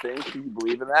doing the thing because you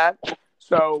believe in that.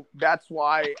 So that's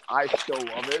why I still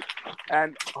love it.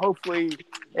 And hopefully,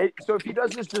 so if he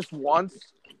does this just once,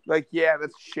 like, yeah,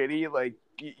 that's shitty. Like,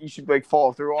 you should, like,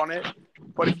 follow through on it.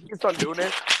 But if he gets on doing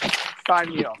it, sign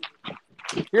me up.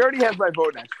 He already has my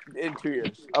vote in 2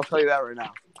 years. I'll tell you that right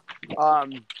now.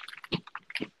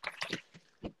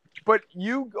 But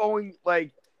you going,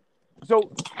 like,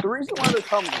 so the reason why they're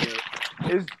coming here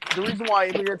is the reason why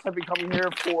immigrants have been coming here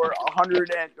for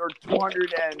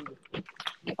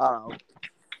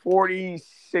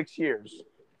 46 years.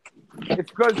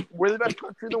 It's because we're the best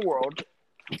country in the world,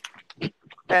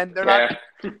 and they're not.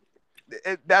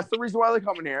 That's the reason why they're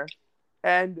coming here.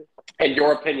 And in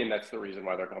your opinion, that's the reason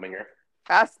why they're coming here.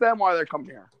 Ask them why they're coming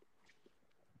here.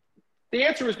 The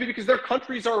answer is because their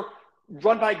countries are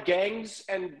run by gangs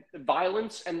and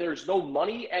violence, and there's no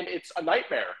money, and it's a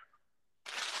nightmare.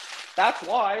 That's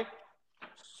why.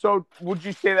 So would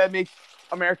you say that makes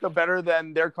America better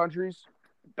than their countries?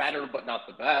 Better, but not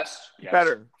the best. Yes.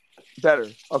 Better.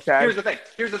 Okay. Here's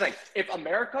the thing. If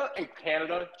America and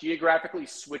Canada geographically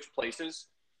switch places,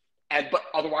 but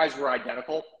otherwise we're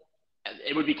identical,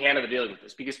 it would be Canada dealing with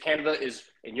this, because Canada is,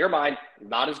 in your mind,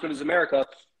 not as good as America,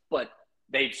 but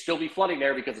they'd still be flooding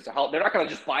there because it's a help. They're not going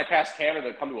to just bypass Canada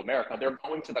and come to America. They're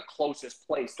going to the closest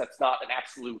place that's not an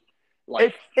absolute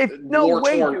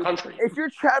war-torn country. If you're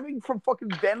traveling from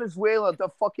fucking Venezuela to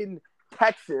fucking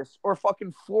Texas or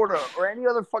fucking Florida or any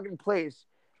other fucking place,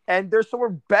 and there's somewhere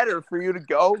better for you to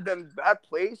go than that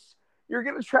place, you're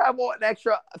gonna travel an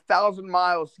extra 1,000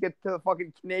 miles to get to the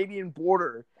fucking Canadian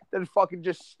border than fucking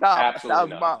just stop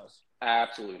Absolutely 1,000 miles.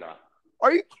 Absolutely not.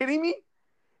 Are you kidding me?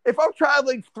 If I'm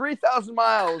traveling 3,000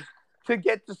 miles to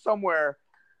get to somewhere,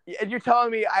 and you're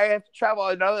telling me I have to travel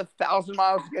another 1,000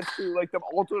 miles to get to like the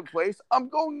ultimate place, I'm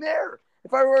going there.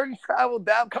 If I already traveled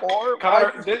that far,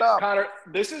 Connor,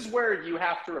 this is where you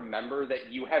have to remember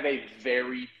that you have a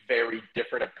very, very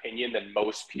different opinion than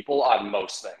most people on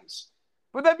most things.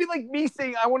 But that'd be like me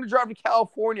saying I want to drive to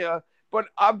California, but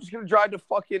I'm just gonna drive to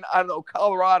fucking, I don't know,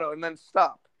 Colorado and then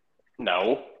stop.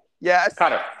 No. Yes.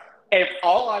 Connor, if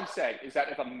all I'm saying is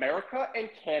that if America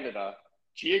and Canada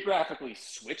geographically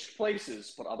switched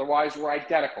places, but otherwise were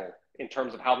identical in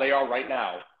terms of how they are right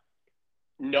now,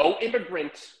 no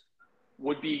immigrant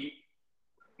would be,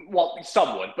 well,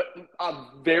 some would, but a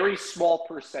very small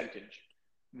percentage,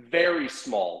 very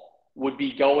small, would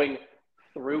be going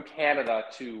through Canada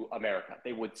to America.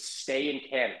 They would stay in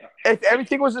Canada. If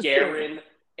everything was the same.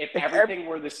 If everything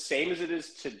were the same as it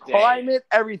is today. Climate,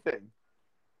 everything.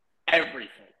 Everything.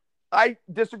 I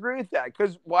disagree with that,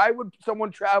 because why would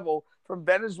someone travel from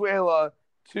Venezuela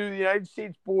to the United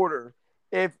States border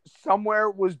if somewhere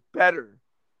was better?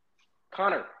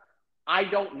 Connor, I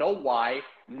don't know why.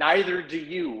 Neither do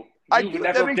you. You've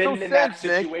that never makes been no in that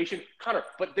sense, situation. Nick. Connor,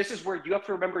 but this is where you have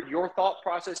to remember your thought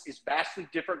process is vastly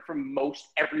different from most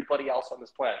everybody else on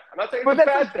this planet. I'm not saying it's a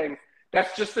bad thing.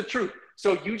 That's just the truth.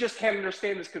 So you just can't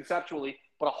understand this conceptually,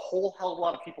 but a whole hell of a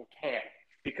lot of people can,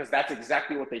 because that's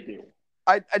exactly what they do.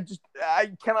 I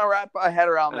cannot wrap my head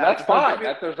around that. That's fine.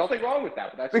 There's nothing wrong with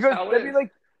that. But that's because just how it is.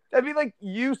 That'd be like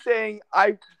you saying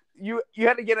you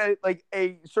had to get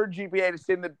a certain GPA to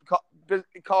stay in the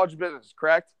college business,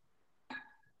 correct?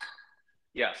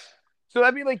 Yes. So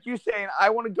that'd be like you saying,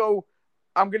 I'm going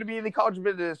to be in the college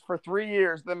business for 3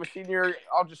 years. Then my senior year,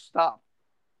 I'll just stop.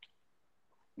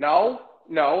 No.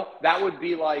 That would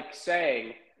be like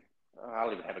saying, I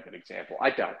don't even have a good example.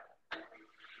 I don't.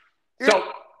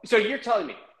 So you're telling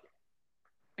me,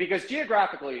 because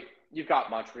geographically, you've got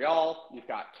Montreal, you've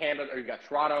got Canada, or you've got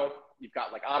Toronto, you've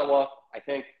got like Ottawa, I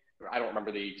think. I don't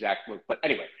remember the exact move, but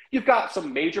anyway, you've got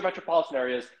some major metropolitan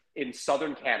areas in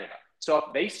southern Canada. So if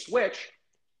they switch,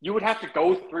 you would have to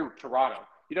go through Toronto.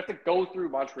 You'd have to go through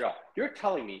Montreal. You're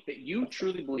telling me that you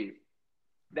truly believe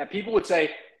that people would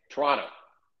say, Toronto,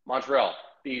 Montreal,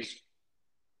 these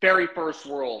very first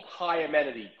world, high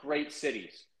amenity, great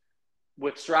cities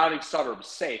with surrounding suburbs,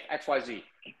 safe, XYZ.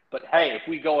 But hey, if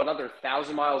we go another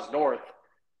 1,000 miles north,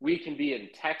 we can be in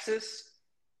Texas.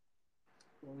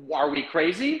 Are we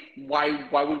crazy?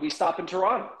 Why would we stop in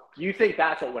Toronto? Do you think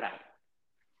that's what would happen?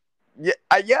 Yeah,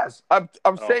 yes. I'm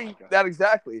saying that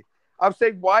exactly. I'm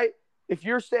saying why, if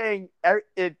you're saying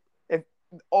if the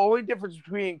only difference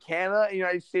between Canada and the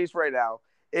United States right now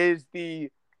is the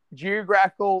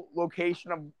geographical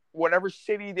location of whatever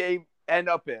city they end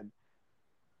up in,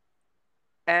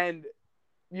 and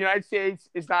the United States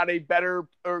is not a better,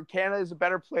 or Canada is a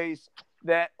better place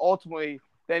that ultimately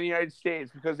than the United States,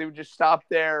 because they would just stop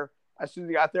there as soon as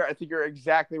they got there, I think you're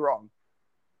exactly wrong.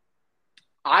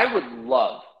 I would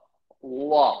love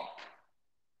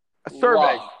a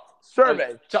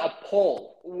survey to a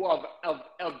poll of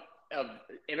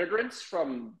immigrants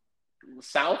from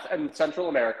South and Central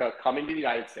America coming to the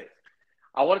United States.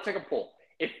 I want to take a poll.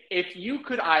 If you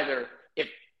could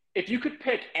if you could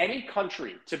pick any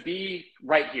country to be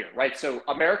right here, right? So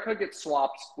America gets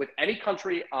swapped with any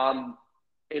country in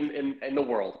the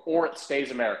world, or it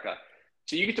stays America.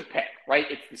 So you get to pick, right?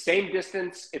 It's the same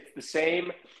distance. It's the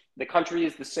same. The country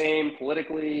is the same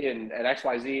politically and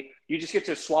XYZ. You just get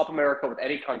to swap America with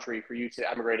any country for you to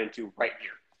emigrate into right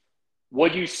here.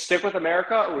 Would you stick with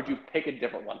America, or would you pick a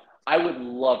different one? I would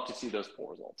love to see those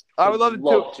poll results. I would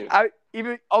love to.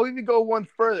 I'll even go one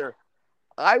further.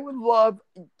 I would love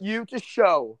you to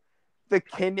show the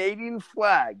Canadian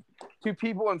flag to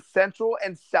people in Central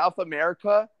and South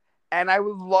America, and I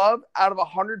would love, out of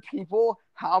 100 people,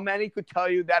 how many could tell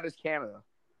you that is Canada?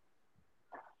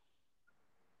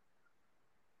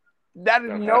 That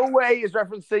in no way is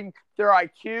referencing their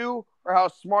IQ or how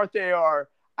smart they are.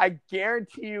 I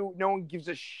guarantee you no one gives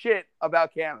a shit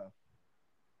about Canada.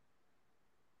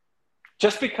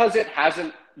 Just because it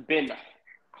hasn't been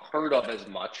heard of as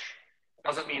much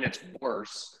doesn't mean it's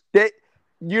worse. The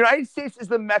United States is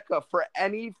the mecca for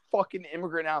any fucking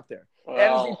immigrant out there. Well,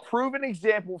 that is a proven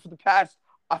example for the past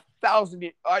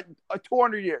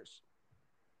 200 years.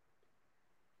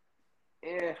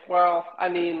 Well, I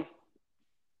mean,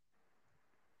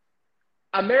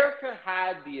 America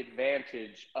had the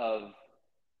advantage of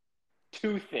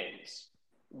two things.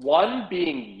 One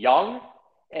being young,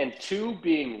 and two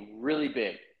being really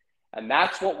big. And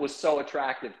that's what was so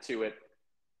attractive to it,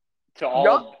 to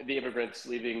all the immigrants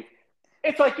leaving.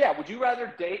 It's like, yeah, would you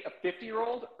rather date a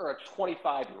 50-year-old or a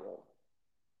 25-year-old?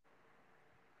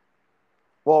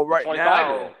 Well, right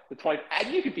now,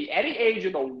 and you could be any age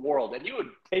in the world, and you would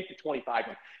take the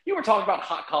 25-year-old. You were talking about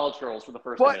hot college girls for the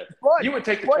first minute. You would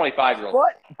take the 25-year-old.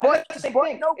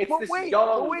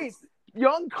 Wait.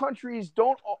 Young countries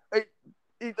don't like.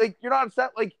 You're not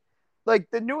upset.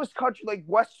 Like the newest country, like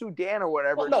West Sudan or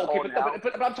whatever. Well, no, okay,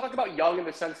 but I'm talking about young in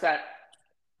the sense that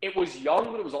it was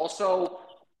young, but it was also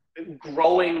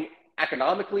growing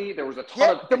economically. There was a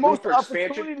ton of the most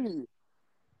expansion.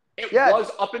 It was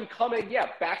up and coming,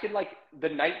 back in like the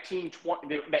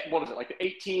 1920, what was it, like the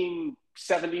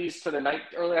 1870s to the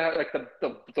early, like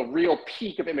the real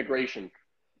peak of immigration.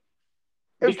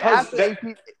 It's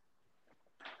the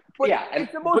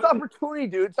most opportunity,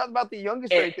 dude. It's not about the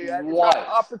youngest right there. It's about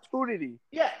opportunity.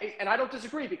 Yeah, and I don't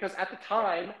disagree because at the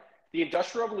time, the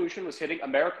Industrial Revolution was hitting.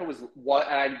 America was what,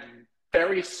 and I'm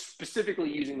very specifically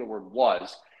using the word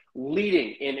was,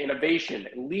 leading in innovation,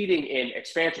 leading in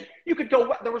expansion. You could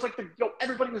go, there was like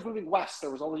everybody was moving west. There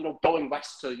was all, going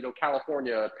west to,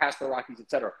 California, past the Rockies,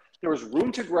 etc. There was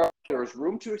room to grow. There was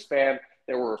room to expand.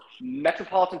 There were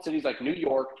metropolitan cities like New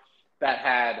York that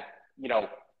had,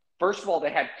 first of all,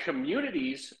 they had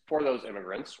communities for those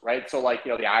immigrants, right? So like,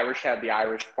 the Irish had the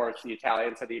Irish parts, the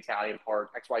Italians had the Italian part,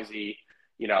 XYZ,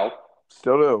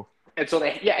 Still do. And so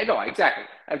exactly.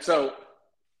 And so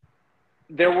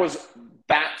there was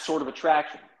that sort of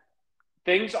attraction.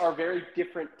 Things are very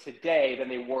different today than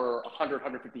they were 100,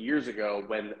 150 years ago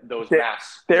when those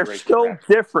they're still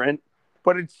different,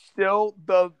 but it's still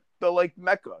the like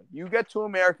Mecca. You get to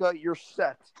America, you're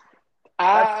set.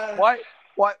 Why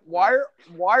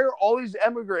are all these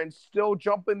immigrants still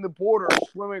jumping the border,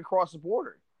 swimming across the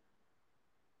border?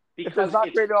 Because there's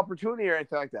not great opportunity or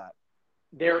anything like that.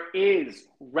 There is,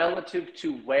 relative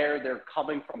to where they're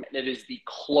coming from, and it is the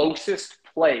closest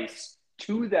place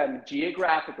to them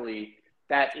geographically,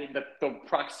 that in the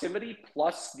proximity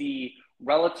plus the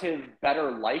relative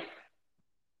better life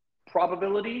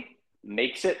probability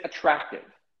makes it attractive.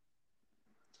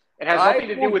 It has nothing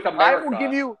to do with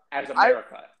America as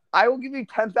America. I will give you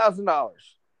 $10,000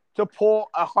 to pull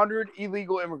 100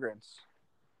 illegal immigrants.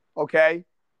 Okay?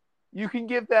 You can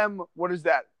give them, what is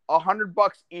that, $100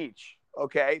 each.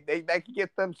 Okay? They can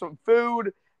get them some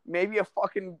food, maybe a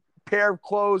fucking pair of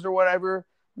clothes or whatever.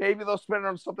 Maybe they'll spend it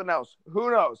on something else.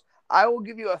 Who knows? I will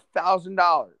give you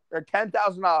 $1,000 or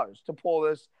 $10,000 to pull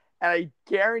this, and I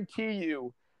guarantee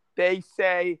you they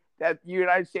say that the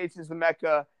United States is the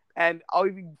Mecca, and I'll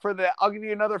give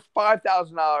you another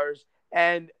 $5,000,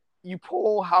 and you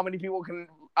pull how many people can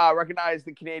recognize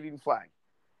the Canadian flag.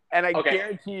 And I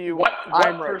guarantee you, what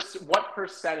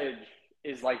percentage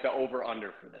is like the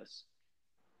over-under for this?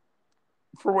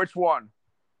 For which one?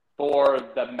 For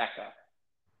the Mecca,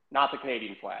 not the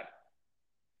Canadian flag.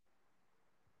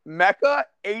 Mecca,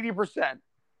 80%.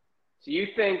 So you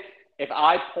think if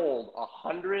I polled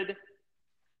 100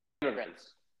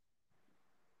 immigrants,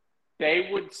 they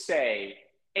would say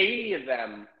 80 of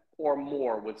them or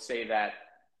more would say that,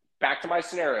 back to my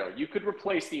scenario, you could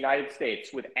replace the United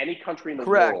States with any country in the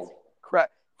world.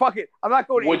 Correct. Fuck it. I'm not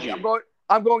going 80. Would you?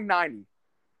 I'm going 90.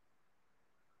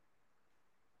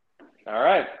 All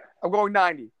right. I'm going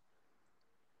 90.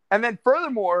 And then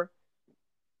furthermore,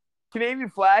 Canadian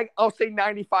flag, I'll say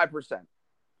 95%.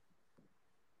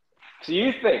 So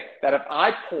you think that if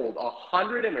I polled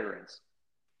 100 immigrants,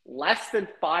 less than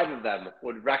 5 of them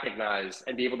would recognize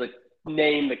and be able to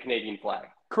name the Canadian flag?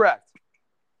 Correct.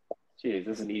 Jeez,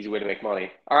 this is an easy way to make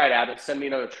money. All right, Abbott, send me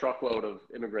another truckload of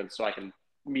immigrants so I can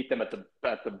meet them at the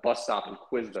bus stop and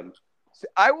quiz them.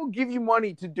 I will give you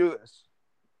money to do this.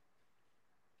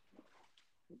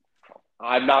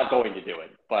 I'm not going to do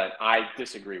it, but I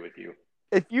disagree with you.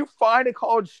 If you find a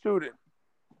college student.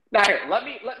 Now here, let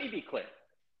me be clear.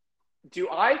 Do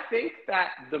I think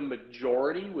that the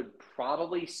majority would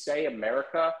probably say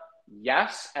America?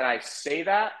 Yes, and I say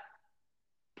that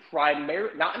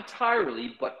primarily, not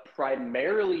entirely, but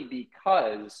primarily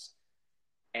because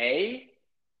A,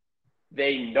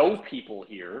 they know people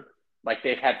here, like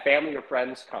they've had family or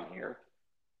friends come here.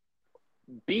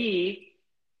 B,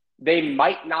 they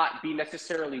might not be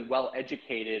necessarily well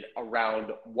educated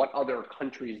around what other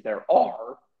countries there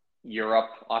are, Europe,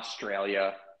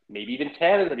 Australia, maybe even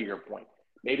Canada, to your point.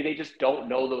 Maybe they just don't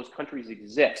know those countries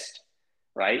exist,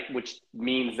 right? Which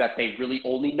means that they really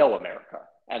only know America.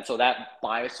 And so that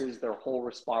biases their whole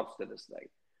response to this thing.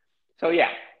 So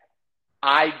yeah,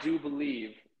 I do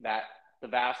believe that the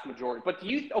vast majority. But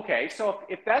so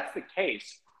if that's the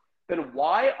case, then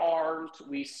why aren't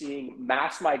we seeing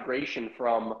mass migration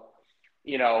from,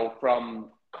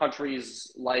 from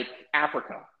countries like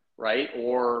Africa, right?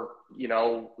 Or,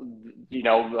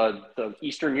 the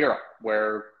Eastern Europe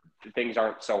where things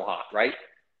aren't so hot, right?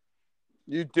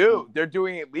 You do. They're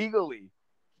doing it legally.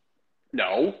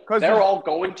 No, they're all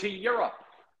going to Europe.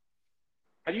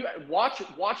 Have you watch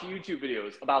YouTube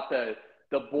videos about the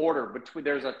border between?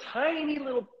 There's a tiny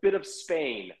little bit of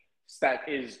Spain that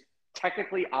is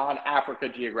technically on Africa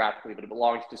geographically, but it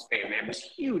belongs to Spain. They have this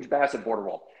huge, massive border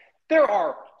wall. There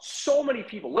are so many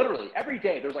people, literally every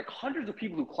day. There's like hundreds of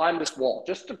people who climb this wall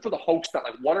just for the hopes that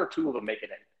like one or two of them make it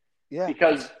in. Yeah,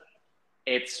 because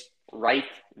it's right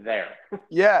there.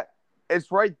 Yeah,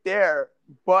 it's right there.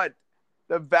 But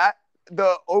the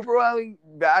overwhelming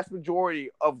vast majority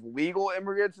of legal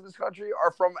immigrants in this country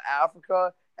are from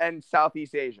Africa and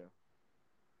Southeast Asia.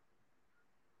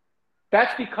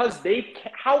 That's because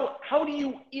how do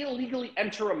you illegally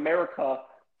enter America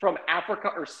from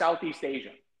Africa or Southeast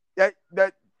Asia? That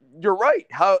you're right.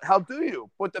 How do you?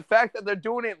 But the fact that they're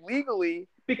doing it legally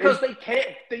because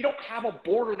they don't have a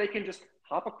border, they can just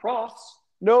hop across.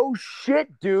 No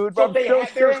shit, dude. So the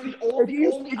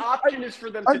only option is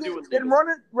for them to do it legally. Then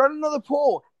run another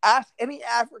poll. Ask any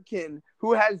African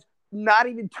who has not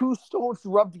even two stones to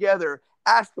rub together.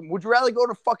 Ask them, would you rather go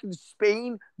to fucking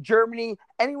Spain, Germany,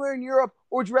 anywhere in Europe,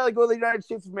 or would you rather go to the United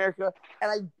States of America?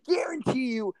 And I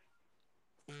guarantee you,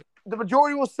 the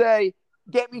majority will say,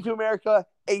 get me to America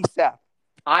ASAP.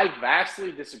 I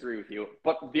vastly disagree with you.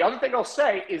 But the other thing I'll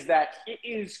say is that it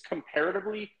is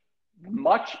comparatively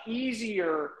much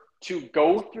easier to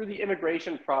go through the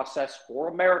immigration process for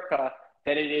America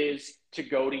than it is to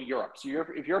go to Europe. So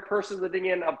if you're a person living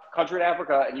in a country in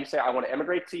Africa and you say, I want to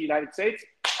immigrate to the United States,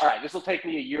 all right, this will take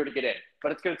me a year to get in,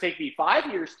 but it's going to take me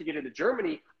 5 years to get into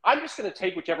Germany. I'm just going to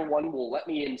take whichever one will let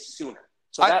me in sooner.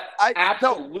 So that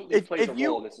absolutely plays a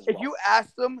role in this as well. If you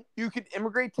ask them, you can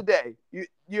immigrate today. You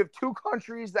have two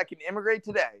countries that can immigrate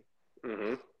today.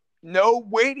 Mm-hmm. No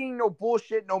waiting, no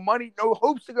bullshit, no money, no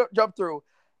hopes to jump through.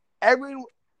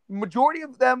 Majority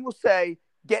of them will say,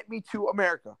 get me to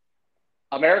America.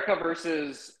 America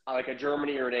versus like a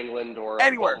Germany or an England or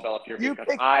anywhere. You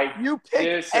pick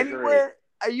anywhere.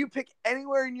 You pick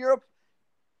anywhere in Europe.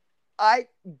 I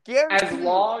guarantee. As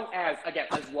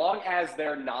long as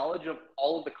their knowledge of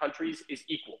all of the countries is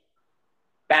equal,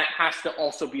 that has to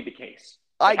also be the case.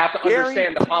 They have to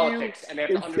understand the politics and they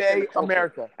have to understand the culture.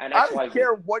 America. And I don't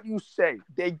care what you say.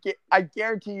 I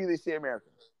guarantee you they say America.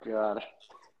 God.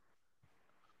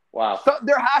 Wow. So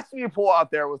there has to be a poll out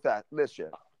there with this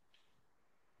shit.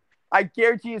 I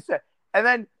guarantee you say. And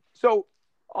then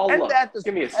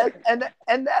give me a second.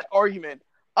 And that argument.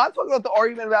 I'm talking about the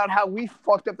argument about how we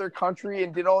fucked up their country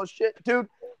and did all this shit. Dude,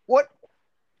 what?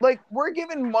 Like, we're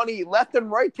giving money left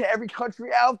and right to every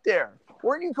country out there.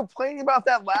 Weren't you complaining about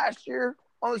that last year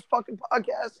on this fucking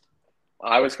podcast?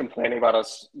 I was complaining about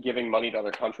us giving money to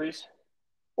other countries.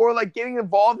 Or, like, getting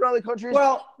involved in other countries?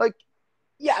 Well, like,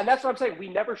 yeah, and that's what I'm saying. We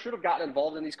never should have gotten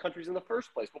involved in these countries in the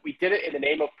first place, but we did it in the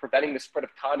name of preventing the spread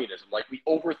of communism. Like, we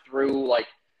overthrew, like,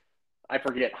 I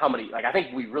forget how many. Like, I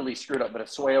think we really screwed up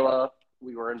Venezuela.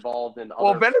 We were involved in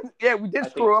other... Well, we did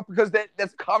screw up because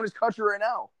that's a communist country right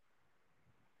now.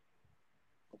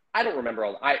 I don't remember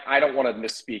all. I don't want to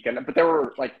misspeak, but there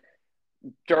were like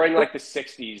during like the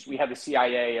 '60s, we had the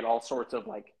CIA and all sorts of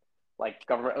like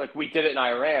government. Like we did it in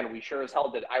Iran. We sure as hell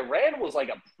did. Iran was like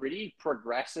a pretty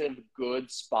progressive,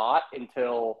 good spot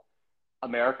until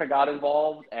America got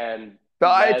involved and the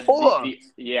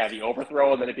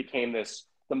overthrow, and then it became the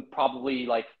probably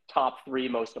like top 3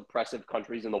 most oppressive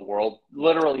countries in the world,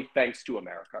 literally thanks to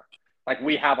America. Like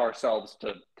we have ourselves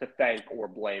to thank or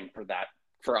blame for that,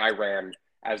 for Iran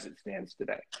as it stands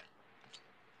today.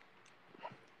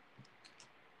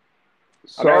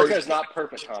 So, America is not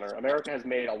perfect, Connor. America has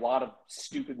made a lot of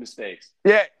stupid mistakes.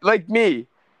 Yeah, like me,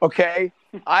 okay?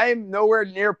 I am nowhere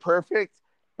near perfect,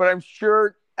 but I'm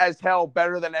sure as hell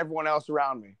better than everyone else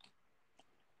around me.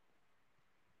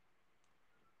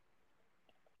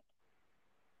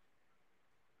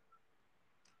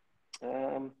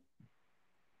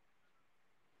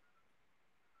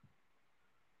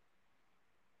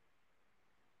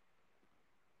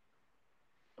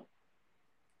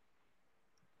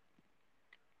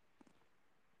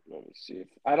 Let me see if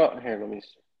I don't here. Let me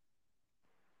see.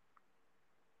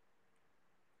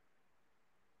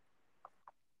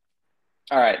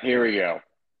 All right, here we go.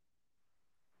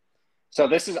 So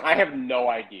I have no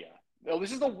idea.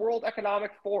 This is the World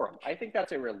Economic Forum. I think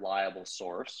that's a reliable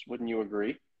source. Wouldn't you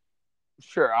agree?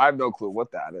 Sure, I have no clue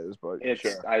what that is, but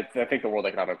sure. I think the World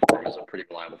Economic Forum is a pretty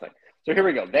reliable thing. So here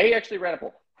we go. They actually ran a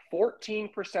poll.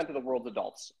 14% of the world's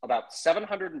adults, about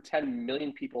 710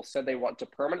 million people, said they want to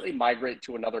permanently migrate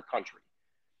to another country.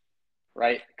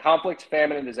 Right? Conflict,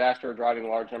 famine, and disaster are driving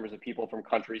large numbers of people from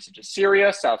countries such as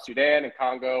Syria, South Sudan, and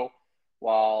Congo,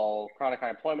 while chronic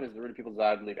unemployment is the root of people's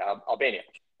desire to leave Albania.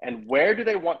 And where do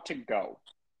they want to go?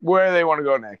 Where do they want to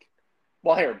go, Nick?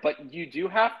 Well, here, but you do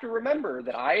have to remember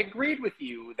that I agreed with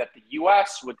you that the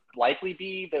U.S. would likely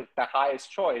be the highest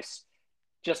choice,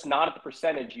 just not at the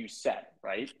percentage you said,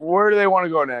 right? Where do they want to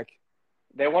go, Nick?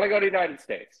 They want to go to the United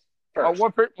States first.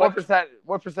 What percent?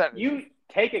 What percentage? You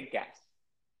take a guess.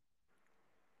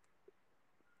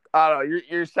 I don't know.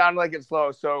 You're sounding like it's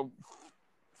low. So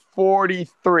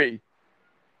 43.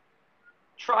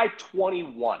 Try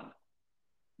 21.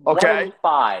 Okay.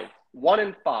 1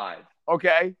 in 5.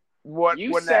 Okay. What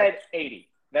said next? 80.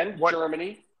 Then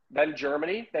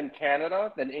Germany, then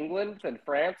Canada, then England, then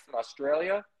France, then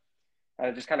Australia, and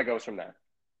it just kind of goes from there.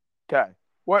 Okay.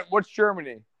 What's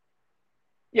Germany?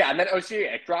 Yeah, and then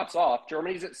it drops off.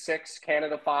 Germany's at 6,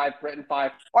 Canada 5, Britain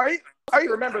 5. Are you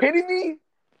kidding me?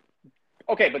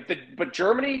 Okay, but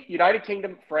Germany, United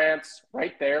Kingdom, France,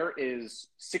 right there is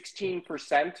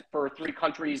 16% for 3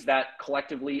 countries that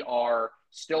collectively are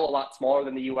still a lot smaller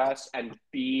than the U.S. and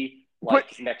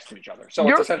next to each other. So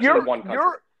it's essentially one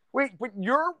country. But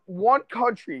your one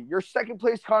country, your second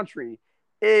place country,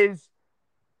 is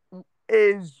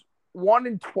 1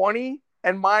 in 20,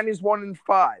 and mine is 1 in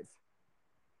 5.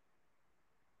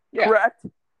 Yeah.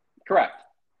 Correct.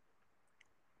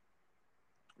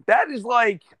 That is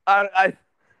like I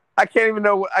can't even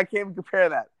know I can't even compare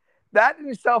that. That in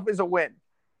itself is a win.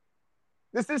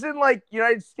 This isn't like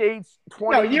United States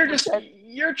 20. No,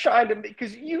 you're trying to,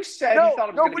 because you said you thought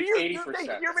it was going to be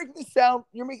 80%.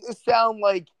 You're making this sound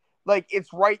like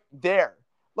it's right there.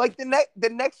 Like the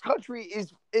next country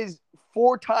is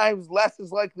 4 times less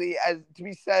as likely as to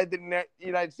be said than the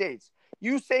United States.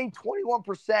 You saying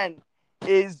 21%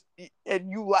 is,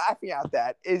 and you laughing at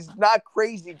that, is not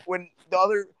crazy when the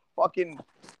other fucking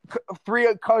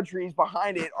 3 countries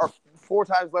behind it are 4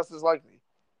 times less as likely.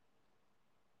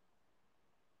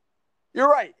 You're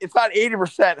right. It's not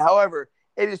 80%. However,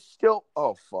 it is still.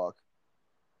 Oh fuck.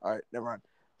 All right, never mind.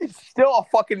 It's still a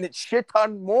fucking shit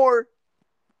ton more.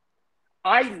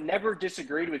 I never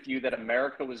disagreed with you that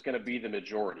America was going to be the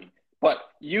majority, but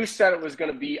you said it was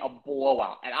going to be a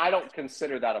blowout, and I don't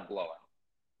consider that a blowout.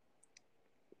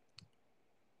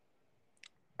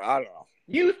 I don't know.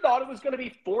 You thought it was going to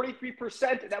be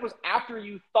 43%, and that was after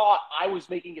you thought I was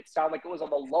making it sound like it was on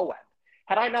the low end.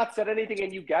 Had I not said anything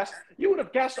and you guessed, you would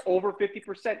have guessed over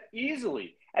 50%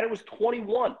 easily, and it was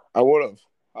 21. I would have.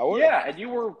 Yeah, and you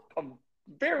were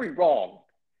very wrong.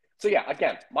 So, yeah,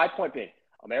 again, my point being,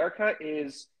 America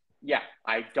is,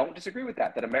 I don't disagree with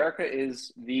that America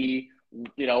is the,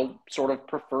 sort of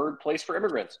preferred place for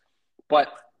immigrants. But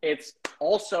it's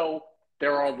also,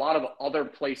 there are a lot of other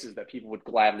places that people would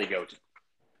gladly go to.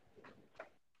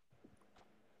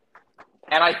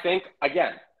 And I think,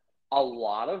 again, a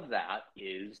lot of that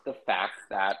is the fact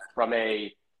that from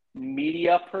a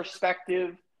media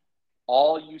perspective,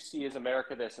 all you see is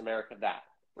America this, America that,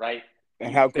 right?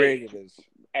 And how great it is.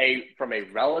 From a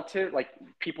relative, like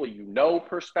people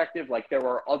perspective, like there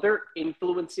are other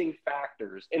influencing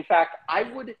factors. In fact, I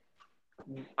want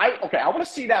to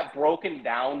see that broken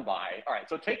down by, all right,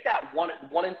 so take that 1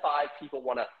 in 5 people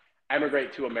want to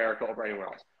emigrate to America over anywhere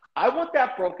else. I want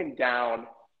that broken down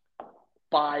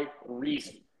by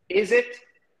reason. Is it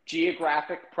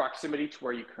geographic proximity to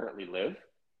where you currently live,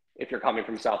 if you're coming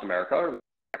from South America or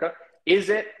America? Is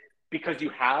it because you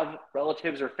have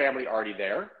relatives or family already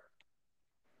there?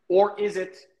 Or is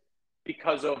it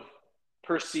because of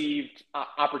perceived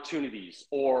opportunities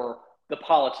or the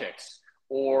politics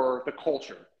or the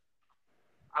culture?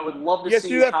 I would love to see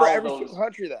do that for every single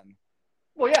country then.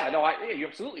 Well, yeah, no, you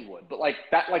absolutely would. But like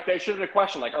that, like they should have been a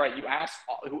question. Like, all right, you asked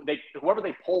whoever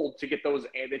they polled to get those,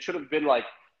 and it should have been like,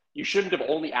 you shouldn't have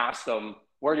only asked them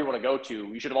where do you want to go to.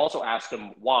 You should have also asked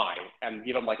them why, and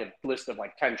give them like a list of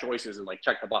like 10 choices and like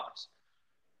check the box.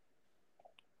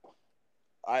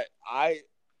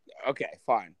 Okay,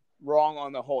 fine. Wrong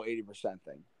on the whole 80%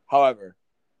 thing. However,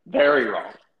 very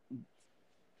wrong.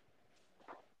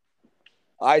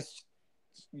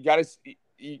 You got to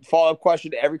follow up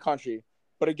question to every country,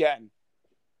 but again,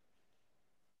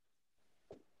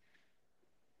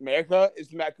 America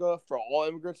is Mecca for all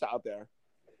immigrants out there,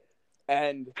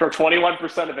 and for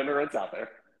 21% of immigrants out there.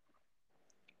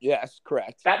 Yes,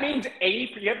 correct. That means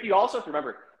 80%. You also have to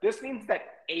remember, this means that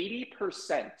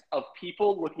 80% of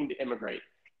people looking to immigrate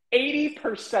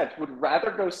 80% would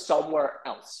rather go somewhere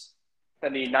else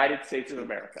than the United States of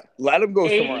America. Let them go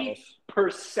somewhere else.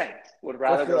 80% would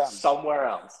rather go somewhere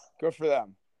else. Good for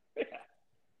them. Yeah.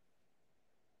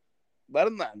 Let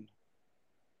them then.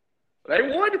 They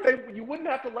would. You wouldn't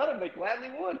have to let them. They gladly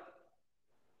would.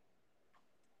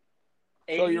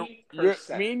 80%.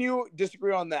 So me and you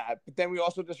disagree on that, but then we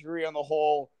also disagree on the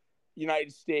whole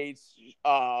United States.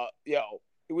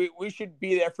 We should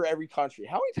be there for every country.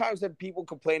 How many times have people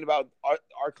complained about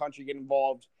our country getting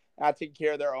involved, not taking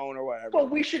care of their own or whatever? Well,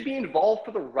 we should be involved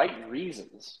for the right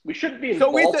reasons. We shouldn't be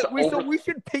involved. So we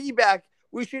should piggyback.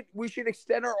 We should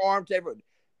extend our arm to everyone,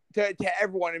 to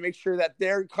everyone, and make sure that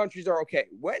their countries are okay.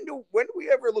 When do we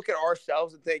ever look at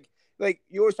ourselves and think, like,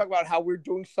 you always talk about how we're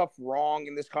doing stuff wrong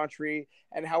in this country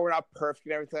and how we're not perfect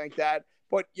and everything like that,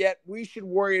 but yet we should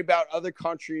worry about other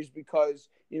countries because,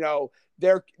 you know,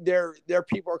 their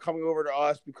people are coming over to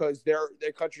us because their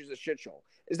country's a shit show.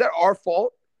 Is that our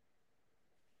fault?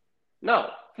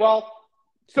 No. Well,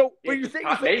 so but you're saying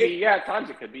maybe at times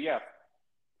it could be, yeah.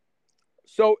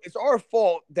 So it's our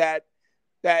fault that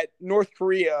North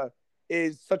Korea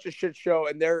is such a shit show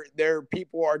and their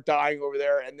people are dying over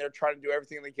there and they're trying to do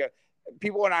everything they can.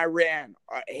 People in Iran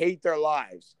hate their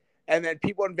lives, and then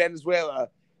people in Venezuela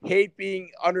hate being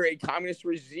under a communist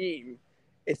regime.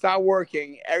 It's not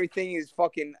working. Everything is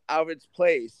fucking out of its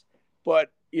place. But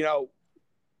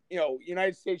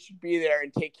United States should be there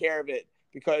and take care of it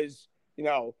because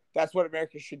that's what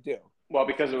America should do. Well,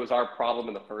 because it was our problem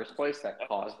in the first place that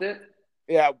caused it.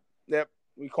 Yeah. Yep.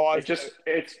 We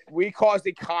caused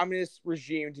a communist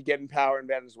regime to get in power in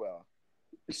Venezuela.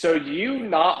 So do you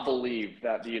not believe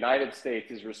that the United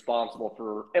States is responsible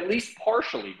for, at least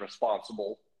partially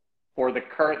responsible, for the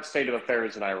current state of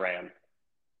affairs in Iran?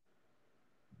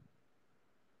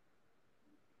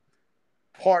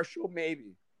 Partial,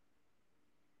 maybe.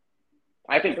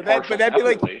 I think partial, that'd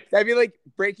be like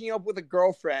breaking up with a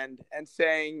girlfriend and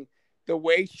saying the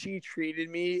way she treated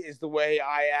me is the way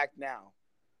I act now.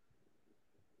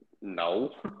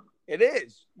 No. It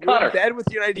is. Connor, You're dead with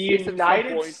the United States. The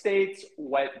United States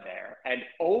went there and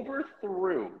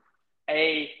overthrew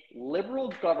a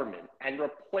liberal government and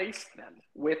replaced them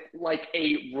with like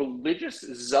a religious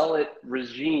zealot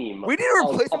regime. We didn't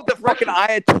replace him with the fucking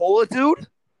Ayatollah, dude.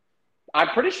 I'm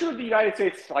pretty sure the United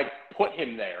States like put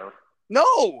him there.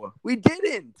 No, we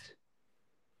didn't.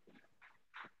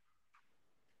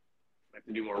 I have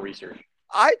to do more research.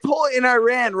 Ayatollah in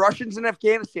Iran, Russians in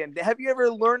Afghanistan. Have you ever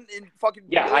learned in fucking?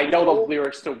 Yeah, I know the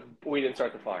lyrics to "We Didn't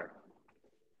Start the Fire."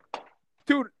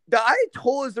 Dude, the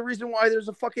Ayatollah is the reason why there's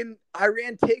a fucking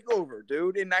Iran takeover,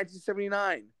 dude, in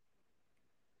 1979.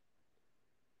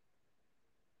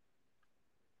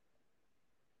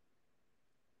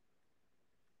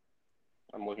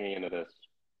 I'm looking into this.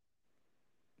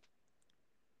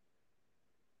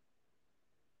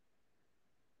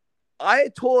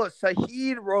 Ayatollah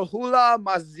Saeed Ruhollah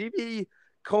Mahdi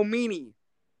Khomeini,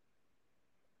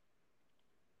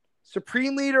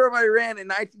 Supreme Leader of Iran in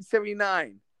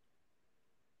 1979.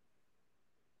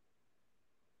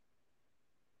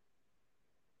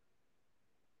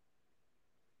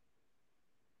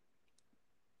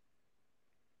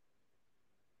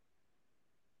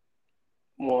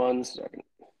 One second.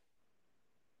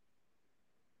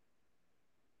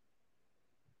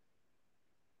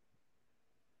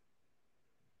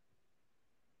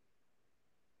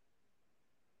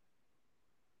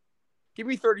 Give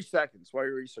me 30 seconds while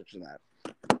you're researching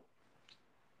that.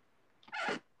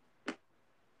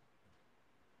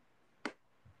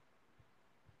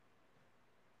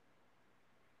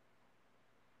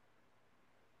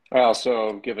 I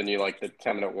also given you like the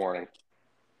 10-minute warning.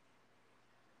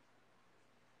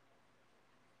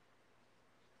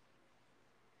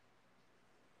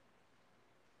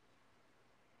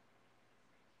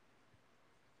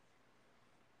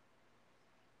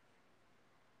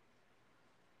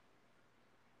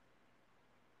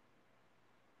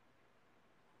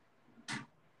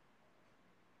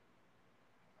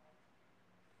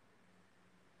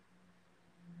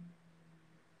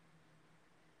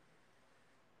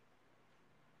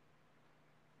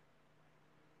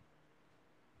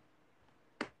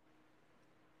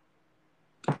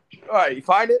 All right, you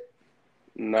find it?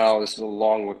 No, this is a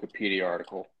long Wikipedia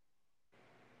article.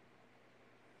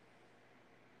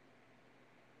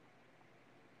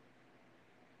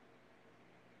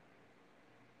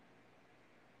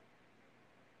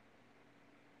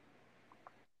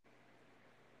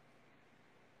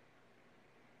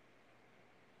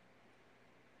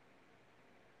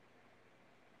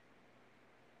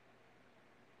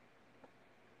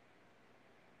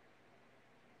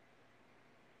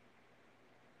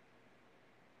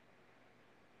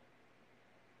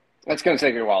 It's going to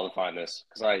take me a while to find this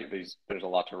because there's a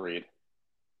lot to read.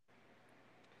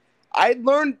 I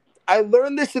learned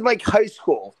this in like high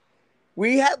school.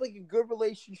 We had like a good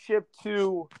relationship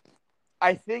to,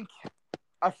 I think,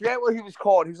 I forget what he was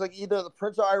called. He was like either the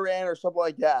Prince of Iran or something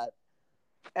like that.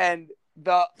 And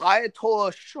the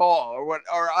Ayatollah Shah or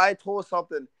Ayatollah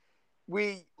something,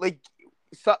 we like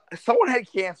someone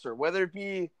had cancer, whether it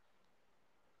be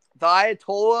the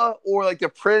Ayatollah or like the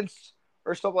Prince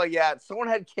or something like that. Someone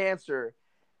had cancer,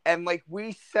 and like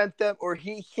we sent them, or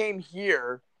he came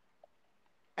here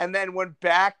and then went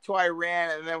back to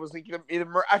Iran, and then was like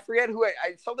either I forget who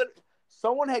I something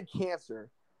someone had cancer,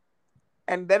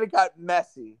 and then it got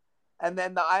messy, and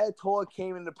then the Ayatollah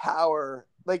came into power.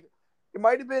 Like it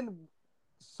might have been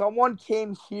someone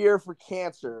came here for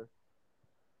cancer,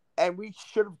 and we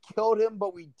should have killed him,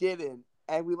 but we didn't,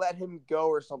 and we let him go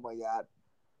or something like that.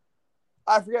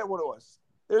 I forget what it was.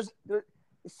 There's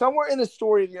somewhere in the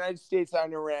story of the United States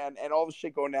and Iran and all the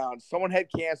shit going down. Someone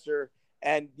had cancer,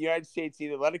 and the United States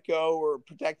either let it go or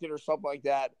protect it or something like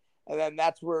that. And then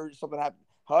that's where something happened.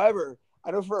 However,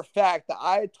 I know for a fact the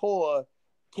Ayatollah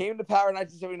came to power in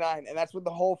 1979, and that's when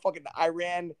the whole fucking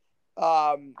Iran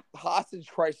hostage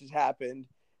crisis happened.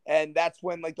 And that's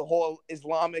when like the whole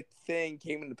Islamic thing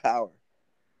came into power.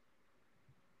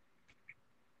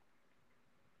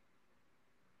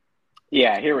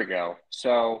 Yeah, here we go.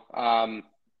 So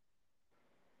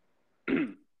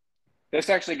this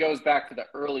actually goes back to the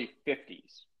early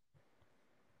 50s.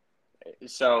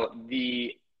 So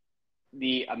the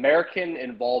American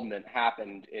involvement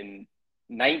happened in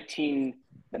the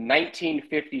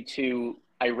 1952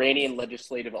 Iranian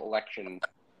legislative election.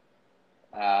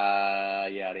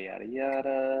 Yada yada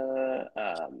yada.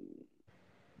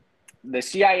 The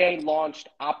CIA launched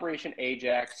Operation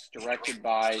Ajax, directed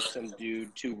by some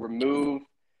dude to remove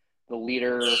the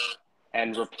leader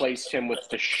and replace him with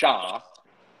the Shah,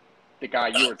 the guy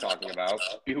you were talking about,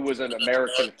 who was an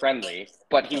American friendly,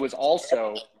 but he was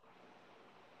also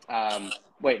but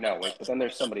then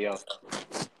there's somebody else.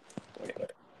 Wait.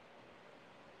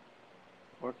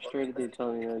 Orchestrated the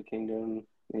Italian United Kingdom,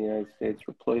 the United States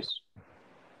replaced.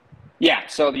 Yeah,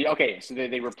 so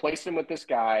they replaced him with this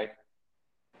guy.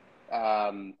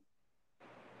 Fazlullah.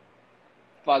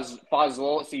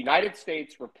 So the United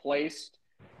States replaced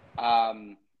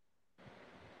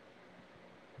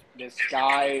this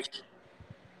guy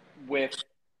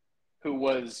who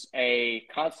was a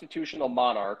constitutional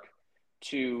monarch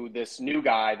to this new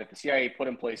guy that the CIA put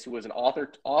in place, who was an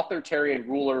authoritarian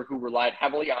ruler who relied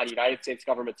heavily on United States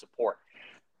government support.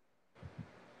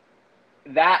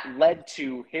 That led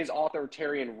to his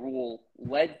authoritarian rule,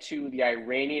 led to the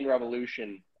Iranian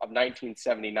Revolution of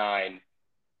 1979,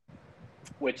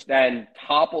 which then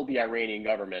toppled the Iranian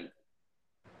government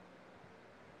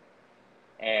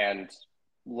and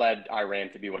led Iran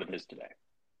to be what it is today.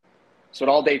 So it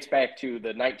all dates back to the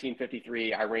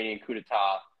 1953 Iranian coup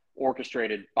d'etat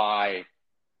orchestrated by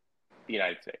the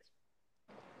United States.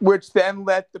 Which then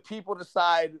let the people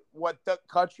decide what the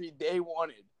country they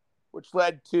wanted, which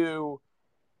led to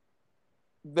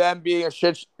them being a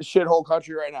shithole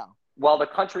country right now. Well, the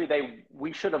country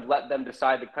we should have let them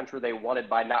decide the country they wanted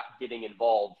by not getting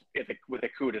involved with a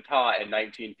coup d'etat in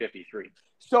 1953.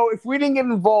 So if we didn't get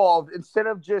involved, instead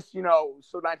of just, so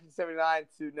 1979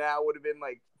 to now would have been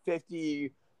like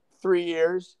 53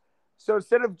 years. So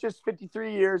instead of just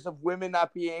 53 years of women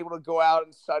not being able to go out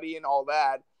and study and all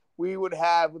that, we would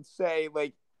have, let's say,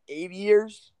 like 80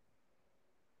 years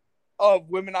of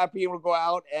women not being able to go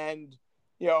out and,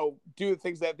 do the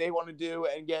things that they want to do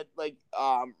and get like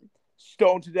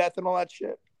stoned to death and all that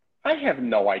shit. I have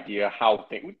no idea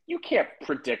you can't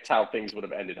predict how things would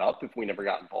have ended up if we never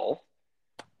got involved.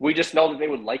 We just know that they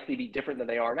would likely be different than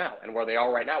they are now, and where they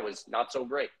are right now is not so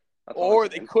great. Or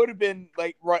they could have been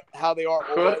like right how they are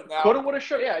right now. Could have, would have,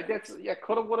 should. Yeah,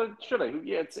 could have, would have, should have.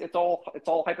 Yeah, it's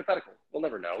all hypothetical. We'll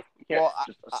never know. You can't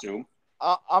just assume.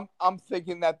 I'm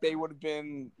thinking that they would have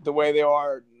been the way they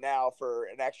are now for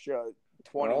an extra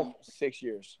 26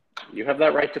 years. You have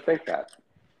that right to think that.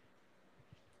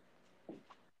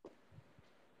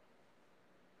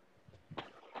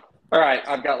 All right,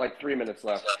 I've got like 3 minutes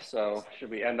left, so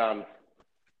should we end on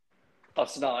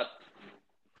us not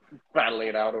battling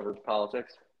it out over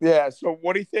politics? Yeah. So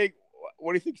what do you think?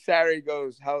 What do you think Saturday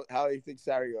goes? How do you think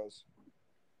Saturday goes?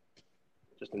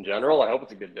 Just in general, I hope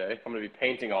it's a good day. I'm going to be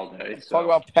painting all day. Let's talk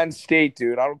about Penn State,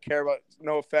 dude. I don't care about.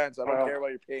 No offense, I don't care about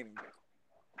your painting.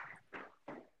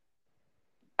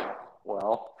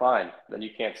 Well, fine. Then you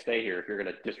can't stay here if you're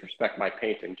going to disrespect my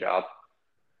painting job.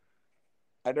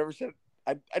 I never said.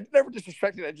 I never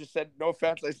disrespected. I just said no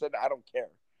offense. I said I don't care.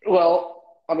 Well,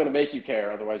 I'm going to make you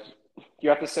care. Otherwise, you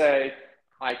have to say,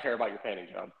 I care about your painting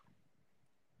job.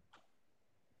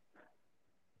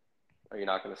 Are you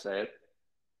not going to say it?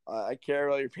 I care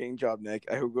about your painting job, Nick.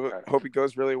 I Right. hope it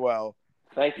goes really well.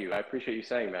 Thank you. I appreciate you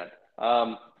saying that.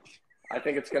 I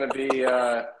think it's going to be.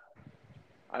 I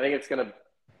think it's going to.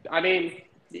 I mean,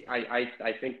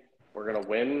 I think we're going to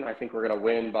win. I think we're going to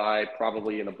win by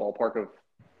probably in the ballpark of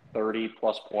 30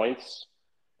 plus points.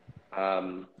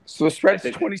 So the spread's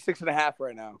 26.5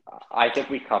 right now. I think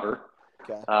we cover.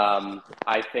 Okay.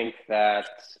 I think that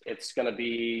it's going to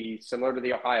be similar to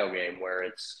the Ohio game where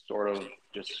it's sort of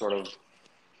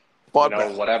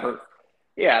whatever.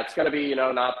 Yeah, it's going to be,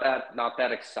 not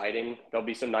that exciting. There'll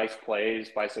be some nice plays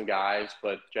by some guys,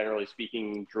 but generally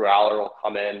speaking, Drew Aller will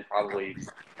come in probably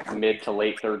mid to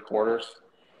late third quarters.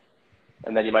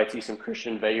 And then you might see some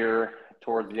Christian Veilleux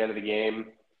towards the end of the game.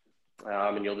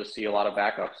 And you'll just see a lot of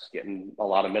backups getting a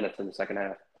lot of minutes in the second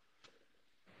half.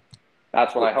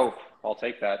 That's what I hope. I'll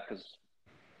take that because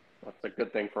that's a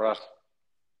good thing for us.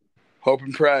 Hope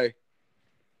and pray.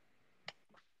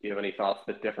 Do you have any thoughts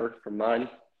that differ from mine?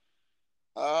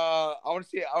 I want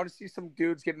to see some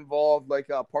dudes get involved, like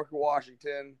Parker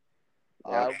Washington.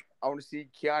 Yeah. I want to see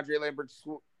Keandre Lambert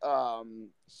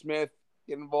Smith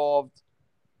get involved.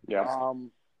 Yeah.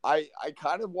 I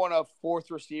kind of want a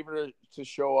fourth receiver to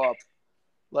show up,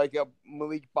 like a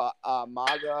Malik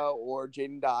Maga or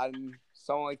Jaden Dotton,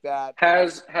 something like that.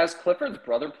 Has Clifford's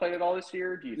brother played at all this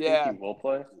year? Do you think he will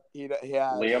play? He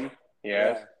has. Liam?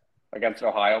 Yeah. Against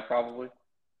Ohio, probably.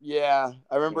 Yeah,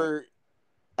 I remember.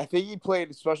 I think he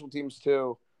played special teams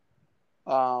too.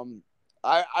 I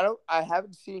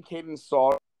haven't seen Caden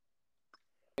Saul.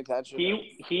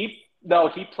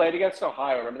 He played against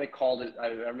Ohio. I remember they called it. I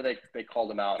remember they called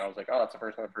him out, and I was like, oh, that's the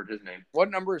first time I've heard his name. What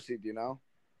number is he? Do you know?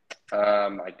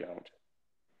 I don't.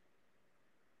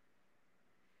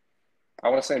 I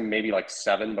want to say maybe like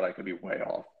 7, but I could be way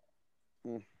off.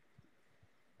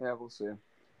 Yeah, we'll see.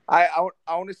 I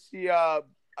want to see.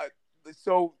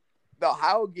 So the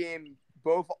Ohio game,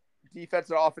 both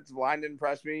defensive and offensive line didn't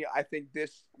impress me. I think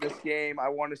this game, I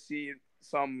want to see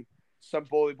some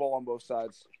bully ball on both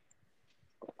sides.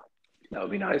 That would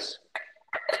be nice.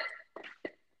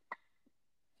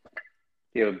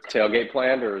 You have a tailgate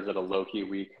planned, or is it a low-key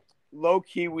week?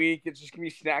 Low-key week. It's just going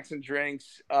to be snacks and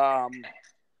drinks.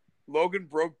 Logan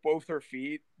broke both her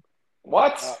feet.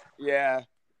 What? Yeah.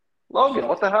 Logan,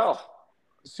 what the hell?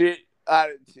 See,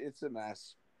 it's a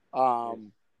mess.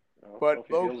 But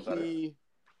low-key,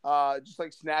 just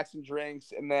like snacks and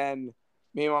drinks, and then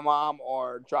me and my mom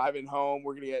are driving home.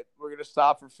 We're gonna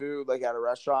stop for food, like at a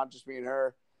restaurant, just me and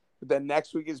her. But then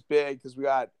next week is big because we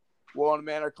got Will and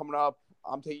Manor coming up.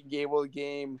 I'm taking Gable to the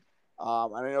game.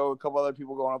 And I know a couple other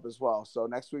people going up as well. So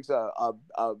next week's a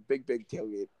big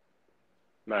tailgate.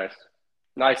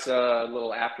 Nice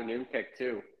little afternoon kick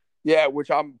too. Yeah,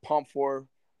 which I'm pumped for.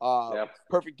 Yep.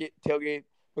 Perfect tailgate.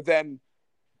 But then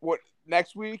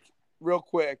next week, real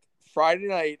quick, Friday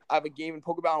night, I have a game in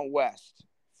Pokemon West.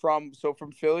 From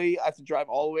Philly, I have to drive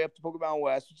all the way up to Pokemon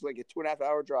West, which is like a 2.5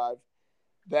 hour drive.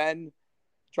 Then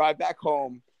drive back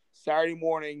home. Saturday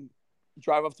morning,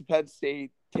 drive up to Penn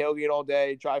State, tailgate all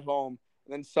day, drive home.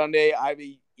 And then Sunday, I have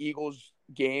a Eagles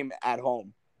game at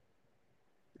home.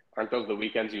 Aren't those the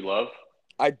weekends you love?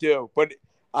 I do, but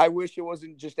I wish it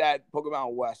wasn't just at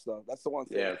Pokemon West, though. That's the one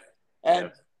thing. Yeah.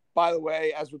 And by the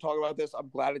way, as we're talking about this, I'm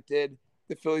glad it did.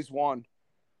 The Phillies won.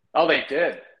 Oh, they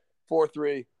did.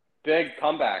 4-3. Big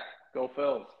comeback. Go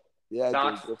Phils. Yeah,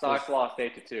 Sox lost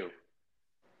 8-2.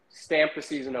 Stamp the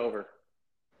season over.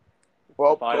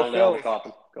 Well, Final nail in the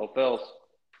coffin. Go Phils.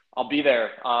 I'll be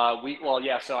there.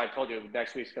 So I told you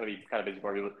next week's going to be kind of busy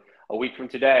for me. A week from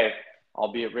today,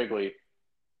 I'll be at Wrigley.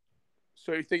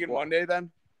 So you're thinking Monday then?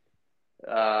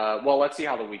 Well, let's see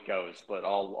how the week goes, but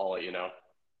I'll let you know.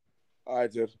 All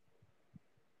right, dude.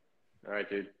 All right,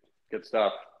 dude. Good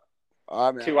stuff. All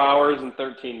right, man. 2 hours and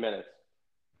 13 minutes.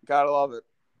 Gotta love it.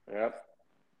 Yep.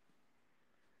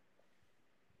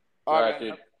 All right,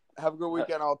 dude. Have a good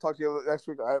weekend. I'll talk to you next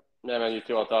week. All right. Yeah, man. You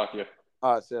too. I'll talk to you.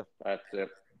 All right, see ya. That's it.